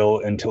denying the will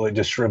until it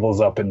just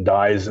shrivels up and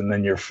dies, and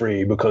then you're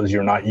free because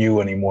you're not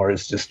you anymore.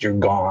 It's just you're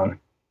gone.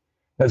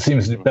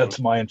 That's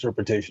my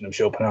interpretation of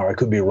Schopenhauer. I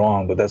could be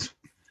wrong, but that's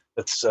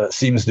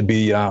seems to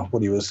be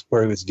where he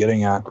was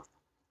getting at.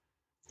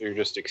 You're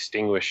just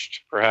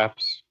extinguished,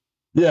 perhaps.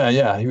 Yeah.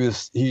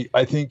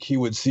 I think he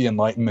would see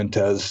enlightenment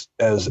as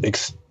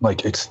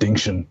like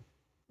extinction,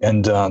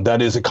 and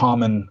that is a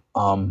common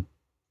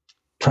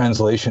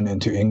translation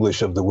into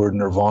English of the word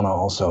nirvana,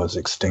 also as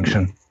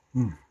extinction.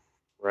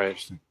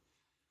 Right.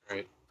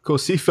 Of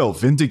course, he felt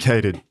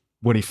vindicated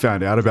when he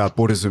found out about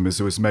Buddhism as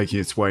it was making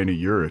its way into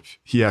Europe.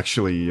 He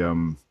actually,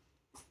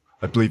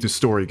 I believe the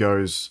story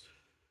goes,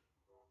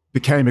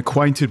 became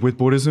acquainted with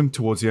Buddhism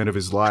towards the end of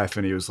his life,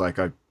 and he was like,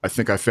 I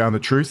think I found the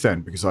truth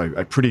then, because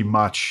I pretty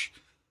much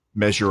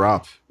measure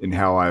up in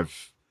how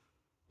I've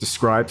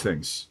described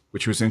things,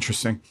 which was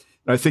interesting.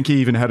 And I think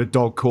he even had a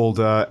dog called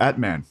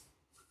Atman.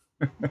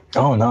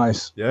 Oh,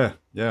 nice. Yeah,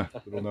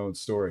 little known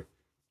story.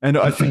 And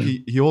I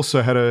think he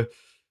also had a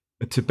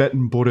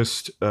Tibetan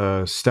Buddhist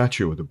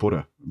statue of the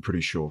Buddha, I'm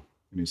pretty sure,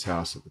 in his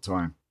house at the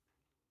time.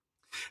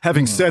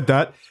 Having said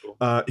that,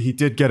 he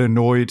did get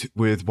annoyed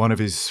with one of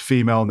his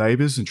female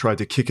neighbors and tried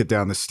to kick her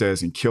down the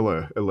stairs and kill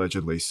her,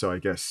 allegedly. So I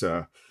guess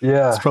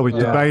it's probably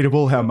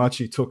debatable how much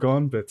he took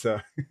on, but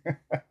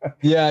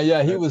he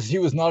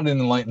was not an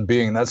enlightened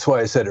being. That's why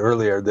I said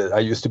earlier that I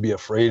used to be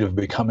afraid of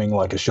becoming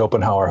like a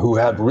Schopenhauer, who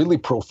had really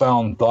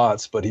profound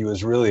thoughts, but he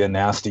was really a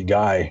nasty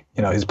guy.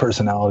 You know, his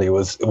personality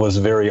was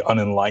a very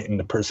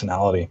unenlightened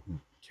personality.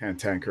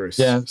 Cantankerous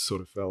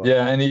sort of fella.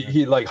 Yeah, and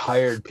he like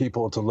hired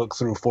people to look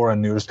through foreign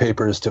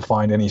newspapers to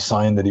find any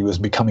sign that he was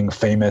becoming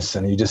famous,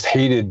 and he just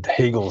hated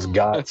Hegel's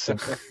guts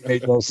and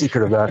made no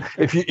secret of that.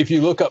 If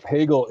you look up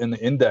Hegel in the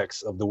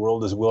index of The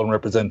World as Will and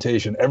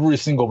Representation, every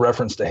single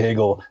reference to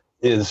Hegel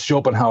is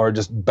Schopenhauer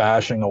just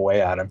bashing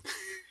away at him.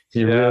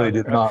 He really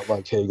did not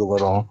like Hegel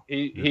at all.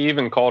 He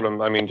even called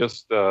him, I mean,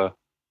 just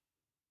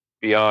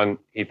beyond,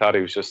 he thought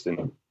he was just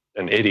an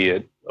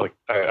idiot. Like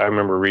I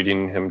remember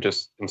reading him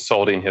just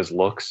insulting his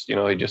looks. You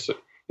know, he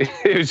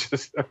was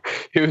just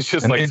like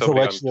somebody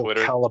on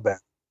Twitter. Caliban.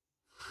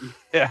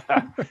 Yeah.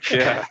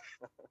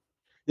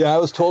 I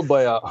was told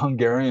by a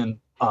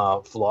Hungarian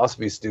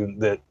philosophy student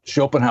that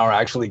Schopenhauer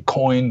actually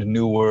coined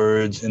new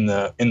words in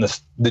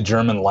the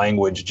German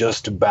language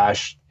just to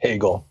bash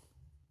Hegel.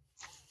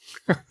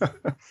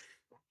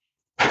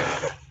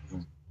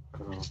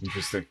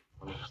 Interesting.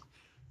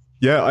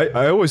 Yeah,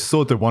 I always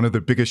thought that one of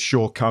the biggest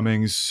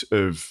shortcomings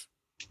of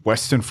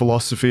Western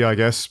philosophy, I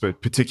guess,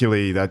 but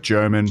particularly that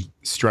German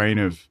strain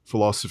of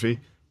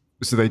philosophy,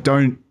 is that they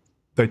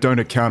don't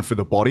account for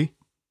the body.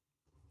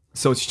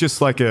 So it's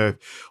just like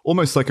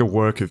almost like a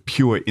work of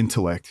pure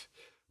intellect,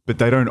 but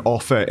they don't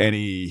offer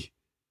any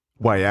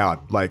way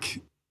out. Like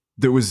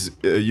there was,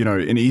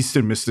 in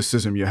Eastern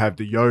mysticism, you have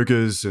the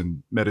yogas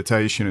and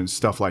meditation and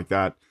stuff like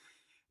that.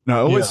 And I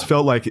always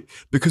felt like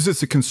because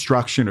it's a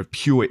construction of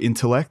pure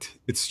intellect,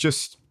 it's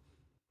just,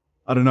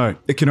 I don't know,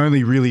 it can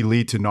only really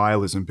lead to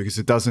nihilism because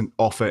it doesn't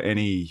offer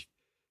any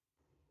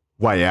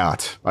way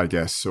out, I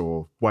guess,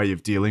 or way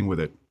of dealing with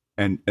it.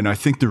 And I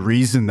think the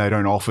reason they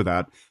don't offer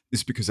that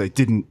is because they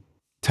didn't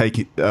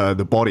take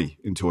the body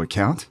into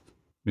account.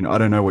 I mean, I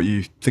don't know what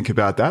you think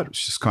about that.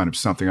 It's just kind of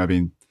something I've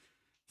been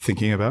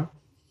thinking about.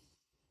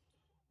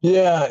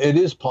 Yeah, it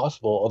is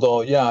possible.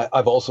 Although,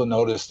 I've also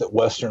noticed that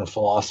Western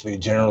philosophy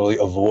generally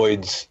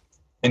avoids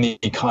any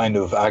kind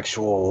of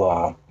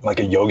actual, like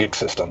a yogic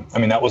system. I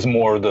mean, that was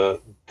more the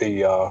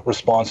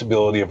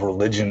responsibility of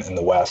religion in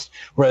the West.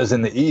 Whereas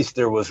in the East,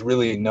 there was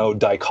really no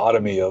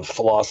dichotomy of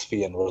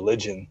philosophy and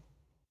religion.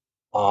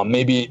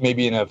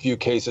 Maybe in a few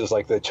cases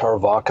like the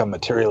Charvaka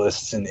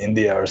materialists in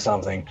India or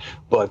something.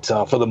 But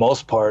for the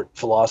most part,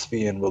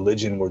 philosophy and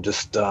religion were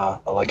just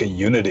like a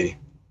unity.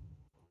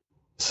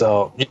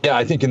 So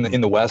I think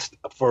in the West,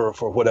 for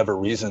whatever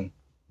reason,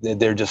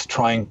 they're just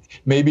trying,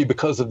 maybe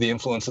because of the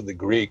influence of the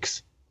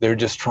Greeks, they're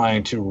just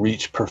trying to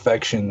reach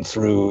perfection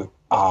through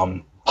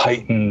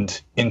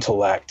heightened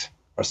intellect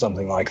or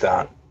something like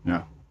that.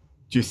 Yeah.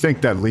 Do you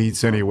think that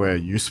leads anywhere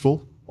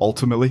useful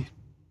ultimately?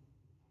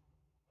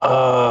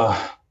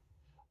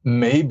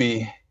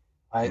 Maybe.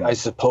 I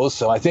suppose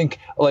so. I think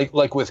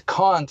like with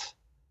Kant,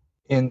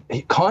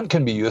 Kant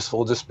can be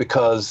useful just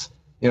because,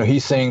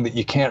 he's saying that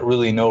you can't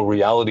really know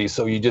reality,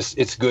 so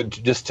it's good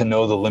just to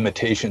know the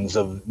limitations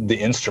of the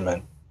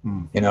instrument,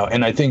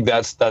 and I think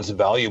that's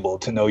valuable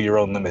to know your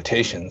own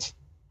limitations,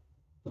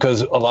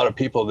 because a lot of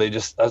people, they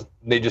just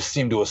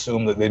seem to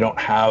assume that they don't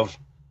have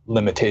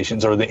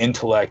limitations, or the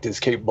intellect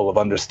is capable of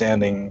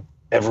understanding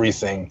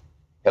everything,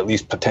 at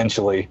least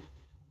potentially.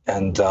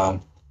 And so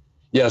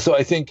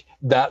I think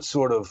that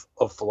sort of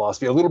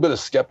philosophy, a little bit of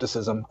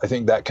skepticism, I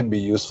think that can be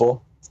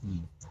useful.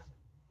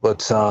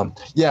 But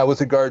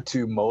with regard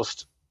to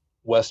most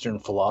Western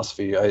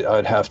philosophy,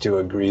 I'd have to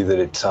agree that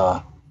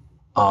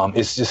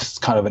it's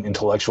just kind of an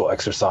intellectual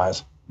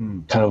exercise.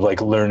 kind of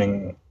like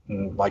learning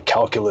like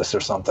calculus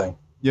or something.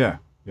 Yeah,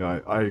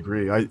 I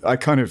agree. I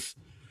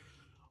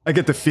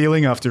get the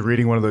feeling after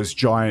reading one of those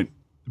giant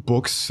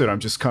books that I'm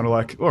just kind of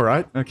like, all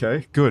right,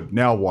 okay, good.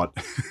 Now what?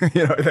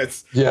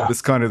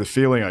 That's kind of the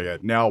feeling I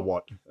get. Now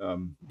what?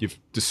 You've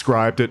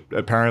described it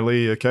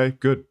apparently. Okay,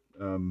 good.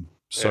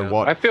 So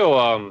what? I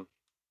feel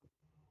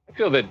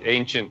that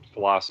ancient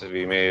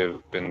philosophy may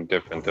have been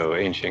different, though.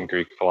 Ancient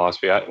Greek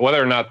philosophy,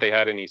 whether or not they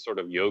had any sort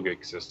of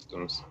yogic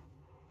systems,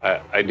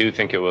 I do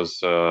think it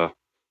was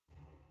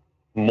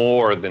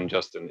more than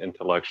just an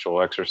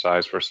intellectual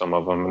exercise for some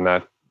of them, and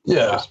that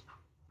just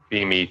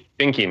be me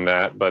thinking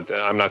that. But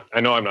I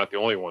know I'm not the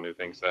only one who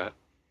thinks that.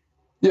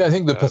 Yeah, I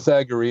think the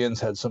Pythagoreans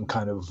had some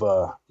kind of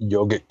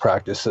yogic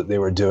practice that they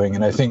were doing,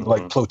 and I think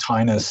like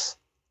Plotinus.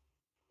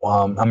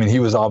 I mean, he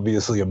was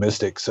obviously a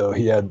mystic, so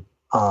he had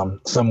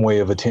some way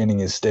of attaining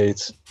his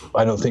states.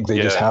 I don't think they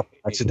just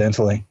happened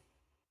accidentally.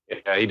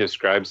 Yeah, he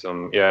describes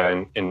them,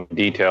 in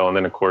detail, and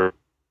then of course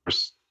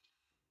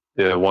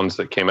the ones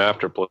that came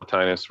after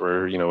Plotinus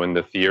were, in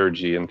the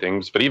theurgy and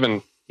things. But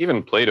even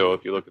Plato,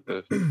 if you look at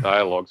the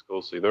dialogues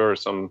closely, there are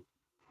some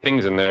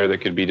things in there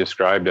that could be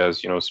described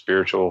as,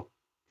 spiritual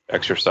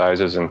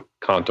exercises and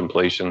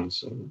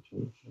contemplations and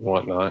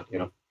whatnot.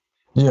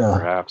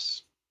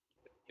 Perhaps.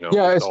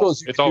 I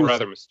suppose it's all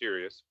rather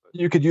mysterious. But.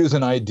 You could use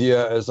an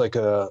idea as like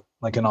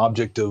an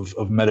object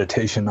of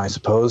meditation, I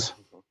suppose.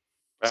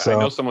 So, I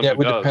know someone who it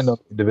would does. Depend on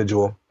the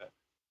individual.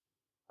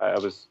 I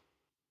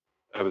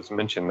was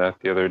mentioned that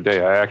the other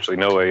day. I actually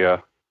know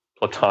a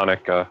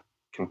Platonic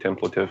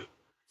contemplative.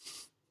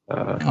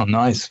 Oh,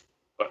 nice.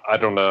 But I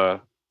don't.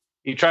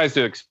 He tries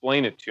to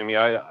explain it to me.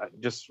 I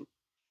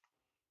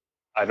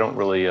don't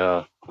really.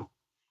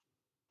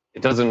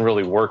 It doesn't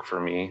really work for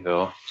me,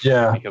 though.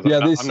 Yeah, because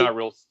I'm not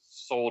real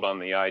sold on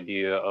the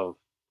idea of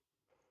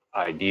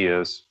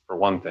ideas, for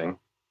one thing.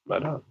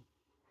 But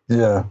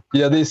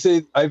they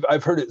say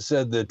I've heard it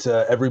said that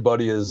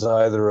everybody is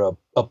either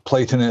a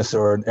Platonist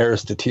or an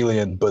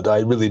Aristotelian, but I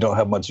really don't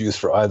have much use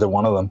for either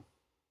one of them.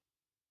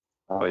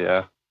 Oh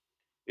yeah,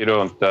 you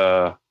don't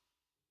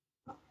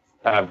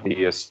have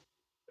the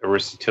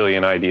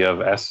Aristotelian idea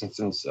of essence.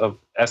 I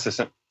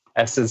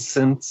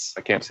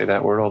can't say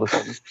that word all the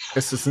time.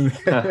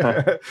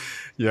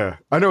 Yeah,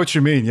 I know what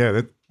you mean.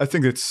 Yeah, I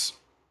think it's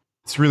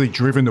really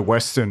driven the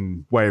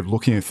Western way of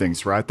looking at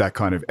things, right? That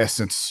kind of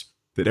essence,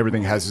 that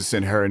everything has this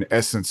inherent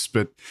essence.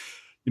 But,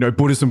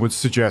 Buddhism would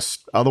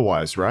suggest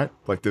otherwise, right?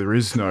 Like there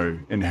is no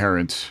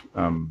inherent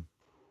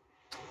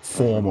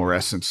form or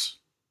essence.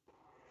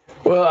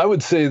 Well, I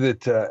would say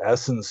that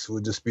essence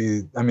would just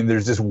be,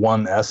 there's just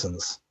one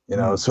essence.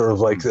 It's sort of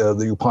like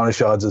the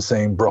Upanishads is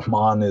saying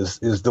Brahman is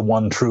the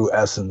one true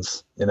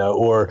essence,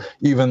 or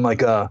even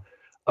like a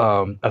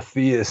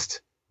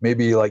theist,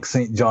 maybe like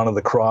St. John of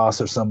the Cross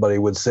or somebody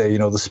would say,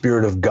 the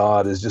spirit of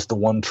God is just the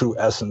one true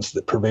essence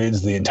that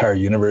pervades the entire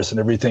universe, and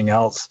everything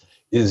else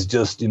is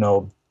just,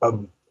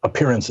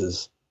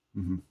 appearances.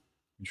 Mm-hmm.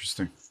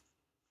 Interesting.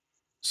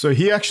 So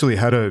he actually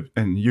had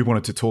and you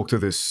wanted to talk to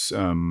this,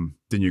 The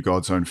New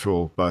God's Own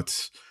Fool,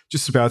 but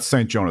just about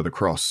St. John of the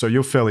Cross. So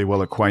you're fairly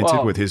well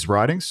acquainted with his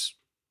writings,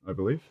 I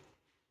believe.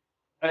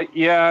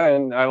 Yeah,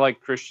 and I like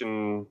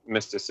Christian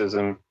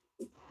mysticism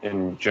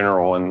in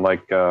general, and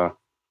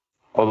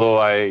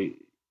although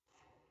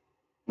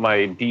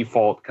my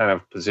default kind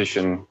of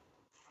position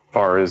as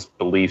far as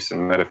beliefs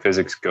and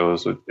metaphysics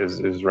goes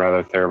is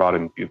rather Theravada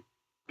and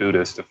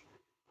Buddhist.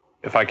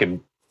 If I could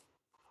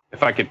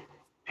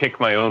pick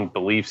my own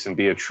beliefs and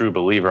be a true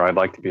believer, I'd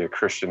like to be a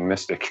Christian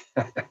mystic,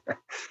 but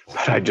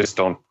I just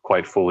don't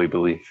quite fully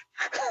believe.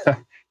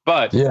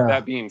 But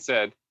that being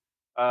said,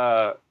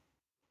 I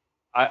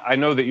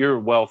know that you're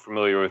well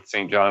familiar with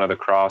St. John of the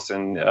Cross,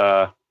 and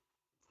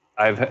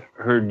I've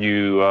heard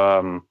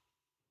you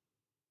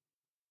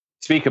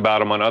speak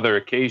about him on other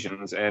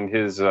occasions, and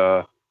his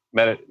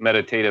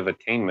meditative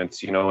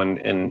attainments,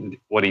 and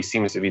what he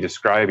seems to be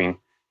describing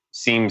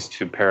seems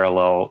to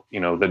parallel, the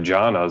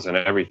jhanas and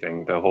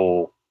everything,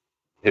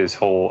 his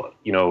whole,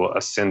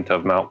 ascent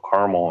of Mount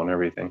Carmel and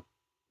everything.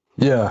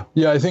 Yeah.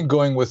 I think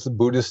going with the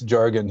Buddhist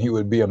jargon, he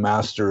would be a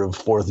master of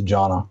fourth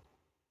jhana.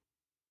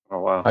 Oh,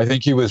 wow. I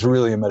think he was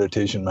really a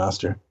meditation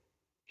master.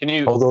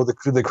 Although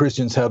the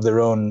Christians have their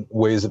own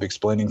ways of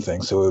explaining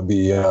things, so it would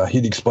be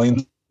he'd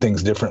explain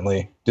things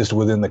differently just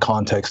within the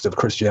context of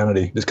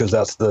Christianity, just because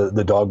that's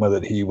the dogma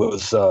that he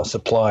was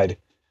supplied.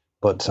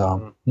 But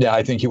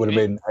I think he would have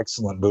made an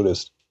excellent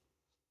Buddhist.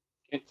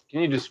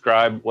 Can you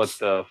describe what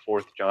the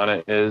fourth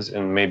jhana is,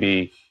 and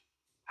maybe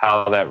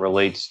how that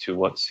relates to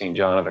what St.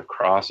 John of the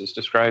Cross is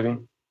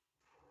describing?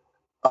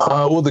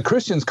 Well, the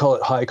Christians call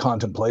it high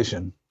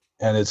contemplation,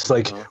 and it's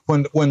like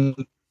when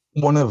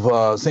one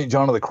of St.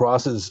 John of the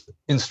Cross's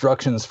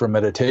instructions for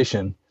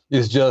meditation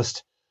is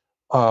just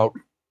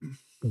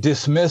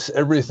dismiss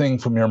everything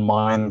from your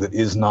mind that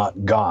is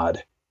not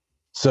God,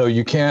 So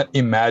you can't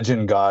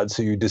imagine God,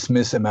 so you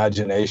dismiss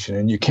imagination,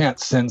 and you can't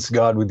sense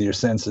God with your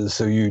senses,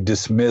 so you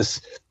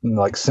dismiss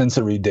like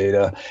sensory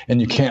data,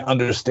 and you can't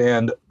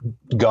understand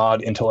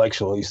God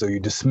intellectually, so you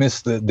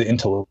dismiss the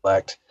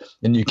intellect,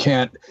 and you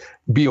can't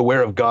be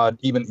aware of God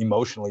even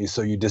emotionally,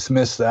 so you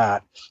dismiss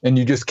that, and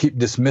you just keep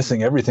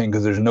dismissing everything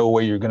because there's no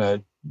way you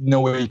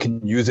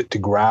can use it to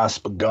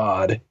grasp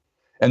God.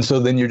 And so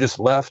then you're just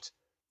left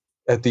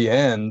at the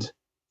end,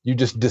 you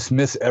just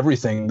dismiss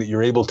everything that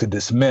you're able to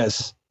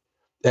dismiss,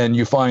 and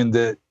you find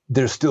that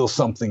there's still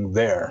something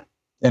there.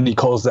 And he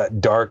calls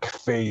that dark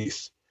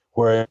faith,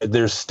 where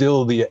there's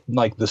still the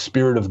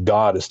spirit of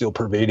God is still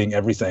pervading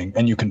everything,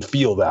 and you can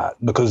feel that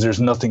because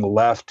there's nothing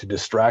left to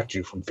distract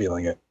you from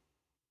feeling it.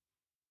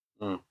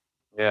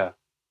 Yeah,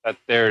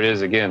 there it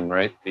is again,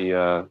 right?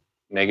 The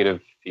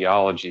negative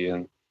theology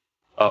and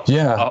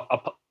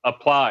applied,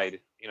 applied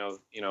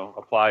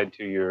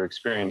to your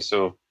experience.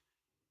 So,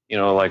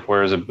 like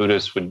whereas a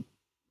Buddhist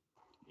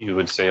you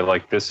would say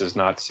like, this is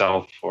not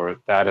self, or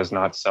that is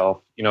not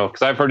self,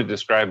 because I've heard it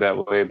described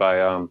that way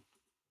by,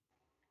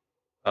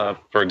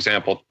 for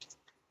example,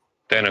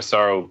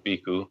 Thanissaro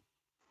Bhikkhu,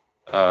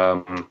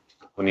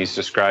 when he's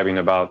describing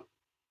about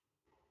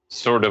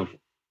sort of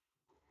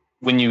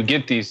when you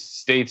get these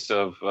states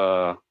of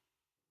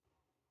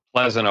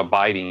pleasant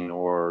abiding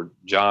or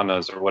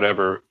jhanas or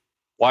whatever,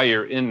 while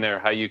you're in there,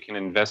 how you can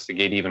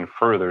investigate even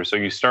further. So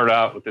you start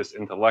out with this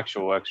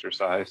intellectual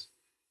exercise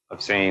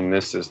of saying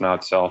this is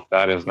not self,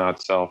 that is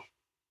not self.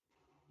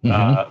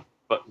 Mm-hmm.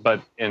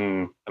 But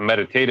in a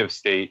meditative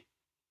state,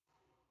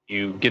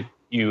 you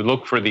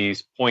look for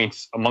these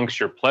points amongst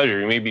your pleasure.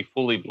 You may be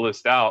fully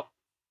blissed out,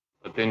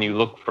 but then you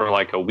look for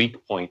like a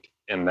weak point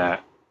in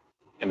that,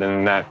 and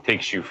then that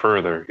takes you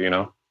further.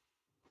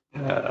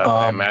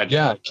 I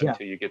imagine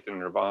until you get to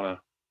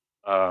nirvana.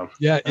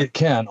 It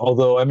can.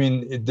 Although, I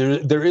mean,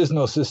 there is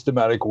no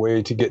systematic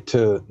way to get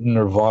to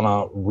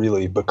nirvana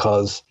really,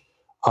 because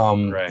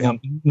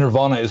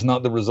nirvana is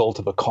not the result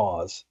of a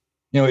cause.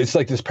 It's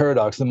like this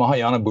paradox. The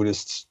Mahayana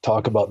Buddhists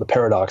talk about the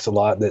paradox a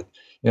lot, that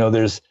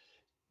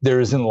there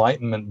is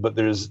enlightenment, but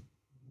there's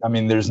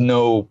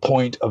no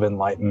point of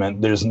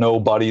enlightenment. There's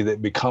nobody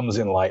that becomes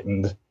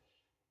enlightened,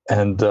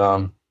 and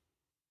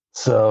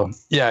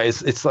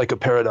it's like a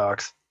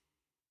paradox.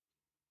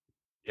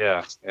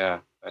 Yeah,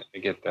 I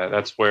get that.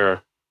 That's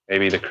where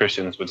maybe the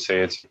Christians would say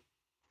it's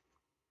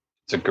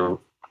a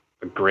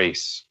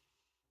grace.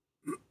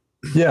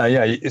 Yeah.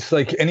 It's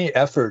like any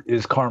effort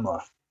is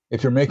karma.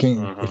 If you're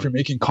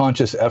making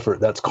conscious effort,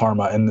 that's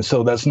karma, and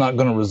so that's not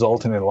going to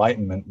result in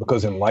enlightenment,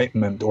 because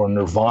enlightenment or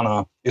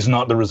nirvana is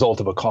not the result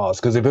of a cause.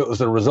 Because if it was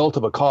the result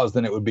of a cause,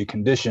 then it would be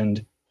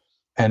conditioned,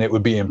 and it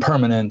would be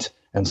impermanent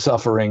and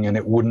suffering, and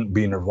it wouldn't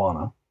be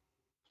nirvana.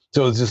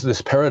 So it's just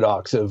this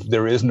paradox of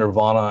there is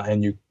nirvana,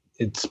 and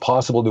it's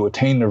possible to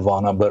attain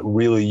nirvana, but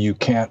really you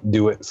can't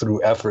do it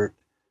through effort.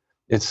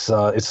 It's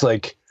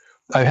like,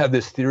 I've had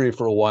this theory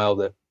for a while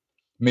that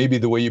maybe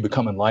the way you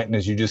become enlightened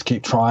is you just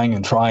keep trying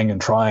and trying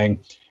and trying,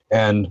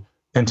 and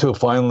until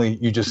finally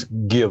you just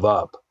give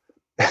up.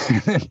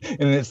 And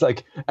it's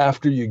like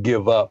after you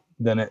give up,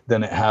 then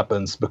it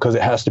happens, because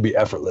it has to be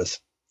effortless.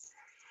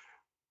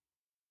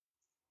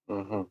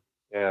 Mm-hmm.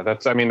 Yeah,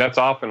 that's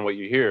often what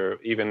you hear,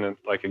 even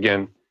like,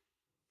 again,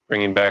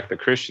 bringing back the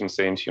Christian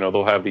saints,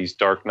 they'll have these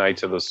dark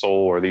nights of the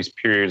soul, or these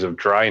periods of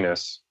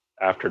dryness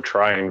after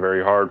trying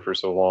very hard for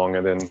so long,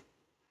 and then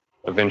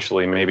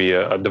eventually maybe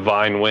a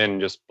divine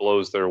wind just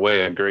blows their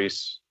way, a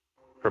grace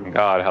from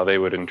God, how they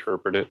would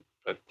interpret it.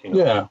 But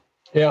yeah,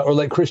 or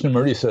like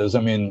Krishnamurti says,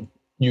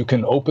 you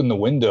can open the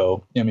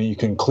window. You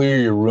can clear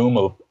your room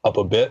up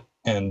a bit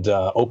and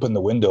open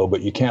the window,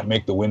 but you can't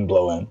make the wind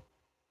blow in.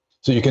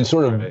 So you can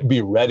sort of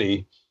be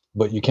ready,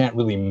 but you can't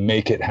really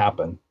make it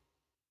happen.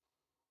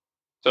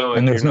 So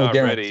and there's no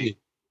guarantee.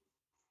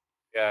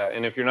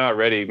 And if you're not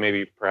ready,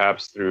 maybe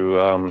perhaps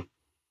through,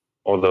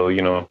 although,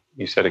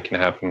 you said it can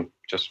happen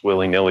just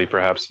willy-nilly,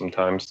 perhaps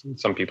sometimes in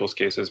some people's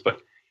cases, but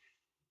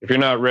if you're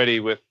not ready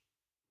with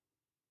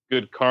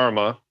good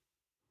karma,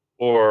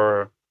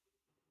 or,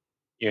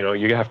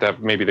 you have to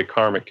have maybe the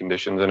karmic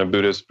conditions in a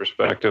Buddhist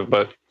perspective,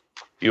 but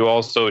you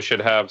also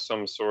should have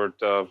some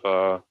sort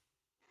of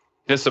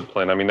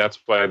discipline. That's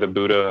why the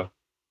Buddha,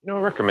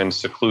 recommends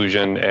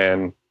seclusion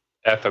and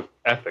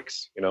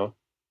ethics,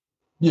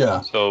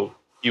 Yeah. So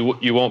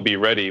you won't be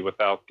ready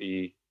without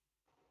the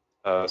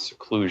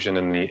seclusion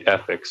and the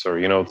ethics,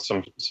 or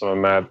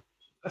some mad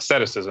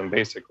asceticism,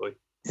 basically.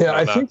 Yeah,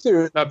 I think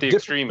they're not the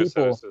extreme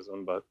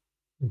asceticism, but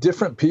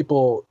different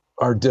people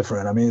are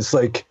different. It's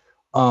like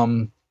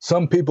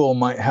some people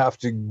might have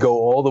to go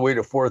all the way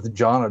to fourth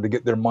jhana to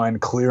get their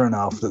mind clear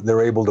enough that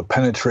they're able to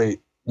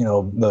penetrate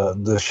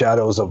the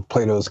shadows of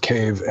Plato's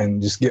cave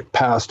and just get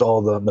past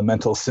all the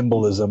mental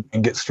symbolism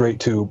and get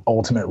straight to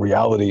ultimate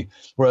reality.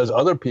 Whereas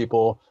other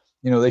people,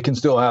 they can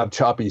still have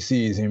choppy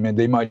seas.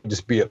 They might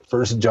just be at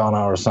first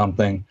jhana or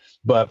something,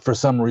 but for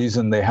some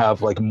reason they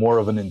have like more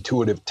of an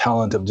intuitive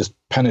talent of just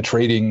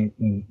penetrating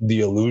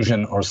the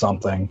illusion or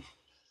something.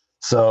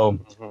 So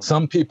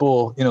some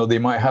people, they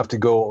might have to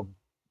go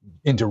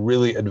into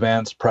really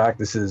advanced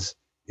practices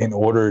in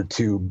order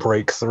to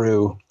break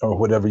through, or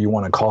whatever you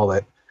want to call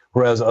it.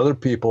 Whereas other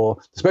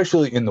people,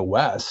 especially in the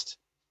West,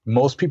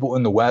 most people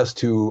in the West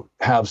who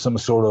have some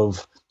sort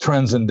of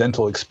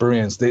transcendental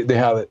experience, they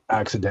have it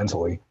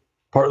accidentally,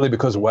 partly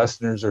because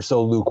Westerners are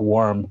so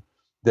lukewarm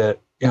that,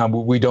 you know,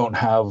 we don't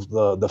have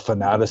the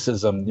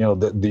fanaticism, you know,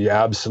 the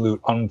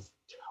absolute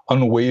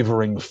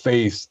unwavering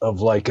faith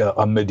of like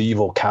a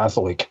medieval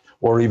Catholic,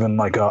 or even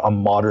like a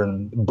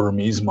modern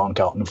Burmese monk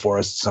out in the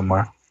forest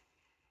somewhere.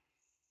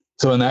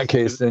 So in that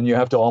case, then you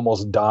have to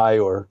almost die,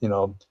 or, you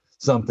know,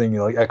 something, you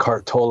know, like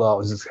Eckhart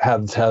Tolle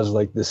has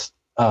like this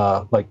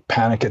like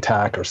panic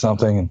attack or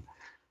something,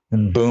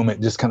 and boom, it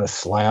just kind of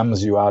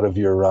slams you out of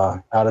your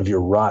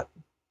rut.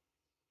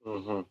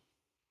 Mm-hmm.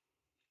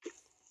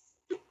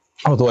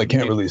 Although I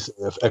can't really say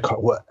if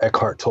what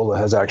Eckhart Tolle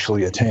has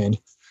actually attained.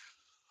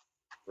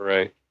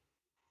 Right.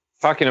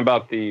 Talking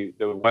about the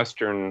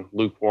Western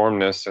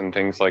lukewarmness and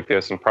things like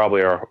this, and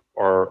probably our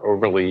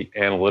overly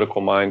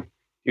analytical mind, do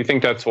you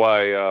think that's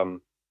why you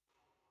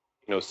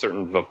know,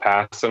 certain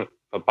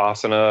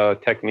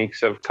Vipassana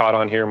techniques have caught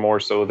on here more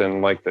so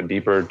than like the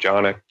deeper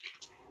jhanic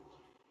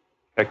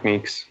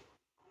techniques?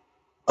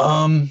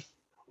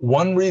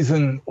 One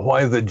reason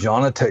why the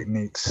jhana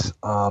techniques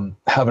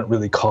haven't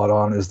really caught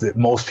on is that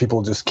most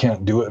people just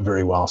can't do it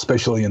very well,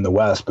 especially in the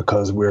West,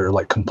 because we're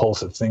like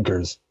compulsive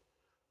thinkers.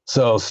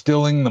 So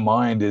stilling the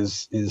mind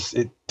is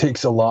it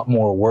takes a lot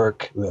more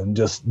work than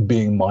just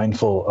being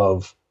mindful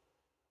of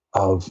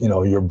you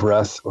know, your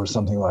breath or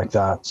something like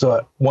that.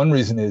 So one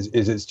reason is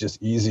it's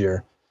just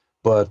easier,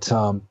 but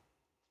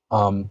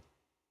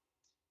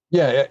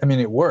yeah, I mean,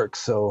 it works.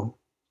 So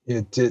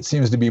it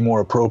seems to be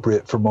more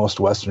appropriate for most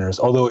Westerners.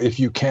 Although if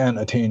you can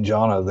attain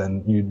jhana,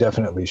 then you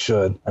definitely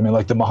should. I mean,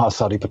 like the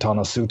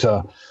Mahasatipatthana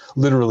Sutta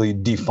literally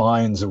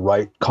defines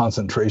right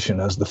concentration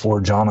as the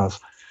 4 jhanas.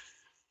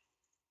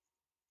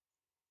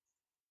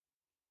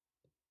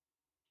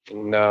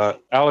 And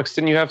Alex,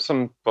 didn't you have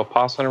some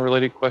Vipassana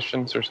related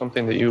questions or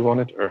something that you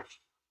wanted or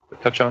to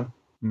touch on?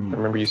 I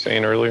remember you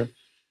saying earlier.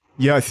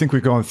 Yeah, I think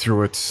we've gone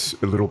through it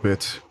a little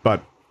bit,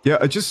 but yeah,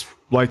 I'd just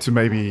like to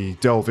maybe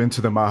delve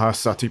into the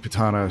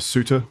Mahasatipatthana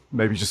Sutta,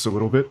 maybe just a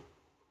little bit.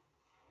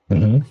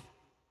 Mm-hmm.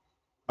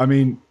 I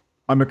mean,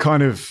 I'm a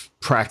kind of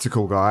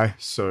practical guy,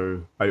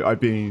 so I've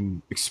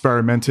been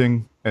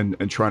experimenting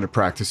and trying to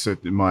practice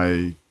it in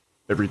my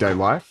everyday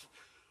life.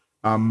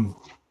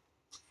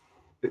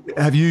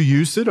 Have you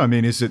used it? I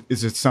mean, is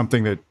it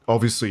something that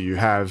obviously you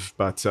have,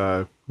 but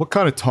what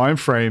kind of time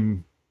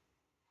frame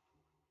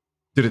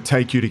did it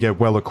take you to get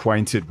well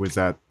acquainted with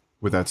that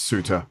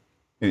sutta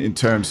in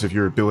terms of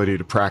your ability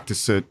to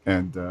practice it,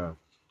 and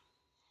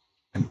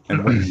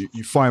when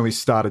you finally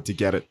started to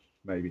get it,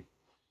 maybe?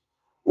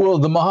 Well,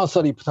 the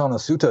Mahasatipatthana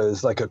Sutta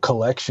is like a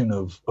collection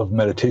of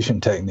meditation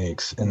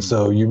techniques. And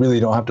so you really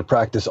don't have to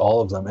practice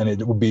all of them. And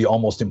it would be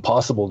almost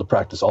impossible to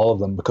practice all of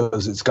them,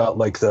 because it's got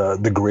like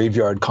the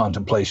graveyard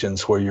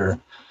contemplations where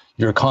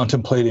you're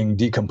contemplating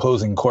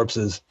decomposing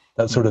corpses,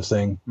 that sort of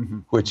thing,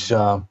 which,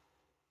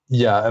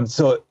 yeah. And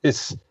so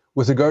it's,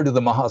 with regard to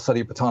the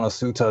Mahasatipatthana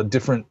Sutta,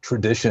 different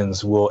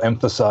traditions will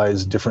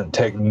emphasize different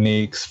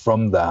techniques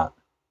from that.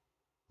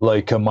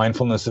 Like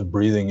mindfulness of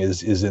breathing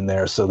is in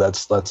there, so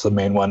that's the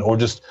main one. Or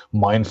just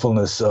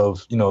mindfulness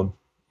of, you know,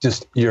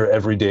 just your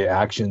everyday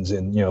actions.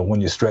 And, you know, when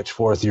you stretch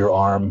forth your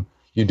arm,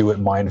 you do it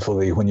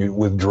mindfully. When you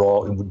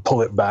withdraw and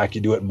pull it back,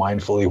 you do it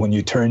mindfully. When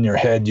you turn your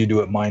head, you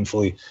do it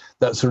mindfully.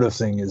 That sort of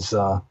thing is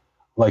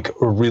like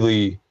a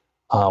really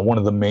one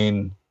of the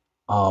main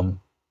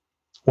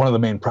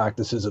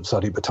practices of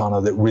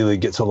Satipatthana that really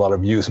gets a lot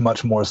of use,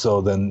 much more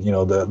so than, you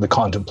know, the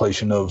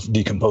contemplation of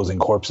decomposing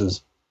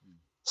corpses.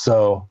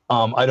 So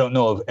I don't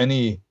know of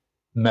any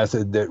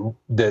method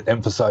that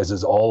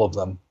emphasizes all of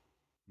them.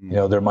 You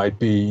know, there might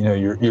be, you know,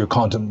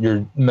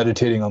 you're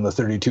meditating on the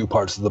 32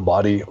 parts of the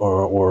body,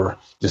 or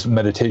just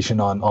meditation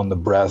on the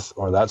breath,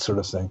 or that sort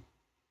of thing.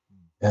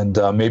 And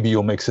maybe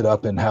you'll mix it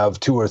up and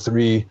have 2 or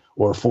 3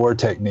 or 4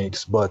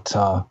 techniques. But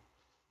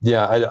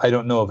yeah, I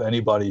don't know of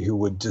anybody who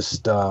would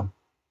just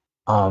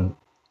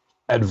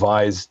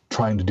advise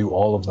trying to do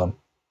all of them.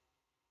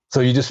 So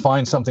you just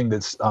find something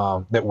that's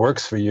that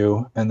works for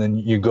you, and then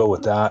you go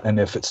with that. And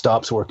if it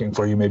stops working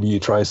for you, maybe you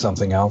try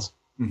something else.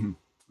 I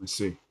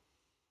see.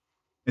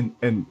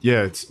 And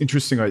yeah, it's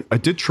interesting. I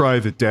did try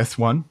the death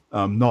one.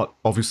 Not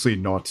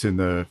in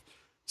the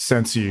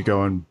sense that you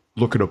go and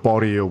look at a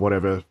body or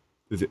whatever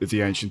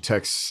the ancient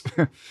texts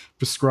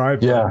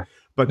prescribe. Yeah,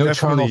 but no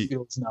definitely charnel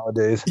fields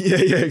nowadays.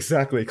 Yeah,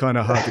 exactly. Kind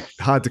of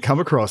hard to come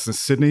across in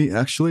Sydney,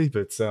 actually,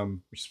 but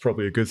which is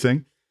probably a good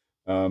thing.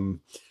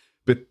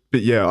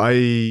 But yeah,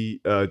 I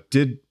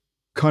did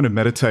kind of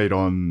meditate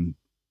on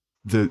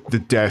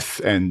the death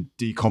and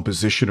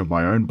decomposition of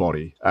my own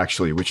body,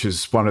 actually, which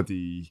is one of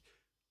the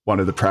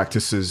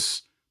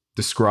practices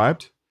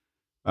described,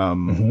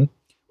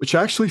 which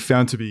I actually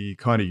found to be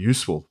kind of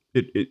useful.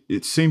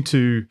 It seemed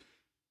to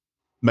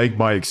make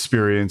my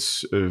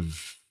experience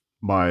of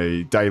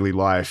my daily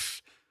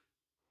life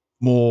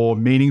more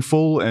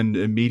meaningful and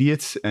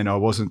immediate, and I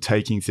wasn't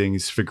taking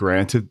things for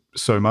granted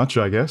so much,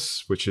 I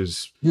guess, which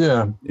is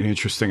Yeah. an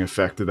interesting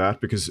effect of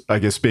that, because I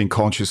guess being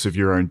conscious of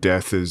your own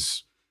death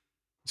is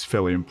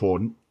fairly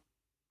important.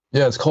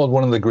 Yeah, it's called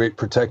one of the great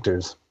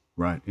protectors.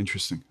 Right.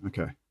 Interesting.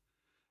 Okay.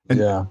 And,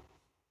 Yeah.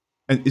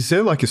 and is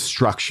there like a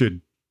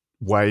structured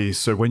way?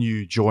 So when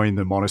you join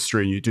the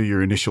monastery and you do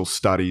your initial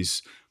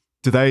studies,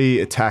 do they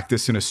attack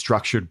this in a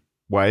structured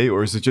way,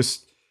 or is it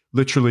just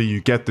literally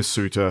you get the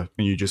sutta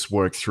and you just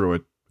work through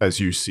it as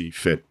you see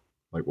fit?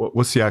 Like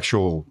what's the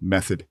actual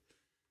method?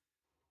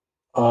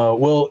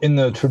 Well, in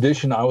the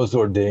tradition I was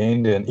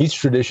ordained in, each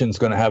tradition is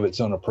going to have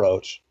its own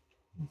approach.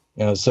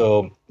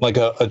 So like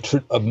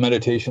a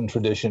meditation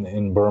tradition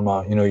in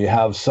Burma, you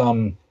have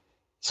some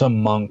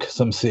monk,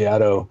 some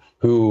Sayadaw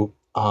who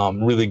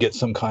really gets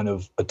some kind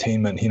of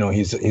attainment.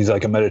 He's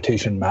like a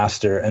meditation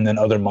master, and then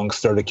other monks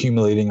start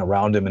accumulating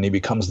around him, and he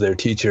becomes their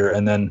teacher.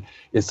 And then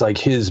it's like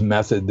his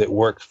method that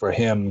worked for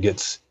him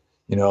gets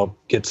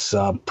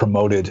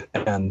promoted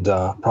and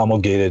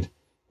promulgated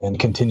and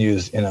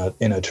continues in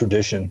a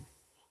tradition.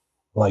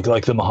 Like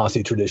the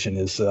Mahasi tradition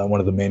is one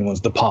of the main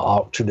ones, the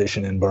Pa'auk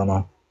tradition in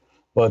Burma.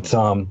 But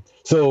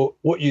so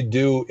what you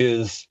do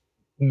is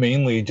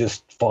mainly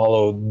just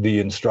follow the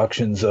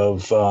instructions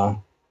of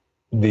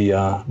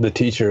the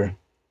teacher,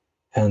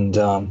 and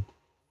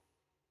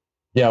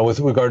with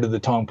regard to the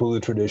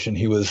Tongpulu tradition,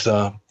 he was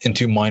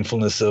into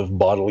mindfulness of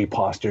bodily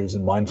postures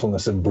and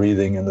mindfulness of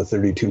breathing and the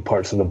 32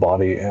 parts of the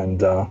body,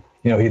 and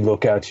he'd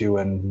look at you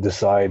and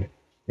decide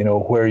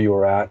where you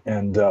were at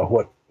and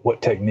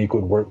what technique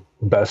would work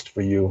best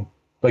for you.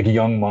 Like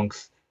young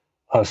monks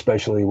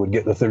especially would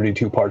get the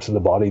 32 parts of the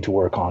body to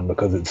work on,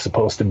 because it's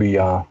supposed to be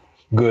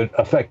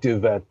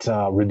effective at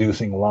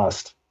reducing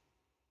lust.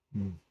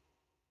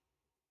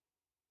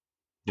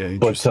 Yeah,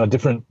 but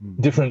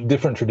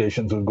different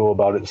traditions would go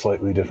about it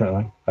slightly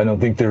differently. I don't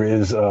think there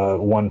is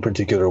one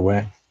particular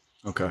way.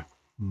 Okay.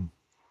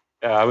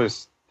 Yeah, I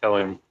was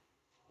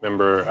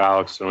remember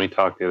Alex, when we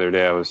talked the other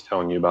day, I was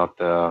telling you about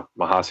the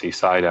Mahasi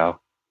Sayadaw.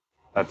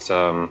 That's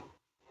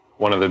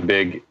one of the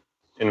big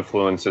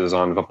influences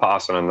on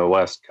Vipassana in the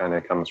West, kind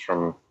of comes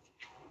from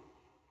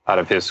out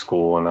of his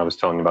school. And I was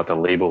telling you about the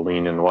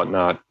labeling and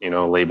whatnot,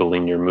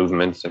 labeling your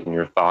movements and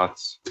your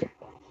thoughts.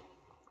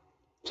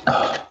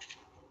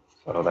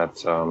 So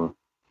that's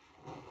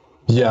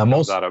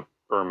most out of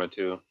Burma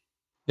too.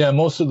 Yeah,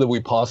 most of the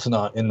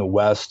Vipassana in the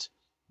West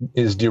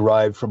is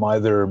derived from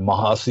either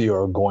Mahasi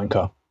or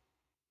Goenka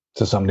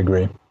to some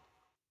degree.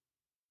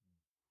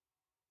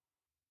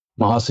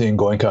 Mahasi and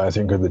Goenka, I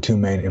think, are the two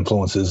main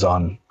influences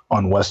on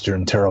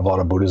Western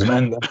Theravada Buddhism,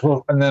 and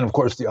then of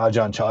course the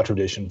Ajahn Chah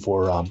tradition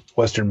for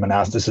Western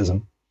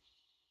monasticism.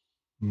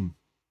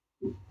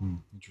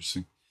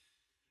 Interesting.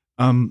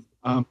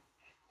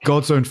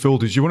 God's Own Phil,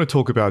 did you want to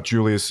talk about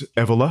Julius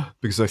Evola?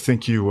 Because I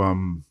think you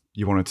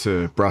wanted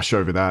to brush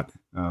over that,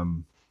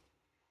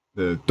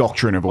 the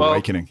doctrine of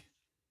awakening.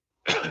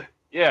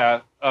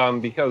 Yeah,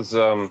 because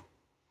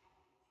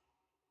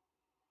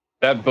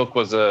that book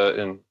was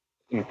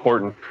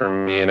important for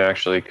me in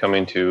actually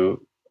coming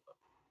to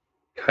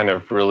kind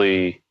of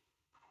really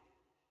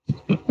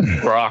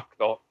rock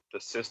the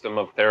system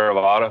of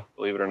Theravada,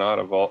 believe it or not,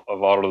 of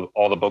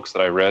all the books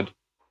that I read,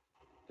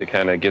 to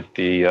kind of get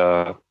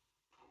the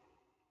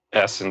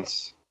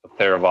essence of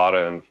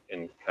Theravada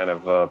and kind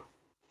of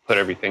put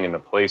everything into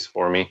place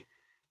for me.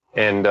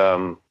 And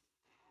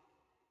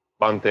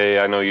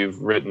Bhante, I know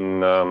you've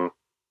written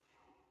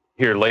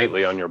here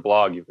lately on your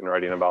blog, you've been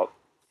writing about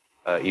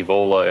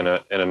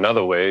Evola in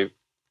another way,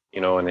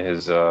 in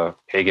his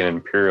pagan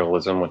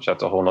imperialism, which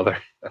that's a whole nother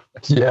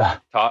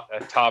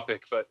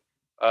topic. But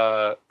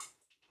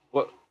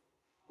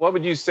what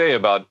would you say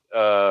about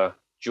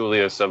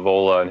Julius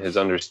Evola and his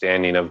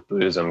understanding of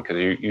Buddhism?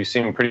 Because you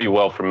seem pretty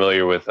well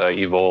familiar with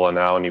Evola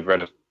now, and you've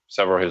read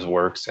several of his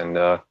works, and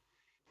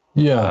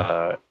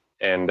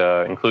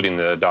including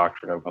the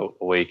Doctrine of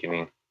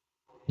Awakening.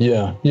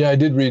 Yeah, I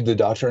did read the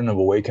Doctrine of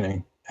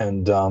Awakening,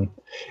 and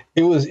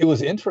it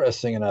was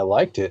interesting, and I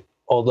liked it.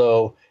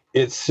 Although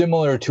it's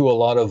similar to a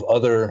lot of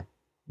other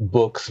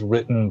books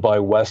written by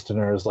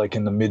Westerners, like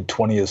in the mid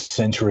 20th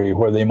century,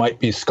 where they might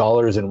be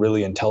scholars and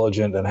really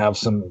intelligent and have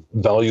some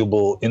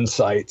valuable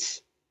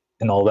insights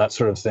and all that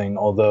sort of thing.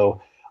 Although,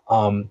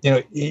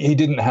 he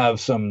didn't have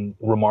some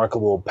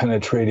remarkable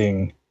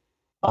penetrating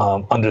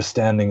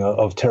understanding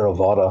of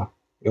Theravada.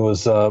 It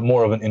was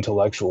more of an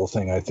intellectual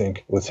thing, I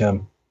think, with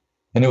him.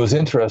 And it was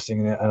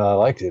interesting, and I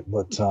liked it.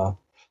 But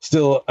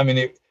still, I mean,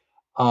 it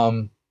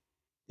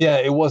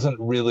wasn't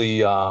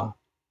really...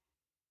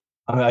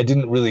 I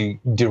didn't really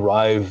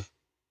derive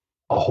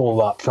a whole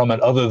lot from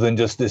it, other than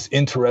just this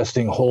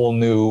interesting whole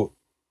new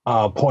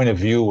point of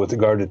view with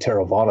regard to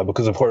Theravada,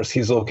 because of course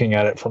he's looking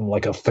at it from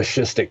like a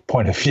fascistic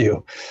point of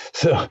view.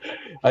 So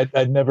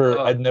I'd never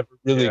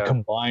really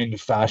combined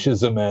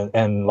fascism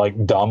and like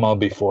Dhamma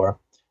before,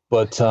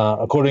 but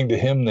according to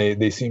him,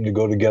 they seem to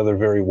go together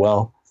very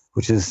well,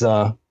 which is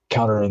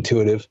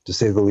counterintuitive to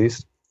say the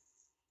least.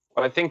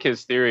 I think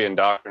his theory and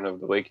Doctrine of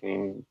the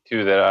Awakening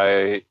too,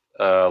 that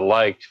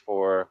liked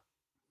for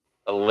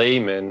a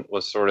layman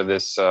was sort of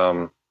this,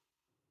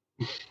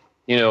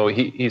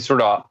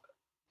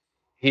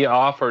 he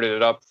offered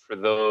it up for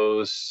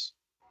those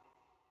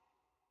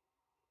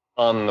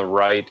on the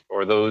right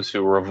or those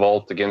who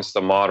revolt against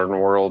the modern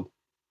world,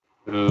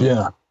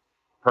 who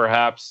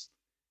perhaps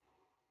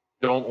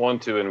don't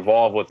want to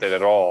involve with it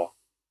at all.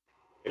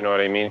 You know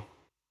what I mean?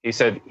 He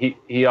said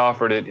he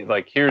offered it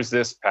like, here's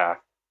this path,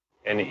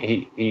 and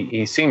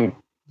he seemed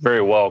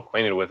very well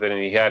acquainted with it,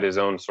 and he had his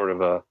own sort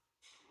of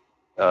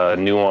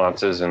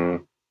nuances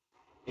and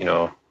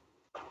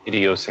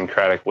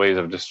idiosyncratic ways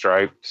of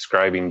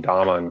describing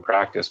Dhamma in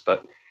practice.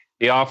 But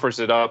he offers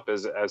it up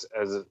as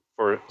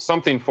for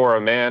something for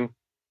a man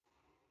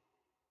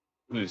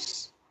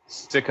who's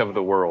sick of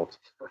the world.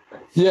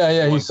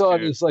 He saw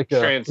it as like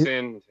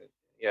transcend,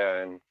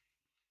 and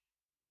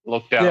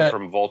look down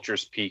from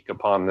Vulture's Peak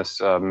upon this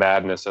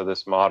madness of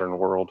this modern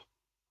world.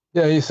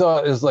 Yeah, he saw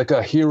it as like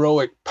a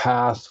heroic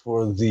path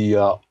for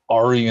the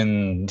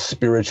Aryan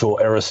spiritual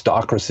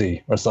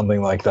aristocracy or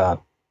something like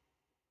that.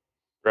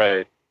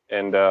 Right.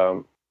 And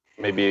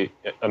maybe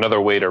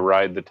another way to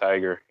ride the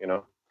tiger,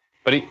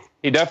 But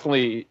he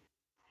definitely,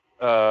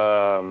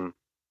 more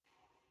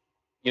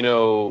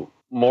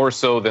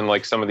so than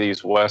like some of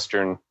these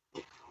Western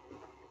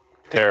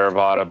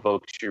Theravada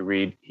books you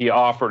read, he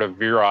offered a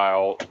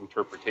virile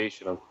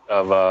interpretation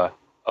of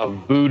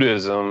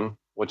Buddhism,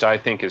 which I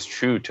think is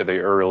true to the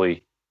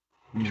early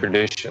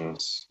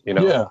traditions.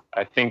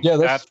 I think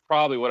that's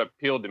probably what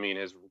appealed to me in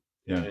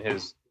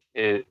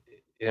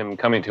him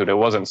coming to it. It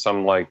wasn't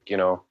some like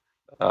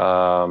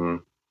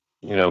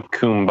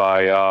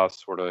kumbaya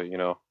sort of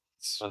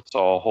let's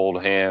all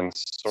hold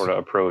hands sort of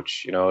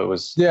approach. It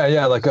was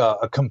like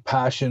a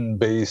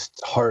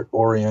compassion-based,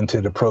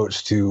 heart-oriented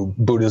approach to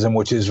Buddhism,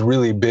 which is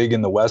really big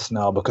in the West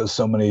now because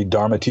so many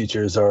Dharma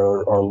teachers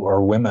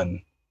are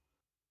women,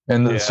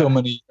 and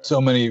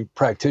so many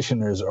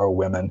practitioners are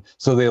women.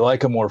 So they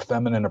like a more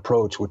feminine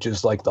approach, which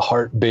is like the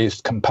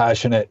heart-based,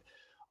 compassionate,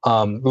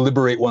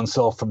 liberate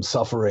oneself from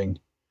suffering.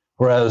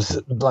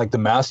 Whereas like the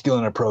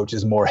masculine approach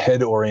is more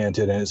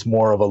head-oriented, and it's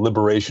more of a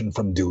liberation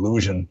from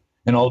delusion.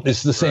 And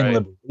it's the same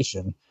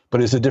liberation,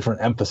 but it's a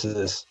different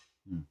emphasis.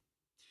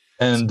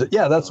 And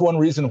that's one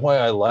reason why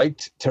I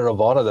liked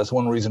Theravada. That's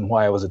one reason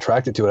why I was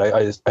attracted to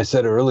it. I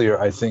said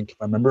earlier, I think, if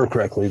I remember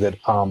correctly, that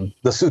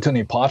the Sutta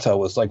Nipata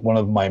was like one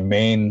of my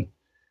main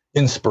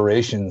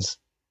inspirations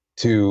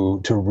to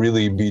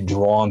really be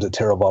drawn to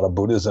Theravada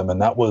Buddhism.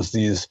 And that was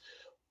these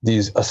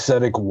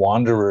ascetic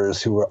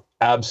wanderers who were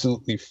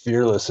absolutely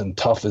fearless and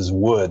tough as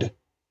wood.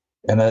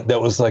 And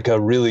that was like a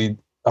really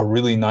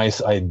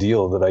nice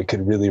ideal that I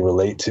could really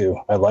relate to.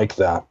 I like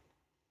that.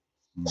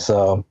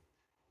 So,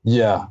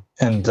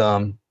 and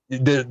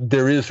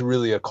there is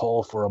really a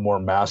call for a more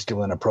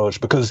masculine approach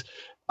because,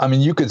 I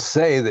mean, you could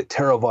say that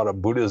Theravada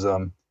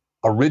Buddhism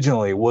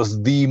originally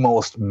was the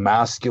most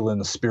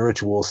masculine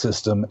spiritual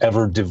system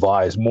ever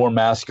devised, more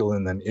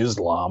masculine than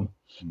Islam,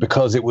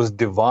 because it was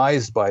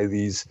devised by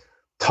these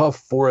tough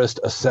forest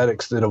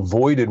ascetics that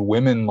avoided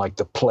women like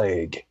the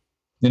plague.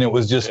 And it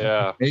was just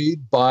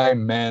made by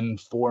men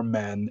for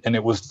men. And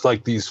it was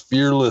like these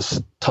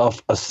fearless,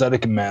 tough,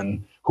 ascetic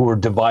men who were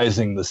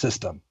devising the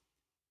system.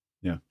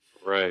 Yeah.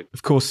 Right.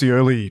 Of course, the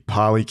early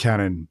Pali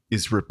canon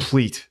is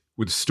replete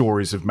with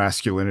stories of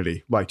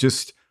masculinity, like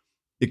just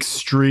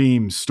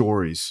extreme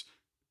stories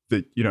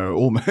that,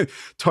 almost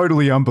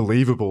totally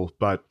unbelievable.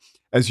 But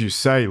as you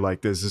say,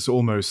 like there's this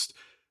almost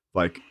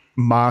like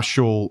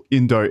martial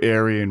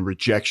Indo-Aryan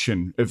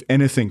rejection of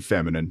anything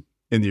feminine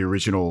in the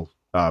original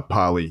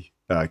Pali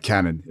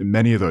canon in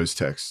many of those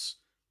texts,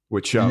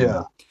 which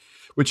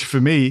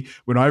for me,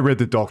 when I read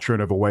the Doctrine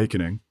of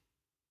Awakening,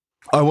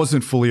 I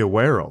wasn't fully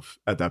aware of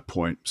at that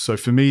point. So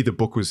for me, the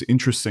book was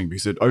interesting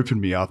because it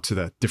opened me up to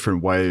that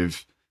different way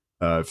of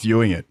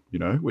viewing it,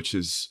 which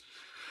is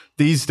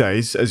these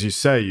days, as you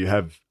say, you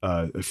have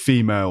a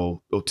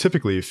female or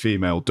typically a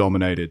female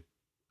dominated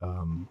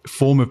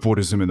form of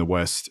Buddhism in the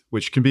West,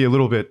 which can be a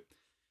little bit,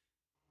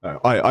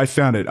 I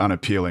found it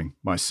unappealing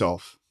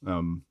myself.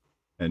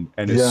 And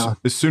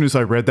as soon as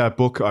I read that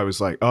book, I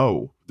was like,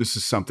 oh, this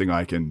is something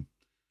I can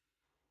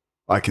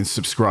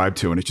subscribe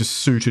to. And it just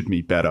suited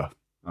me better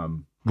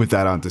with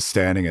that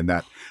understanding and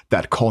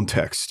that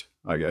context,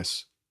 I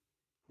guess.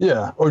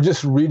 Yeah, or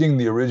just reading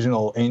the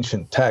original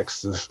ancient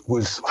texts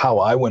was how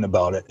I went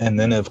about it. And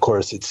then, of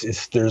course,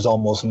 there's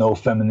almost no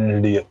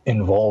femininity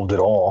involved at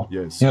all.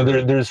 Yes,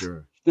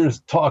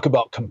 there's talk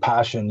about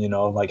compassion,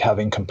 like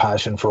having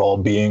compassion for all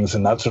beings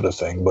and that sort of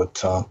thing.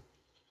 But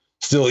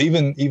still,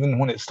 even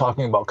when it's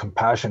talking about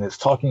compassion, it's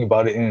talking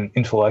about it in an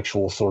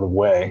intellectual sort of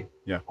way,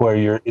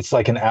 where it's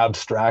like an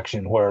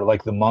abstraction, where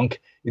like the monk,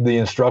 the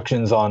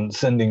instructions on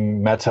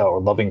sending metta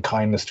or loving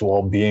kindness to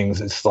all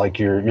beings, it's like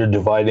you're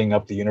dividing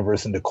up the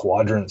universe into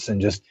quadrants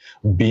and just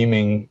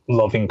beaming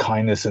loving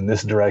kindness in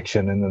this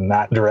direction and in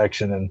that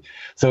direction. And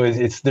so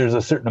there's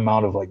a certain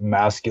amount of like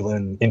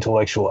masculine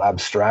intellectual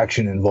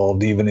abstraction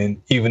involved, even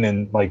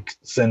in like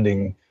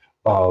sending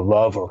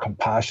love or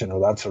compassion or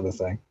that sort of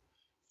thing.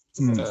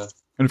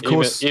 And And of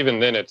course, even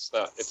then, it's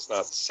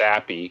not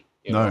sappy.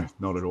 no,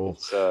 not at all.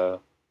 It's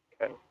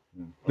kind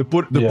The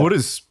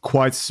Buddha's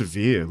quite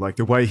severe. Like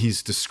the way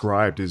he's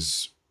described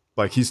is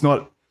like he's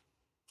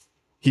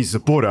a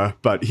Buddha,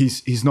 but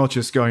he's not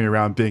just going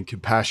around being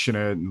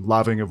compassionate and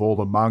loving of all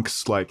the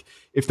monks. Like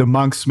if the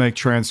monks make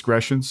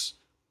transgressions,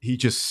 he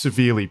just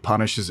severely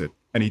punishes it,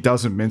 and he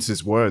doesn't mince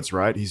his words.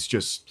 Right? He's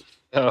just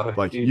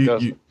like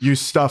you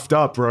stuffed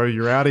up, bro.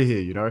 You're out of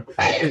here. You know.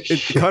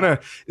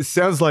 It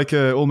sounds like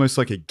almost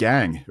like a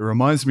gang. It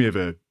reminds me of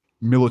a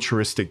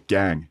militaristic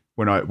gang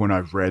when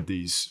I've read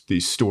these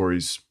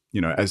stories. You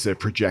know, as they're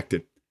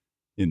projected.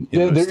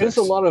 There is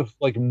a lot of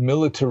like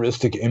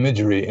militaristic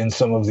imagery in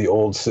some of the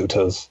old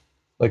suttas.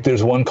 Like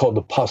there's one called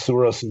the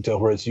Pasura Sutta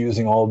where it's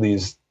using all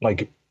these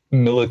like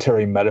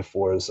military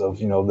metaphors of,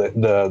 you know,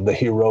 the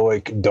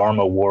heroic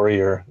Dharma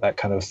warrior, that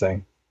kind of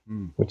thing,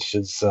 which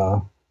is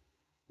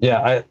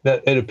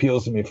it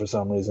appeals to me for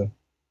some reason.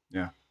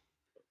 Yeah.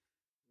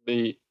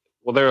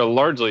 They're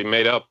largely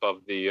made up of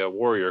the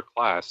warrior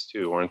class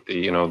too, weren't they?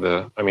 You know,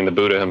 the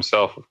Buddha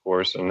himself, of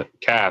course, and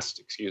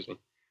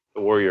the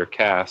warrior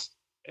caste.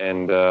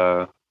 And,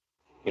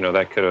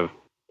 that could have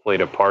played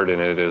a part in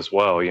it as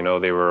well. You know,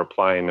 they were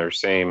applying their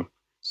same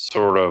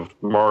sort of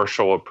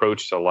martial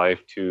approach to life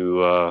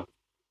to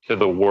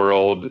the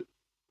world.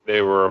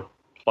 They were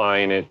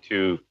applying it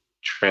to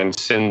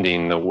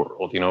transcending the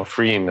world, you know,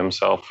 freeing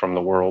themselves from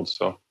the world.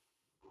 So,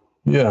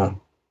 yeah.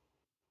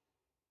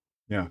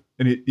 Yeah.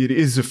 And it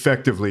is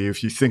effectively,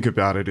 if you think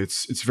about it,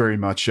 it's very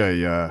much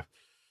a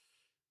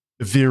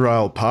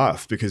virile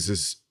path because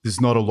there's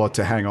not a lot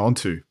to hang on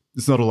to.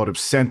 There's not a lot of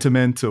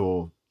sentiment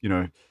or, you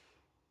know,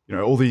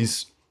 all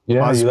these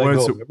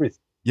buzzwords.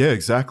 Yeah,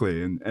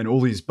 exactly. And all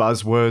these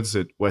buzzwords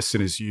that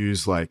Westerners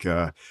use, like,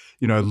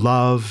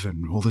 love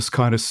and all this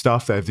kind of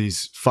stuff. They have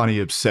these funny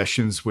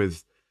obsessions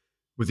with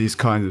these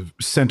kind of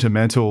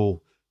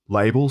sentimental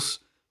labels.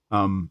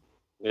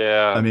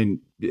 Yeah. I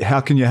mean,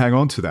 how can you hang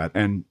on to that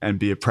and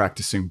be a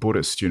practicing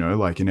Buddhist, you know,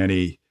 like in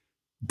any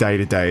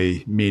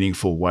day-to-day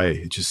meaningful way?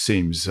 It just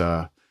seems...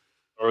 or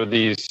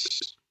these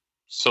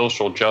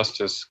social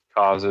justice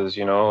causes,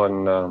 you know,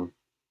 and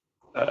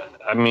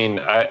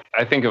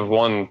I think of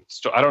one.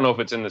 I don't know if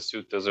it's in the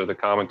suttas or the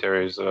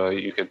commentaries.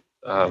 You could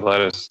let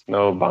us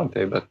know,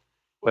 Bhante. But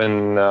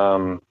when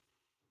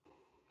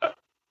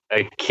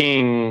a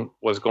king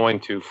was going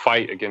to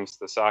fight against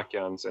the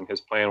Sakyans, and his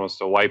plan was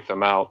to wipe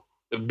them out,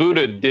 the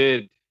Buddha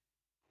did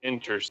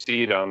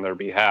intercede on their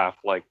behalf,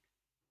 like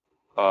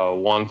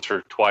once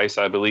or twice,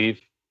 I believe.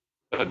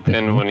 But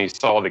then, when he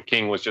saw the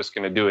king was just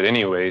going to do it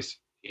anyways,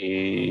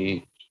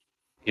 he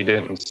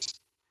didn't.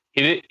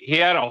 He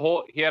had a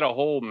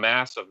whole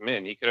mass of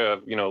men. He could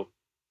have, you know,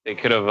 they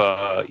could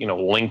have,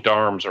 linked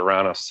arms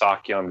around a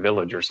Sakyan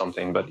village or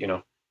something. But, you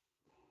know,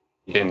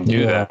 he didn't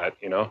do that.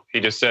 You know, he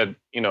just said,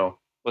 you know,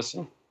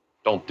 listen,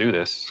 don't do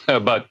this.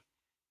 But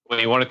when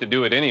he wanted to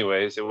do it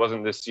anyways, it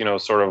wasn't this, you know,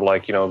 sort of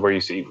like, you know, where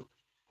you see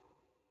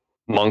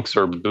monks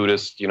or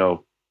Buddhists, you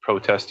know,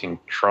 protesting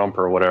Trump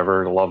or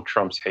whatever, love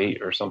Trump's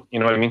hate or something. You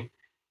know what I mean?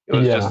 It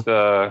was just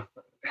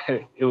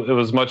it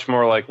was much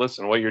more like,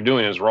 listen, what you're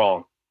doing is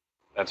wrong.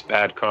 That's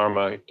bad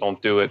karma.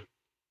 Don't do it.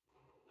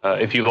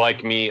 If you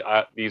like me,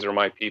 these are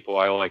my people.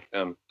 I like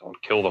them.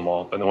 Don't kill them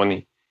all. But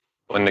then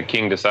when the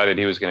king decided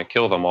he was going to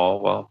kill them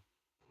all, well,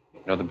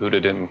 you know, the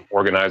Buddha didn't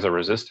organize a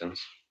resistance.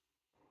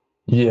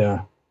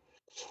 Yeah.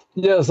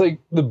 Yeah, it's like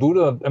the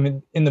Buddha. I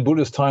mean, in the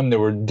Buddha's time, there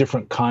were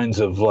different kinds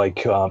of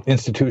like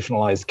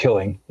institutionalized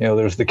killing. You know,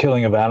 there's the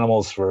killing of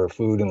animals for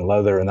food and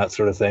leather and that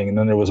sort of thing. And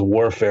then there was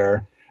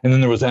warfare. And then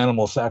there was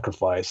animal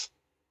sacrifice.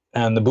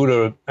 And the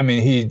Buddha, I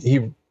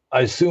mean,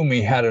 I assume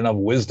he had enough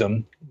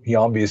wisdom, he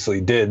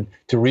obviously did,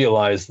 to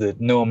realize that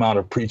no amount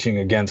of preaching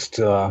against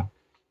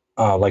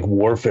like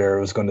warfare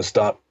was going to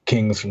stop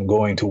kings from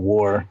going to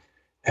war.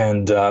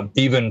 And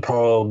even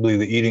probably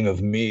the eating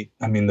of meat.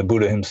 I mean, the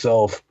Buddha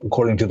himself,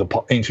 according to the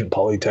ancient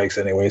Pali texts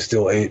anyway,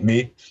 still ate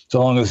meat, so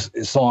long as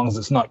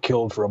it's not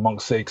killed for a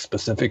monk's sake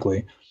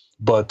specifically.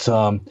 But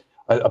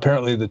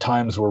apparently the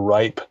times were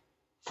ripe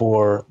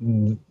for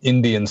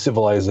Indian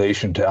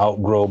civilization to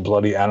outgrow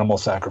bloody animal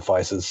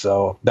sacrifices.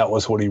 So that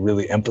was what he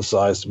really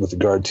emphasized with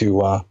regard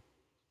to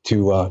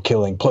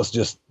killing. Plus,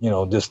 just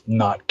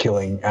not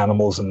killing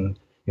animals and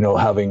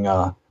having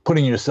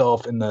putting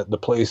yourself in the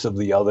place of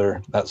the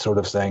other, that sort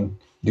of thing.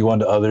 Do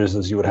unto others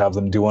as you would have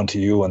them do unto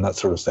you, and that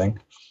sort of thing.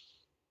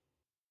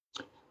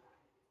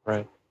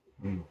 Right.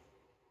 Mm.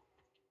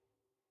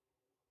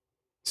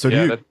 So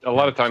a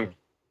lot of times.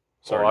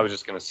 Sorry, I was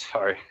just going to.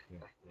 Sorry.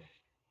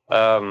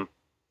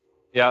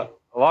 Yeah,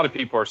 a lot of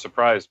people are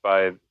surprised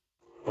by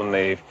when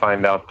they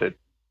find out that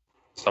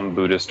some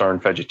Buddhists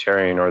aren't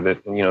vegetarian, or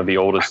that the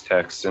oldest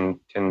texts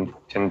tend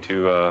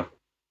to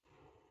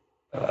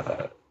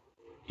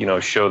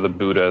show the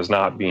Buddha as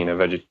not being a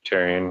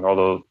vegetarian,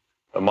 although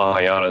the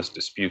Mahayanas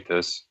dispute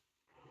this.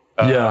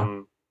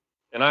 And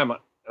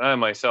I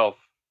myself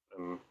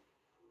am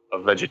a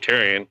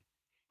vegetarian,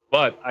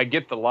 but I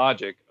get the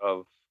logic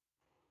of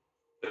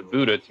the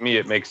Buddha. To me,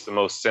 it makes the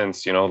most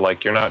sense.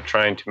 Like, you're not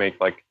trying to make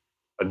like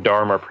a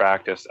dharma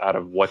practice out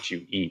of what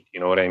you eat. You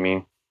know what I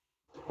mean?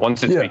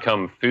 Once it's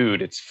become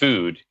food, it's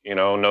food. You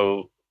know,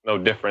 no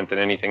different than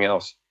anything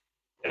else.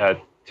 To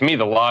me,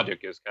 the logic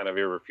is kind of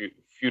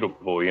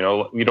irrefutable. You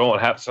know, you don't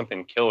have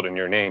something killed in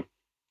your name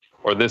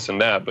or this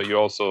and that, but you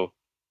also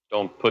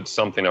don't put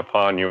something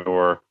upon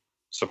your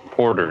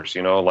supporters,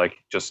 you know, like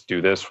just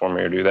do this for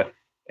me or do that.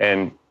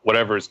 And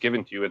whatever is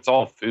given to you, it's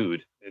all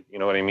food. You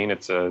know what I mean?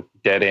 It's a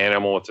dead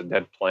animal, it's a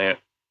dead plant,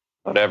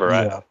 whatever.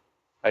 Yeah.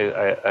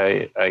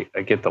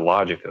 I get the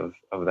logic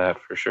of that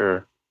for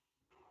sure.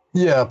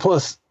 Yeah.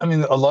 Plus, I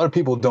mean, a lot of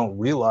people don't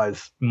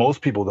realize,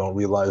 most people don't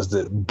realize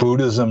that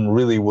Buddhism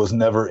really was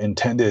never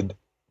intended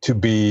to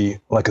be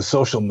like a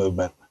social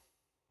movement.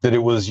 That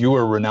it was, you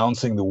were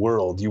renouncing the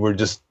world. You were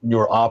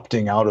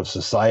opting out of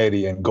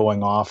society and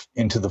going off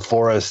into the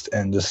forest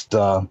and just,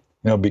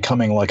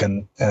 becoming like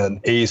an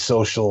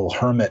asocial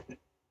hermit,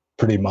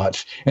 pretty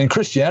much. And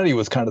Christianity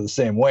was kind of the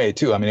same way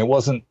too. I mean, it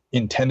wasn't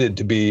intended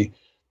to be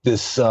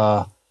this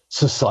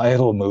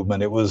societal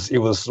movement. It was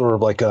sort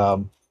of like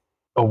a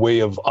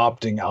way of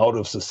opting out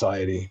of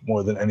society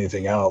more than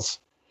anything else.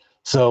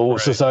 So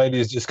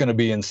society is just going to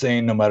be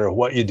insane no matter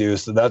what you do.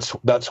 So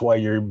that's why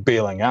you're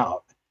bailing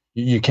out.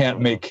 You can't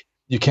make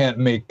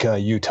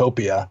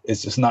utopia.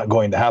 It's just not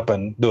going to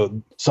happen. The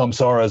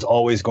samsara is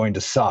always going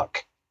to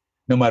suck,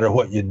 no matter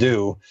what you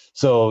do.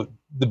 So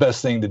the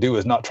best thing to do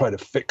is not try to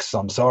fix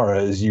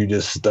samsara. Is you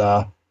just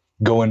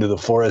go into the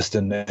forest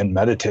and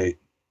meditate.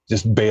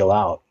 Just bail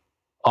out,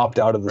 opt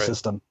out of the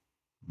system.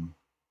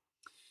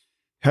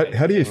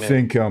 How do you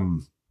think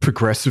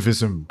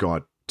progressivism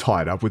got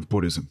tied up with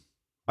Buddhism?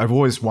 I've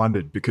always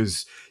wondered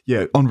because,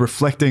 on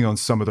reflecting on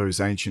some of those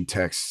ancient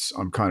texts,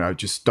 I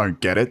just don't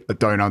get it. I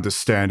don't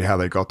understand how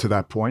they got to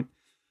that point.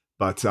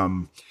 But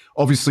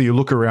obviously you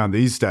look around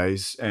these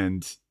days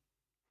and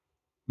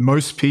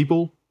most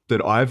people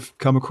that I've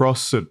come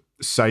across that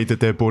say that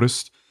they're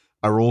Buddhist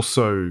are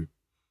also,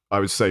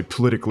 I would say,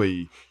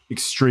 politically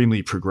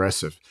extremely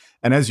progressive.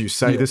 And as you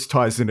say, this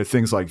ties into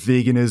things like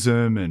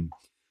veganism and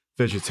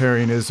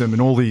vegetarianism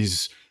and all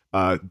these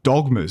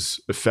dogmas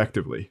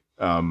effectively.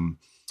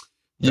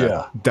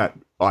 That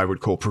I would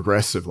call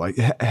progressive. Like,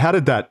 how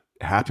did that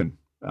happen?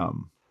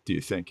 Do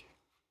you think?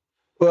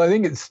 Well, I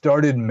think it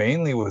started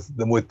mainly with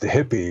the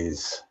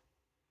hippies,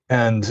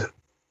 and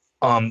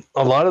a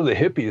lot of the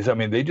hippies. I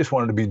mean, they just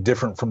wanted to be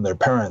different from their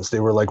parents.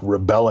 They were like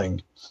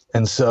rebelling,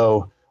 and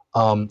so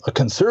a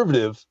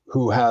conservative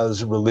who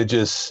has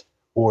religious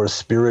or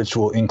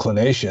spiritual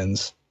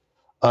inclinations,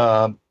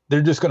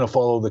 they're just going to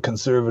follow the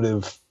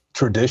conservative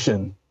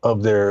tradition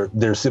of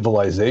their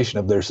civilization,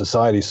 of their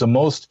society. So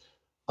most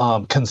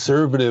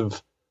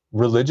conservative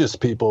religious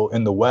people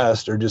in the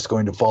West are just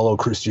going to follow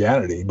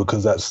Christianity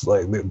because that's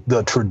like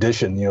the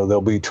tradition. You know,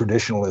 they'll be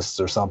traditionalists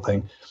or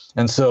something.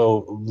 And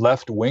so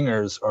left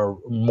wingers are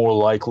more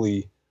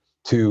likely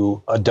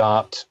to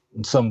adopt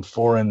some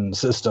foreign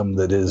system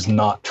that is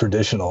not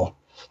traditional.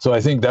 So I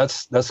think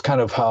that's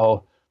kind of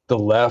how the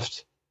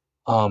left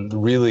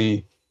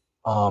really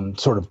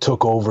sort of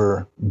took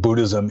over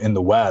Buddhism in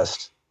the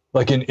West.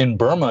 Like in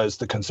Burma, it's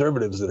the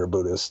conservatives that are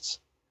Buddhists.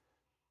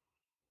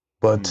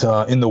 But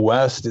in the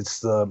West,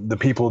 it's the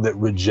people that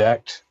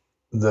reject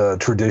the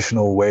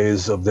traditional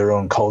ways of their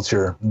own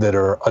culture that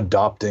are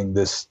adopting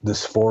this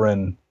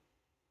foreign,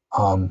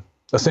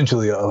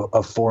 essentially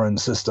a foreign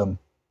system.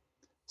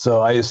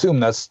 So I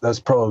assume that's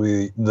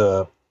probably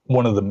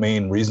one of the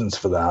main reasons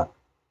for that.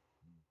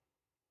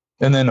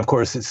 And then, of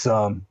course, it's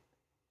you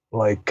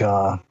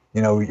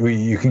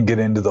can get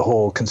into the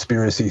whole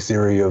conspiracy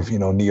theory of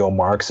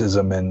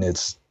neo-Marxism, and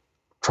it's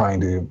trying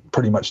to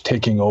pretty much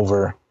taking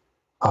over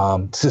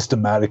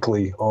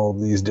systematically all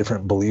these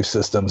different belief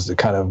systems to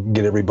kind of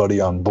get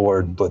everybody on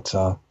board. But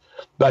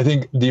I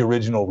think the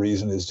original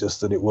reason is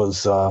just that it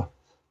was, the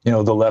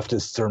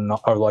leftists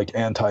are like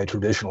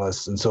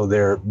anti-traditionalists, and so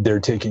they're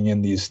taking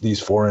in these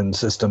foreign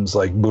systems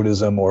like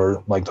Buddhism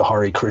or like the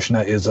Hare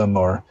Krishnaism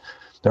or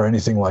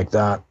anything like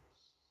that.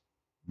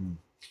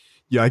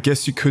 Yeah, I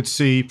guess you could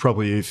see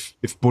probably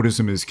if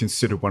Buddhism is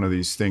considered one of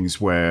these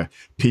things where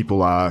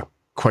people are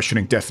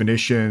questioning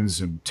definitions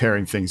and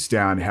tearing things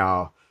down,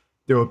 how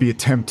there will be a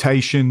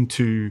temptation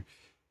to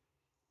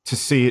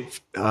see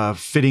it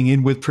fitting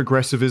in with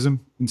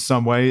progressivism in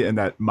some way, and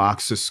that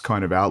Marxist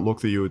kind of outlook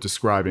that you were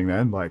describing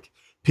then, like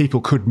people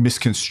could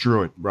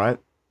misconstrue it, right?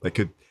 They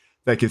could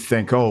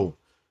think,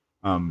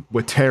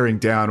 we're tearing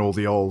down all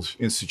the old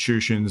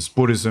institutions.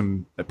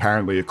 Buddhism,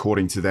 apparently,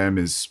 according to them,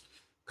 is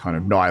kind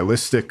of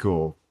nihilistic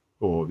or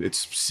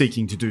it's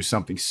seeking to do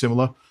something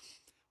similar.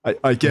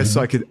 I guess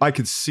I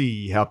could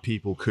see how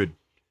people could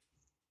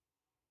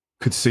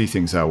see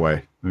things that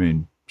way. I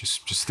mean,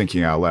 just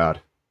thinking out loud.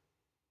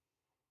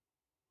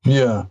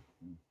 Yeah.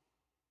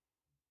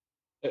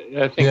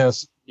 I think,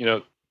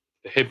 the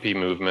hippie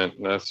movement,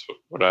 and that's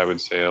what I would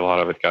say a lot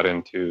of it got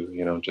into,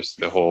 just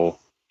the whole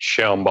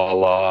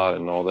Shambhala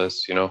and all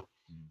this,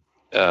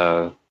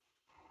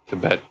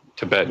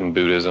 Tibetan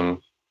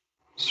Buddhism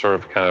sort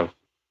of kind of,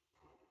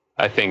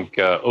 I think,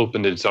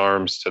 opened its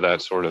arms to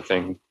that sort of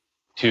thing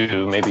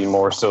too, maybe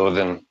more so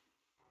than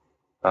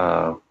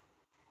uh,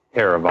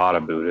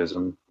 Theravada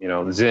Buddhism,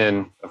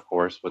 Zen, of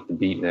course, with the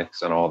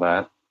beatniks and all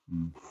that.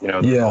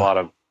 There's a lot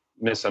of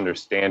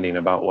misunderstanding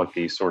about what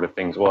these sort of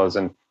things was.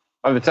 And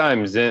by the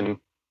time Zen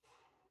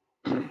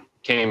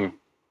came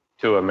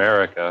to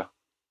America,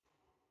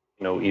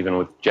 even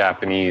with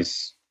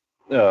Japanese,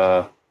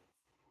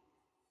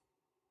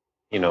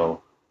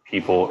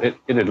 people, it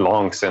had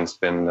long since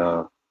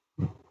been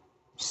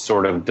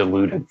sort of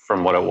diluted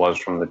from what it was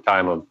from the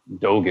time of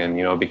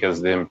Dogen,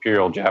 because the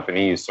Imperial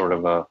Japanese sort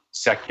of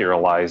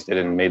secularized it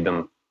and made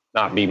them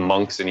not be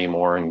monks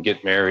anymore and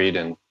get married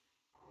and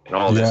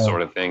all this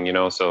sort of thing,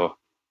 So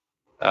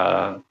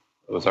it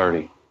was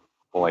already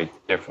quite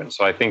different.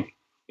 So I think,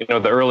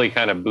 the early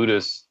kind of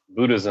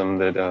Buddhism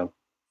that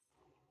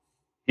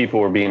people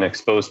were being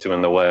exposed to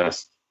in the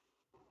West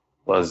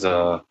was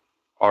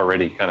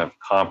already kind of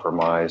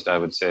compromised, I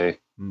would say,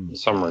 in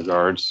some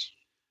regards.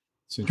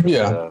 It's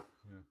interesting.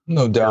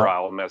 No doubt.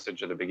 Virile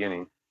message at the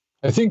beginning.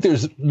 I think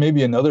there's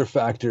maybe another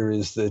factor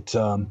is that,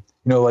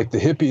 like the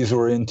hippies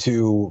were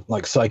into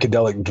like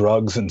psychedelic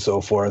drugs and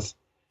so forth.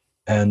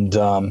 And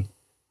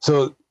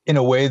so in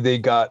a way, they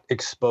got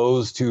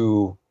exposed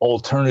to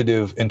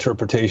alternative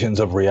interpretations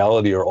of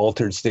reality or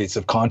altered states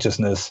of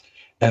consciousness.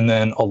 And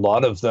then a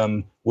lot of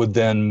them would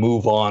then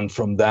move on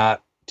from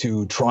that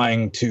to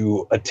trying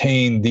to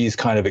attain these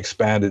kind of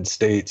expanded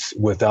states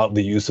without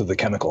the use of the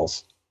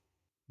chemicals.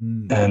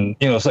 And,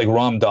 it's like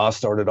Ram Dass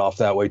started off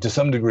that way. To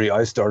some degree,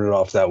 I started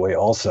off that way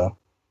also.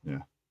 Yeah.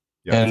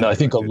 And I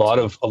think a lot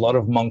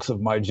of monks of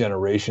my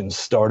generation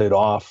started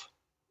off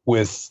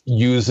with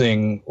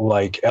using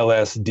like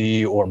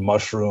LSD or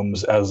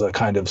mushrooms as a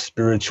kind of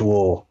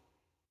spiritual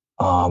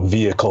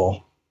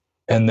vehicle.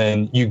 And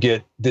then you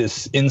get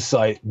this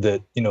insight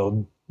that,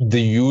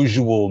 the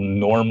usual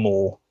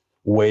normal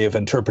way of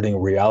interpreting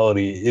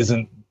reality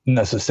isn't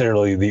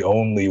necessarily the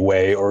only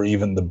way or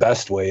even the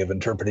best way of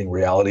interpreting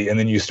reality. And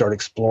then you start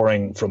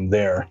exploring from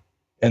there.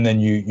 And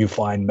then you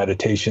find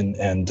meditation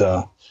and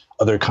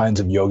other kinds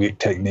of yogic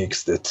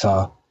techniques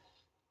that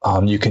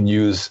you can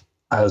use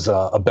as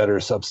a better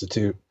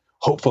substitute,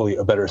 hopefully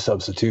a better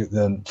substitute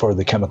than for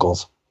the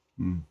chemicals.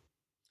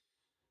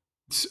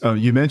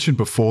 You mentioned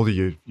before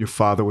that your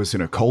father was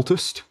an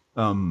occultist.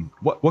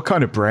 What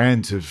kind of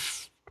brand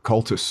of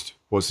occultist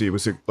was he?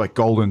 Was it like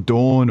Golden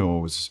Dawn,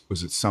 or was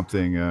it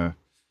something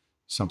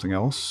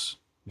else?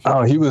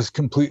 Oh, he was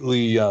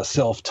completely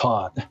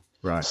self-taught.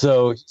 Right.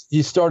 So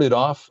he started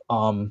off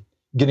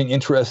getting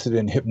interested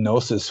in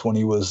hypnosis when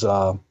he was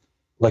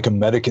like a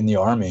medic in the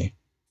army.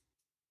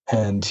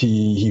 And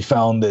he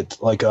found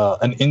that like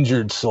an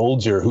injured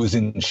soldier who's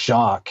in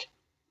shock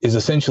is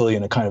essentially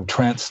in a kind of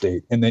trance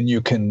state. And then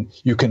you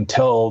can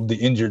tell the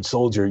injured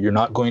soldier you're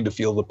not going to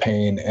feel the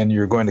pain, and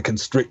you're going to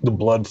constrict the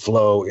blood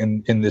flow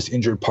in this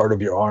injured part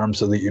of your arm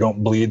so that you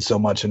don't bleed so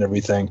much and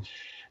everything.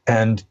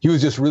 And he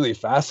was just really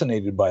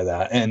fascinated by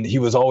that. And he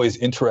was always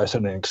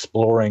interested in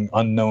exploring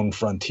unknown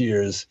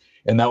frontiers.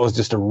 And that was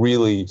just a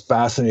really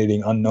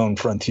fascinating unknown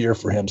frontier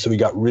for him. So he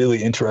got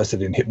really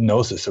interested in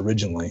hypnosis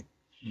originally.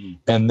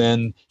 And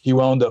then he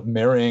wound up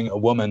marrying a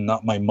woman,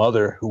 not my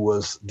mother, who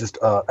was just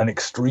an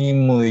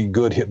extremely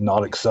good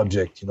hypnotic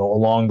subject,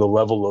 along the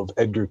level of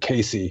Edgar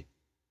Cayce,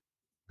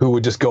 who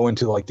would just go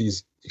into like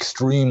these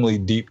extremely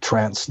deep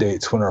trance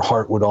states when her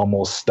heart would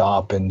almost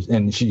stop,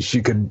 and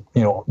she could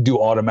do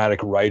automatic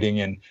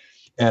writing,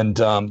 and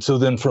so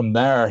then from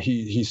there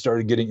he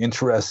started getting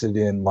interested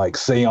in like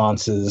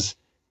seances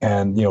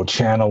and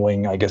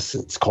channeling, I guess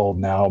it's called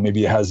now,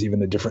 maybe it has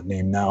even a different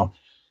name now,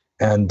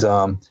 and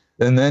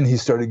then he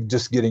started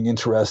just getting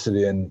interested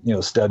in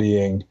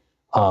studying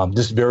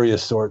just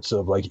various sorts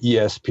of like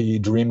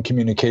ESP, dream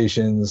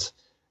communications,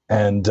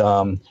 and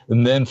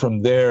then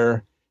from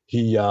there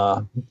he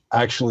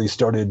actually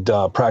started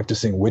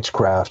practicing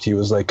witchcraft. He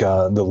was like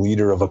the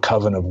leader of a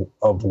coven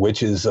of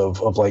witches,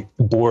 of like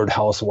bored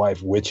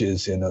housewife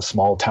witches in a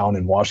small town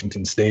in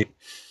Washington State.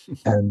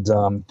 And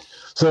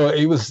so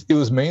it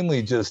was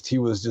mainly just, he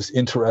was just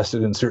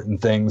interested in certain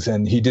things,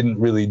 and he didn't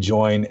really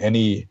join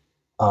any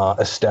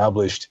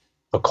established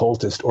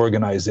occultist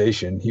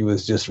organization. He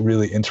was just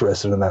really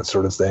interested in that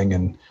sort of thing.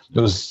 And it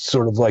was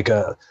sort of like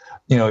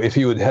if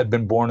he had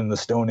been born in the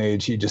Stone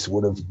Age, he just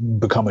would have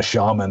become a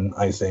shaman,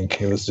 I think.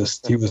 He was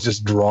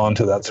just drawn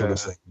to that sort of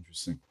thing.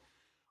 Interesting.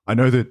 I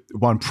know that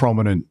one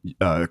prominent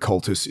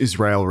occultist,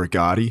 Israel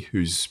Regardie,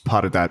 who's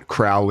part of that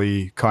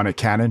Crowley kind of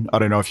canon. I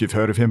don't know if you've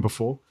heard of him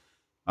before.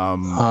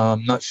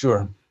 Not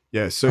sure.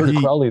 Yeah, so heard of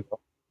Crowley, though.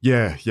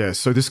 Yeah.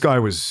 So this guy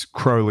was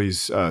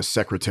Crowley's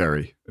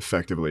secretary,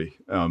 effectively,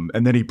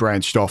 and then he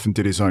branched off and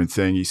did his own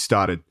thing. He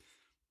started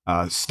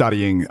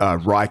studying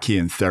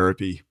Reichian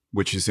therapy,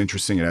 which is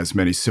interesting. It has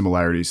many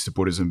similarities to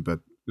Buddhism,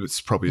 but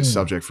it's probably a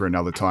subject for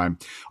another time.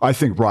 I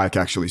think Reich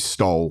actually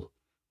stole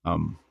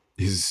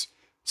his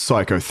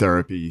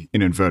psychotherapy,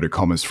 in inverted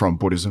commas, from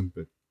Buddhism.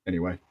 But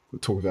anyway, we'll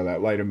talk about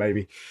that later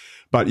maybe.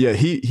 But yeah,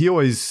 he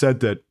always said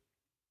that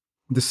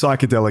the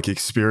psychedelic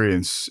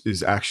experience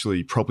is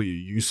actually probably a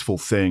useful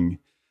thing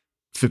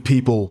for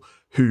people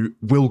who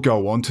will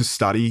go on to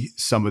study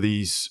some of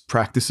these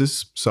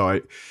practices.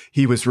 So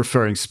he was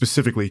referring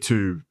specifically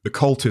to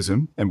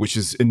occultism, and which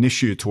is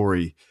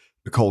initiatory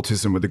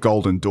occultism with the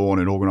Golden Dawn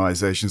and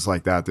organizations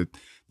like that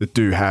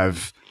do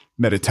have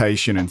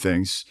meditation and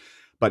things.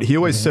 But he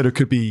always said it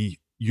could be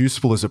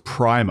useful as a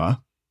primer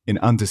in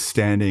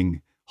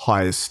understanding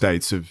higher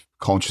states of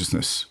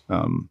consciousness,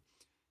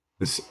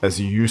 as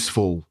a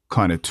useful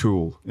kind of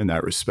tool in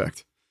that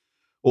respect,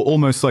 or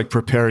almost like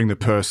preparing the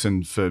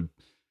person for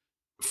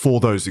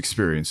those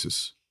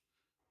experiences.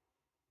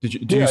 Do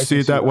you see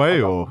it that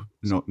way, or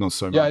not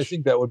so much? Yeah, I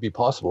think that would be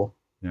possible.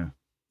 Yeah.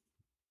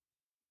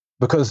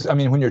 Because I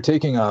mean, when you're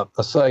taking a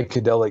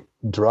psychedelic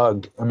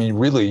drug, I mean,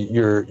 really,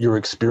 you're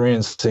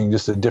experiencing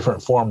just a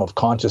different form of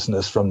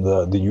consciousness from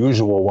the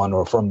usual one,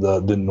 or from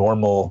the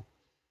normal,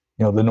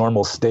 the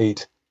normal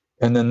state,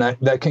 and then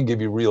that can give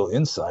you real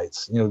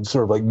insights.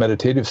 Sort of like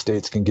meditative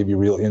states can give you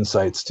real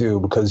insights too,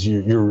 because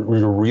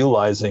you're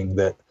realizing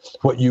that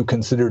what you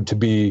considered to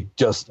be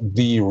just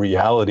the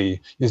reality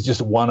is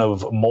just one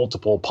of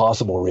multiple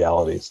possible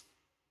realities.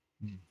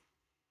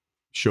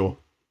 Sure.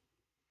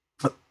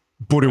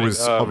 Buddha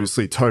was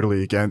obviously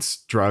totally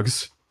against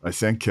drugs. I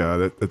think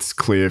that's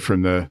clear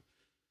from the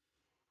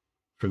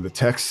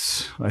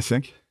texts. I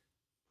think.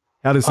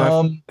 How does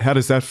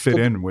that fit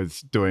in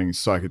with doing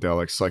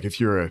psychedelics? Like, if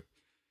you're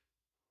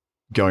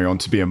going on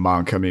to be a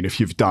monk, I mean, if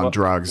you've done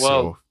drugs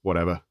or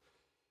whatever.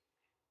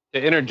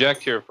 To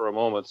interject here for a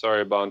moment,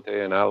 sorry,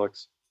 Bhante and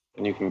Alex,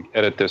 and you can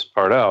edit this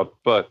part out,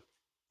 but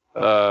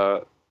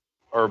our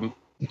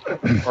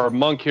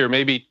monk here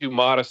may be too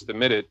modest to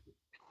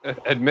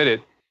admit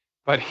it.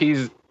 But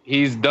he's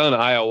done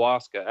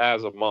ayahuasca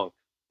as a monk.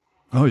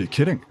 Oh, you're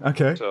kidding?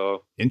 Okay.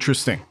 So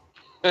interesting.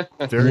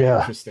 Very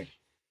interesting.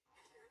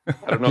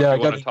 I don't know if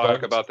you want to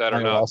talk about that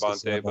or not,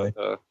 Bhante,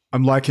 but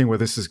I'm liking where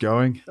this is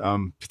going.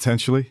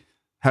 Potentially,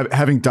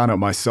 having done it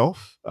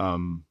myself,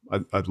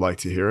 I'd like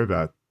to hear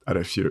about it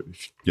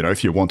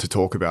if you want to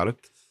talk about it.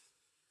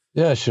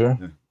 Yeah, sure.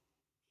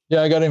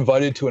 Yeah, I got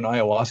invited to an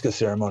ayahuasca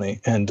ceremony,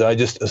 and I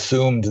just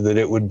assumed that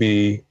it would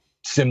be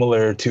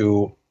similar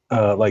to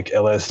like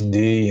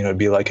LSD, it'd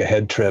be like a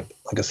head trip,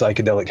 like a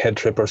psychedelic head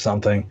trip or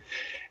something.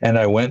 And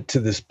I went to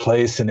this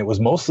place, and it was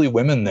mostly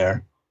women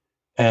there,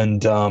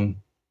 and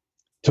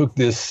took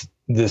this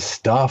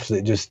stuff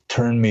that just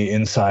turned me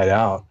inside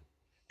out.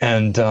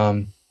 And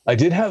I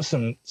did have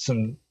some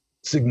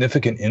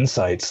significant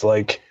insights.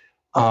 Like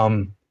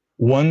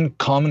one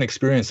common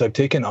experience, I've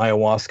taken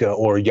ayahuasca,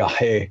 or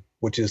yahe,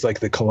 which is like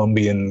the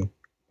Colombian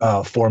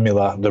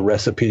formula, the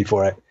recipe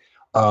for it.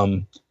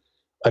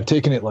 I've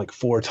taken it like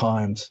 4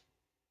 times.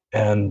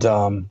 And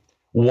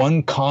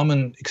one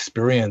common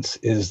experience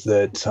is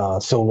that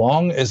so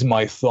long as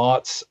my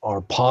thoughts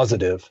are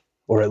positive,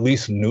 or at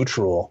least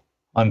neutral,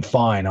 I'm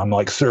fine. I'm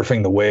like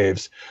surfing the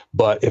waves.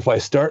 But if I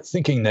start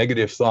thinking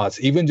negative thoughts,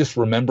 even just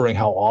remembering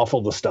how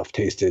awful the stuff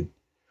tasted,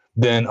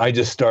 then I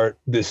just start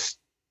this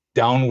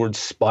downward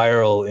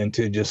spiral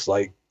into just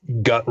like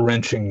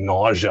gut-wrenching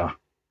nausea.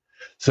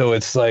 So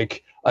it's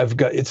like,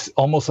 it's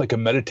almost like a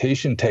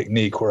meditation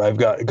technique where I've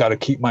got to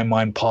keep my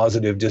mind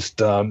positive,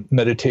 just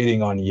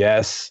meditating on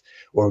yes,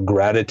 or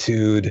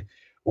gratitude,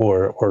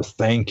 or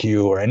thank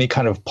you, or any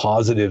kind of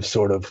positive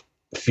sort of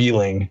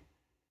feeling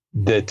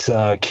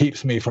that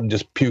keeps me from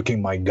just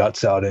puking my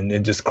guts out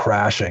and just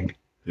crashing.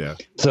 Yeah.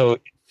 So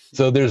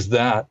there's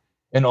that.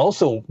 And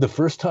also, the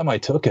first time I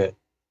took it,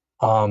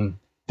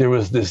 there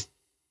was this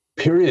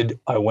period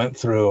I went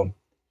through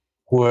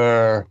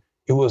where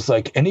it was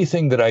like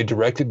anything that I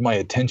directed my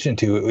attention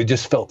to, it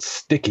just felt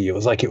sticky. It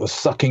was like it was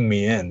sucking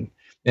me in.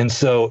 And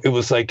so it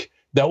was like,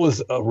 that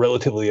was a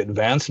relatively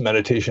advanced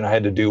meditation I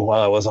had to do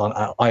while I was on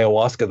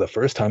ayahuasca the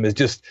first time, is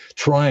just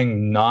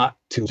trying not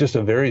to, just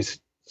a very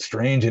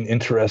strange and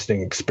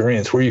interesting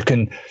experience where you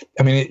can,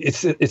 I mean,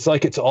 it's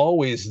like it's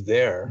always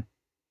there,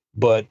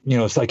 but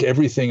it's like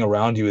everything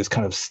around you is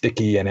kind of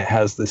sticky, and it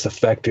has this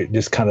effect. It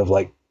just kind of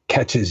like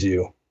catches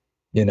you,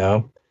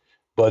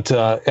 But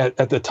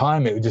at the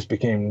time, it just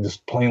became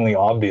just plainly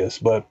obvious.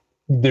 But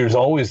there's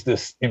always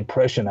this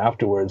impression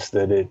afterwards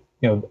that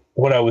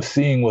what I was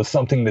seeing was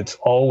something that's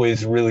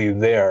always really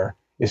there.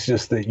 It's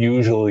just that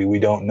usually we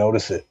don't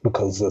notice it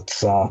because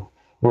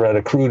we're at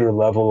a cruder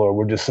level, or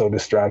we're just so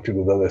distracted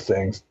with other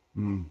things.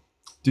 Mm.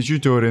 Did you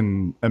do it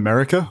in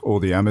America or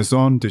the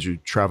Amazon? Did you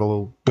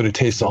travel? But it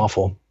tastes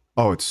awful.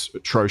 Oh, it's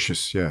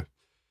atrocious. Yeah.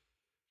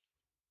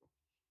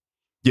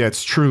 Yeah,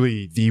 it's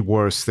truly the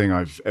worst thing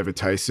I've ever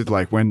tasted.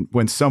 Like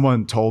when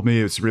someone told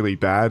me it's really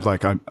bad,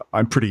 like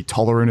I'm pretty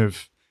tolerant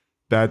of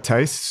bad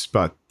tastes,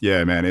 but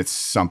yeah, man, it's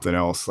something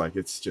else. Like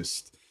it's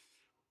just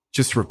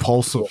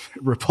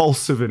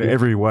repulsive in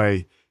every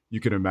way you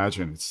can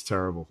imagine. It's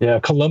terrible. Yeah,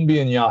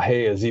 Colombian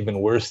yahe is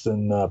even worse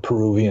than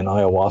Peruvian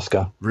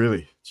ayahuasca.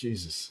 Really?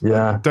 Jesus.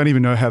 Yeah. I don't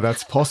even know how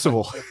that's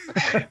possible.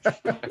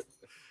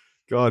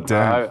 God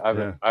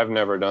damn. I've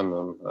never done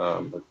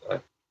them,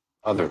 but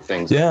other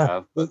things.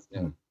 Yeah, but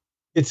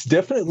it's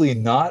definitely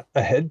not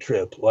a head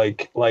trip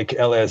like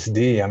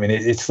LSD. I mean,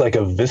 it's like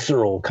a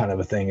visceral kind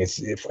of a thing.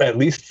 At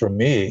least for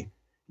me,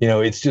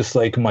 it's just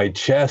like my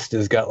chest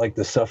has got like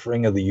the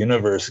suffering of the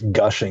universe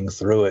gushing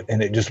through it,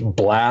 and it just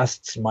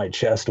blasts my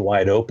chest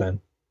wide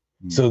open,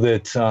 so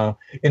that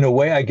in a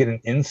way I get an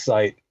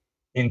insight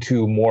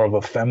into more of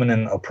a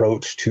feminine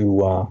approach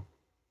to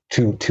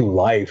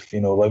life,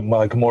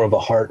 like more of a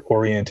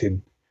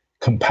heart-oriented,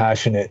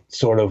 compassionate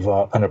sort of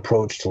an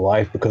approach to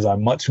life, because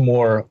I'm much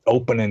more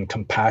open and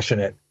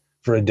compassionate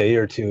for a day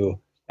or two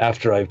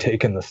after I've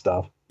taken the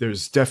stuff.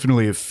 There's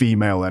definitely a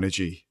female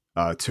energy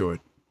to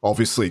it,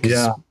 obviously,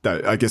 because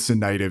I guess the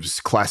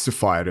natives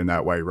classify it in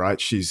that way, right?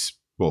 It's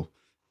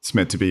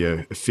meant to be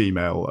a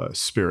female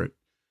spirit.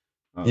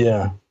 But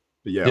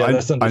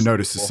I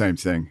noticed the same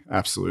thing.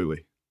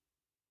 Absolutely.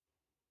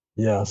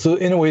 Yeah. So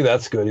in a way,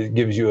 that's good. It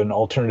gives you an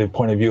alternative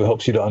point of view,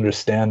 helps you to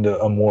understand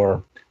a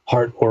more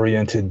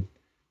heart-oriented,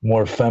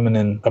 more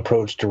feminine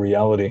approach to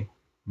reality,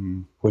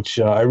 which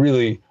I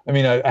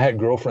had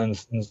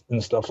girlfriends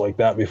and stuff like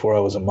that before I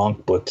was a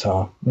monk, but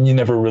you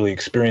never really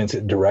experience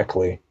it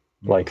directly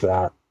like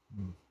that.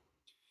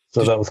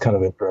 So that was kind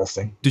of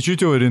interesting. Did you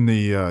do it in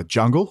the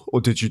jungle,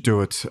 or did you do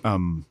it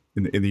in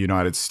the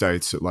United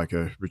States at like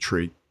a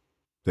retreat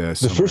there?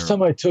 The first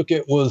time I took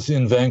it was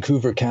in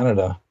Vancouver,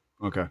 Canada.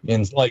 Okay.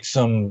 In like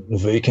some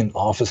vacant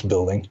office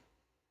building.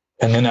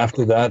 And then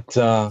after that,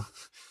 there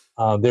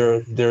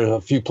are a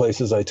few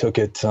places I took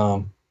it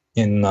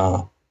in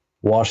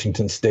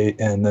Washington State,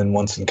 and then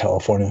once in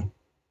California.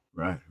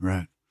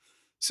 Right.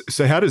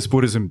 So how does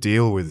Buddhism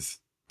deal with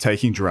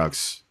taking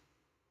drugs?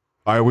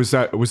 I was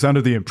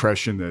under the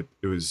impression that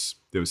there was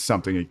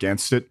something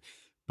against it,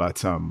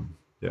 but well,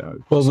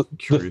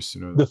 curious to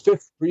know. The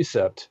fifth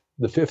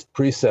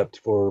precept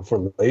for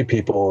lay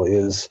people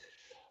is,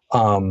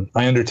 I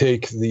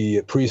undertake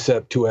the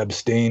precept to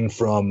abstain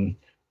from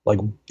like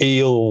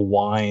ale,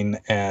 wine,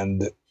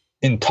 and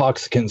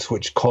intoxicants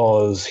which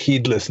cause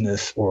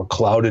heedlessness or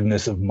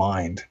cloudedness of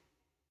mind.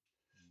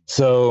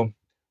 So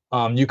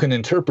you can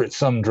interpret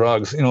some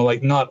drugs,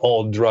 like not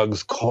all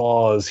drugs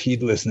cause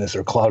heedlessness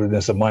or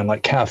cloudedness of mind.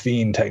 Like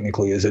caffeine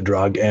technically is a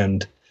drug,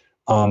 and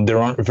there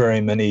aren't very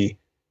many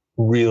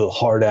real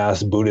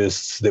hard-ass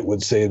Buddhists that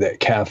would say that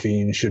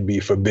caffeine should be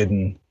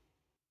forbidden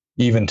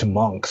even to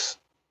monks.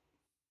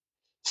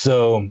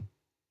 So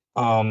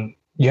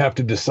you have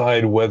to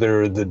decide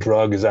whether the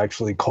drug is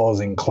actually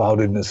causing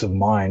cloudedness of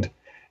mind.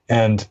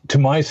 And to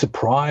my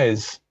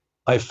surprise,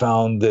 I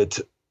found that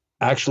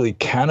actually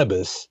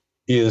cannabis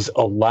is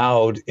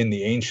allowed in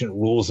the ancient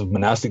rules of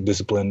monastic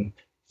discipline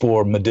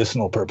for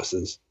medicinal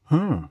purposes.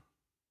 And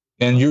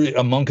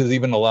a monk is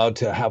even allowed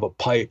to have a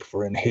pipe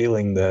for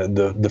inhaling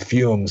the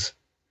fumes.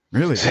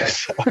 Really?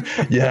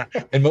 Yeah.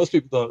 And most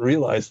people don't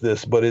realize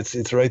this, but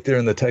it's right there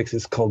in the text.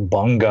 It's called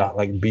bhanga,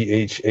 like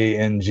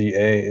Bhanga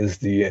is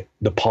the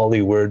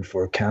Pali word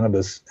for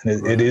cannabis.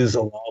 And it is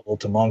allowable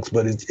to monks,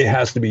 but it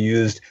has to be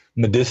used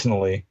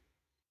medicinally.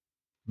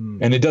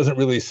 And it doesn't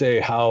really say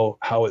how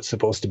it's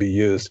supposed to be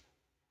used.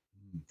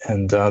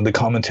 And the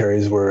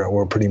commentaries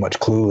were pretty much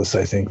clueless.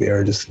 I think they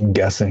are just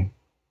guessing.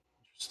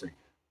 Interesting.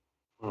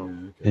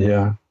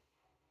 Yeah.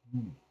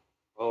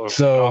 Well, if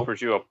it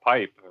offers you a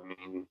pipe, I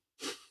mean...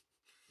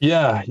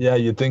 Yeah,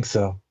 you'd think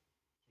so.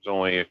 There's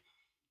only a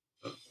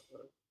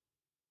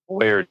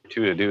way or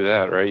two to do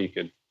that, right? You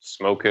could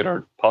smoke it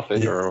or puff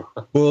it or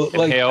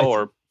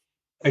inhale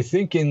I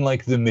think in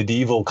like the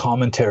medieval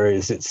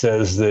commentaries, it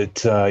says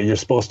that you're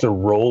supposed to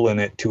roll in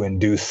it to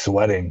induce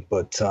sweating,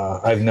 but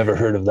I've never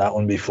heard of that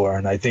one before,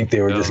 and I think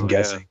they were just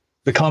guessing.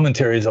 The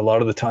commentaries, a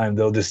lot of the time,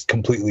 they'll just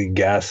completely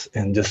guess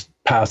and just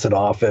pass it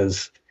off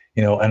as,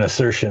 an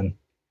assertion,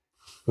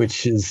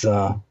 which is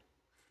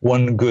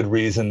one good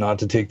reason not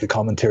to take the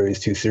commentaries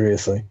too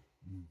seriously.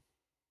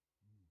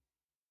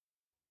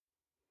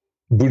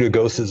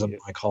 Buddha-gnosticism,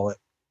 I call it.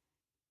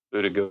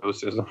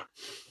 Buddha-gnosticism.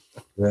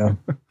 Yeah.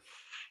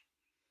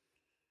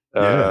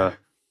 I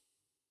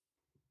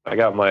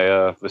got my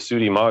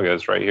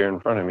Visuddhimaggas right here in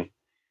front of me.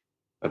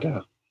 But,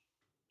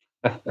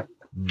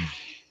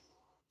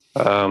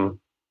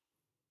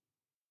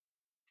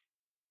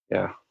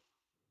 yeah.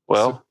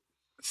 Well,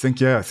 I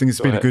think it's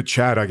been a good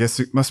chat. I guess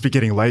it must be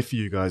getting late for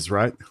you guys,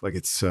 right? Like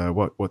it's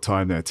what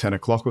time there? 10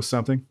 o'clock or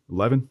something?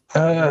 11?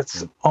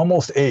 It's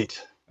almost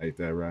 8. 8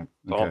 there, right?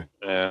 Okay.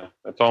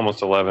 It's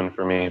almost 11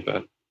 for me,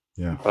 but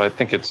I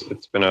think it's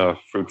been a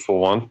fruitful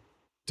one.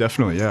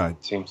 Definitely, yeah.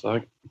 It seems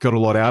like got a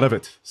lot out of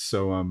it.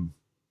 So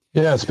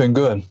it's been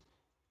good.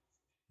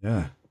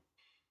 Yeah.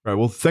 Right.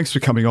 Well, thanks for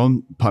coming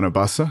on,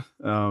 Panabassa.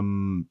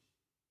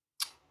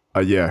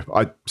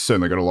 I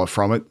certainly got a lot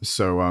from it.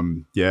 So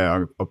I'll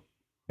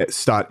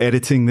start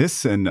editing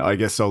this, and I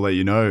guess I'll let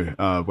you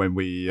know when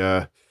we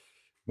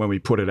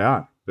put it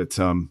out. But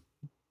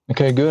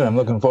okay, good. I'm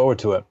looking forward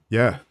to it.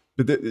 Yeah,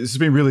 but this has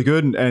been really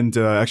good, and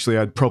actually,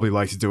 I'd probably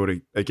like to do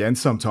it again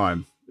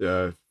sometime.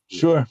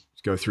 Sure.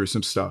 Go through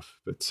some stuff,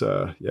 but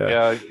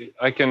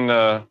I can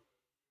vouch.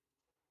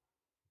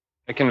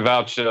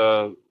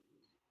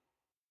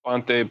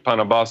 Bhante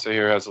Panabassa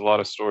here has a lot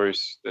of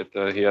stories that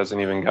he hasn't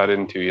even got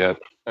into yet.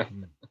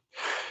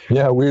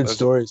 Yeah, weird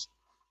stories.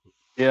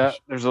 Yeah,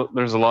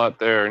 there's a lot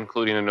there,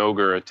 including an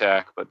ogre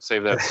attack, but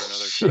save that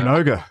for An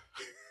another time.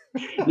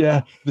 ogre.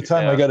 Yeah, the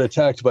time I Yeah. got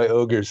attacked by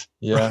ogres.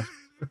 Yeah.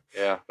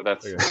 Yeah, but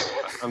that's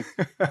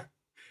Okay.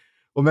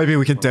 Well, maybe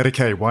we could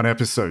dedicate one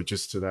episode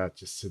just to that,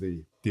 just to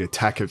the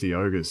attack of the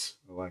ogres.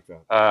 I like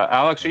that.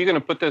 Alex, are you going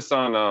to put this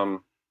on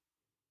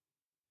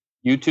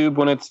YouTube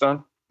when it's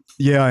done?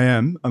 Yeah, I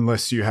am.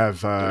 Unless you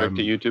have Direct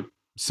to YouTube?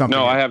 something.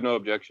 No, I have no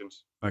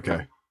objections.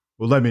 Okay.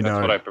 Well, let me That's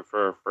know. what I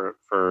prefer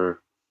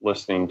for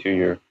listening to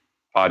your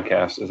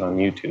podcast is on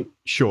YouTube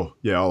Sure.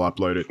 Yeah, I'll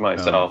upload it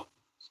myself.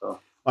 So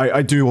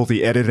I do all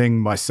the editing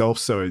myself,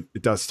 so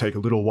it does take a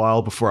little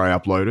while before I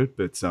upload it,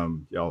 but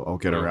yeah, I'll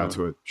get around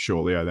to it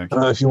shortly, I think.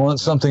 If you want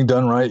something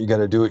done right, you got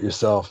to do it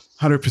yourself.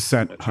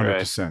 100%. That's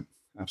right. 100%.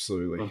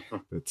 Absolutely.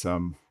 But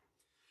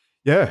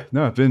yeah,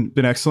 no, been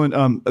excellent.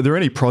 Are there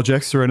any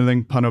projects or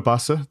anything,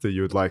 Panobasa, that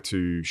you would like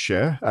to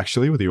share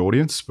actually with the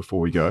audience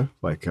before we go?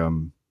 Like, are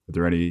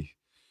there any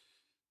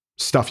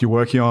stuff you're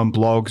working on,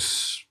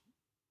 blogs,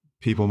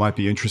 people might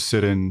be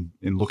interested in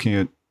looking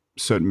at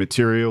certain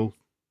material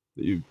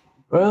that you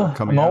Well,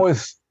 coming I'm out?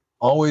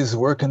 always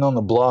working on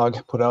the blog.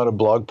 Put out a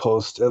blog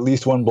post, at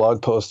least one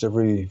blog post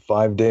every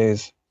 5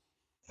 days,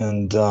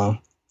 and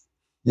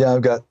yeah,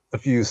 I've got a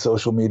few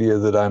social media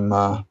that I'm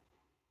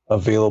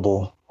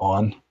available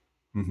on.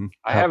 Mm-hmm.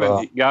 I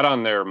haven't got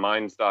on their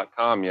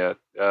minds.com yet.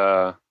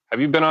 Have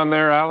you been on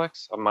there,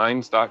 Alex? On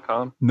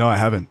minds.com? No, I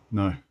haven't.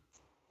 No.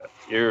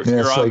 You're Yeah,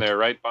 it's on like- there,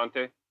 right,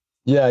 Bonte?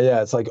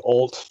 Yeah, it's like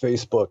alt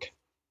Facebook.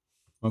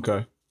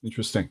 Okay.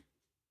 Interesting.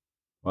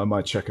 I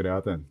might check it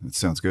out then. That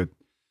sounds good.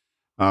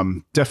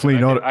 Definitely I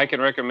not. can, I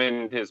can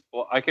recommend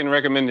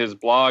his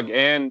blog,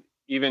 and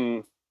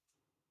even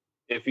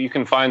if you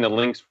can find the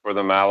links for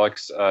them,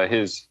 Alex,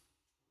 his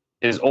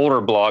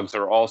older blogs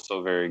are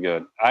also very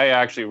good. I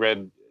actually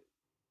read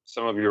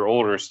some of your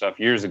older stuff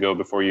years ago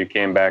before you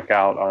came back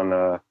out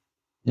on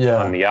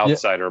the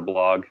Outsider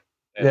blog.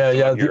 And some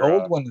Yeah. of The your,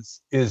 old one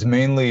is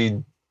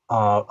mainly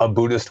a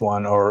Buddhist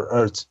one,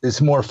 or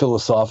it's more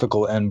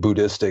philosophical and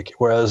Buddhistic.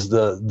 Whereas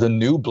the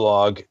new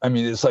blog, I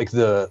mean, it's like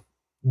the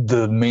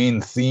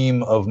main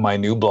theme of my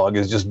new blog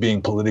is just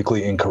being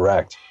politically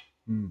incorrect.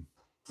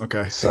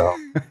 Okay. So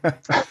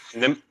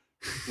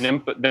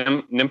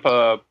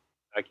Nimpa,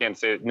 I can't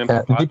say it.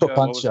 Nipa Nipa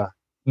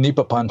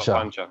Pancha.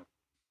 Pancha.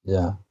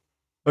 Yeah.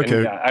 Okay.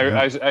 And,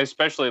 I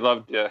especially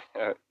loved.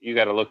 You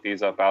got to look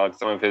these up, Alex.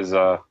 Some of his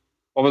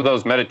what were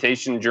those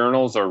meditation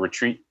journals or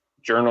retreat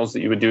journals that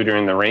you would do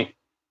during the rain?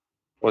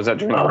 Was that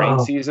during the rain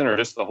season or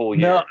just the whole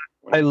year?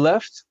 No,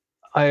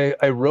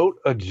 I wrote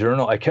a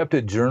journal. I kept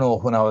a journal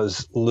when I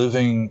was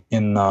living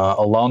in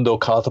Alondo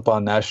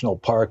Catapán National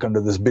Park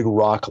under this big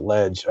rock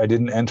ledge. I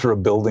didn't enter a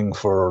building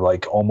for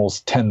like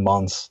almost 10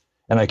 months,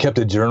 and I kept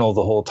a journal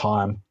the whole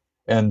time.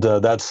 And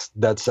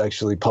that's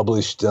actually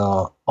published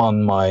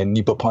on my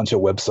Nipa Pancha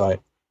website.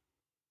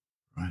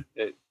 Right.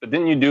 But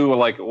didn't you do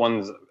like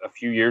ones a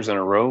few years in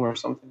a row or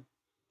something?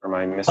 Or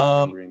am I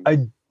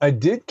misremembering? I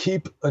did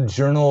keep a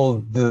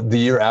journal the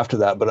year after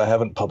that, but I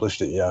haven't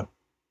published it yet.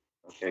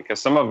 Okay,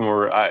 because some of them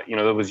were,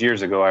 that was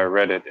years ago. I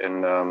read it,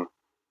 and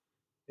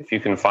if you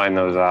can find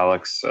those,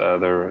 Alex,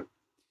 they're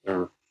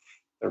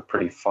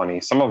pretty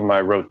funny. Some of them I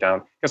wrote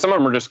down because some of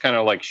them are just kind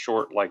of like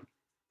short, like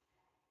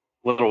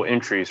little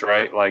entries,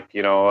 right? Like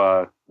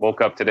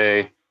woke up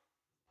today,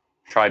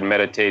 tried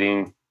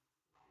meditating,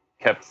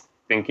 kept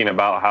thinking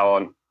about how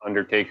an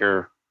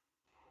undertaker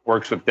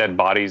works with dead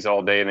bodies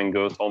all day, and then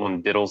goes home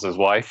and diddles his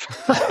wife.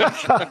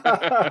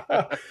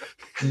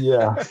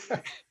 Yeah.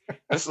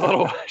 This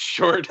little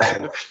short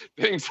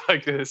things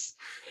like this.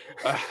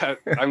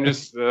 I'm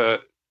just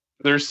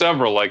there's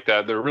several like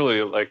that. They're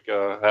really like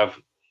that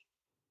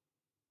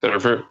are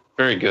very,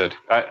 very good.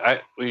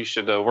 We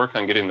should work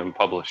on getting them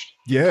published.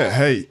 Yeah.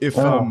 Hey, if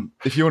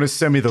you want to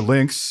send me the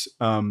links,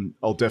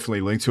 I'll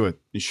definitely link to it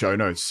in show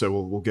notes. So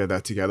we'll get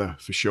that together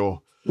for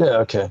sure. Yeah.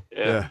 Okay.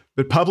 Yeah.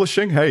 But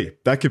publishing, hey,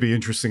 that could be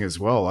interesting as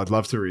well. I'd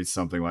love to read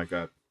something like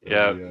that.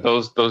 Yeah.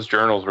 Those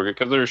journals were good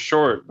because they're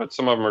short, but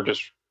some of them are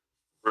just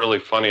really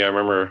funny. I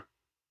remember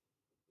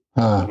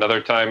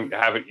another time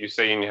you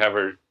saying you have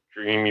a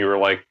dream you were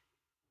like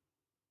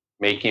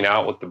making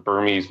out with the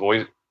Burmese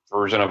voice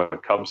version of a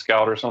Cub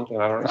Scout or something.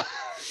 I don't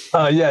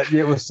know. Yeah,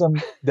 it was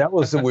that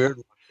was a weird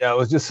one. Yeah, it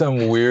was just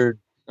some weird,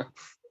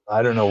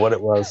 I don't know what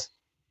it was.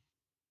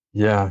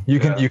 Yeah, you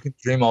can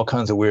dream all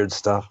kinds of weird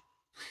stuff.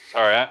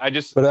 Sorry, I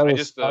was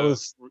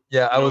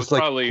like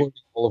probably recording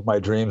all of my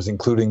dreams,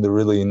 including the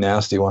really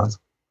nasty ones.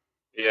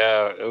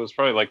 Yeah, it was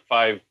probably like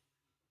 5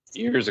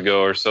 years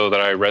ago or so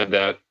that I read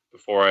that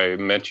before I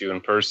met you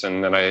in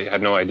person, and I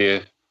had no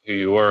idea who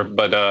you were.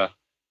 But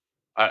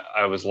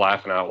I was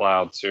laughing out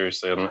loud,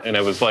 seriously, and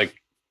it was like,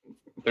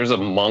 there's a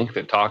monk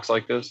that talks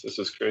like this. This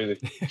is crazy.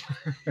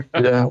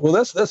 Yeah, well,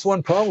 that's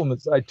one problem.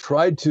 I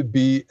tried to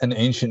be an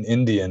ancient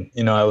Indian.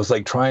 I was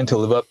like trying to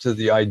live up to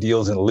the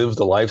ideals and live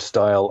the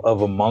lifestyle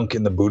of a monk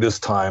in the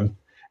Buddhist time,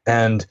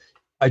 and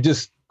I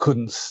just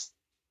couldn't.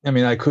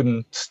 I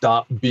couldn't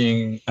stop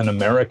being an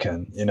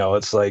American.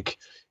 It's like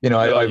You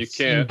know, No, I've you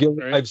seen can't,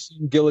 right? I've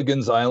seen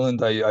Gilligan's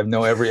Island. I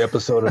know every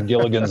episode of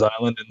Gilligan's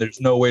Island, and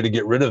there's no way to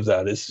get rid of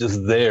that. It's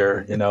just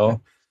there, you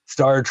know.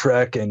 Star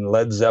Trek and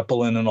Led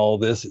Zeppelin and all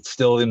this, it's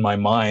still in my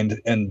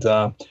mind. And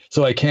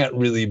so I can't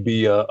really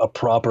be a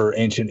proper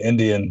ancient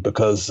Indian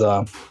because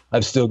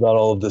I've still got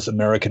all of this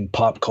American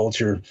pop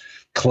culture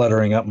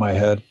cluttering up my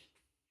head.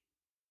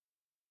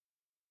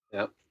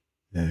 Yep.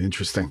 Yeah,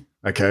 interesting.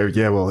 Okay,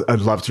 yeah, well,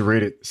 I'd love to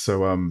read it.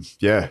 So,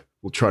 yeah,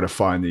 we'll try to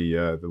find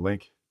the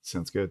link.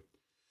 Sounds good.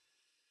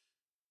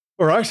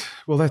 All right.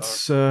 Well,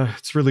 that's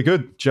it's really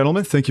good,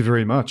 gentlemen. Thank you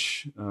very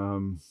much.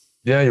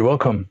 Yeah, you're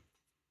welcome.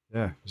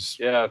 Yeah.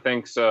 Yeah,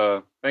 thanks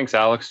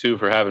Alex too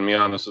for having me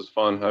on. This was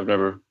fun. I've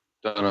never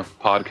done a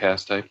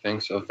podcast type thing,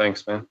 so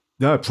thanks, man.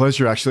 No,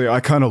 pleasure. Actually, I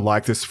kind of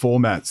like this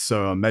format,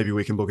 so maybe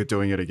we can look at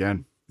doing it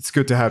again. It's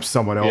good to have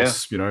someone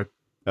else,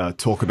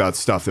 talk about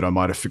stuff that I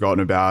might have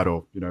forgotten about,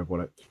 or what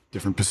a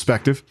different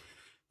perspective.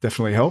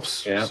 Definitely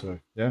helps. Yeah. So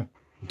yeah,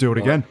 do it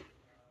again.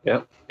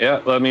 Yeah.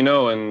 Let me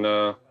know, and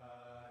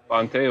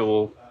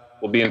Bhante,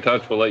 we'll be in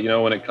touch. We'll let you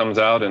know when it comes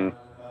out, and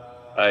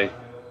I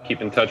keep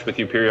in touch with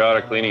you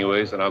periodically,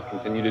 anyways, and I'll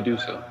continue to do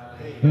so.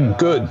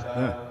 Good.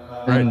 Yeah.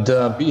 And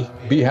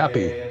be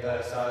happy.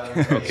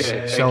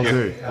 Okay. Shall thank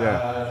you. do.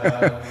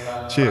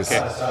 Yeah. Cheers.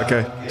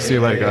 Okay. See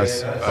you later,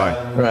 guys.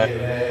 Bye. Right.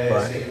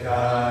 Bye.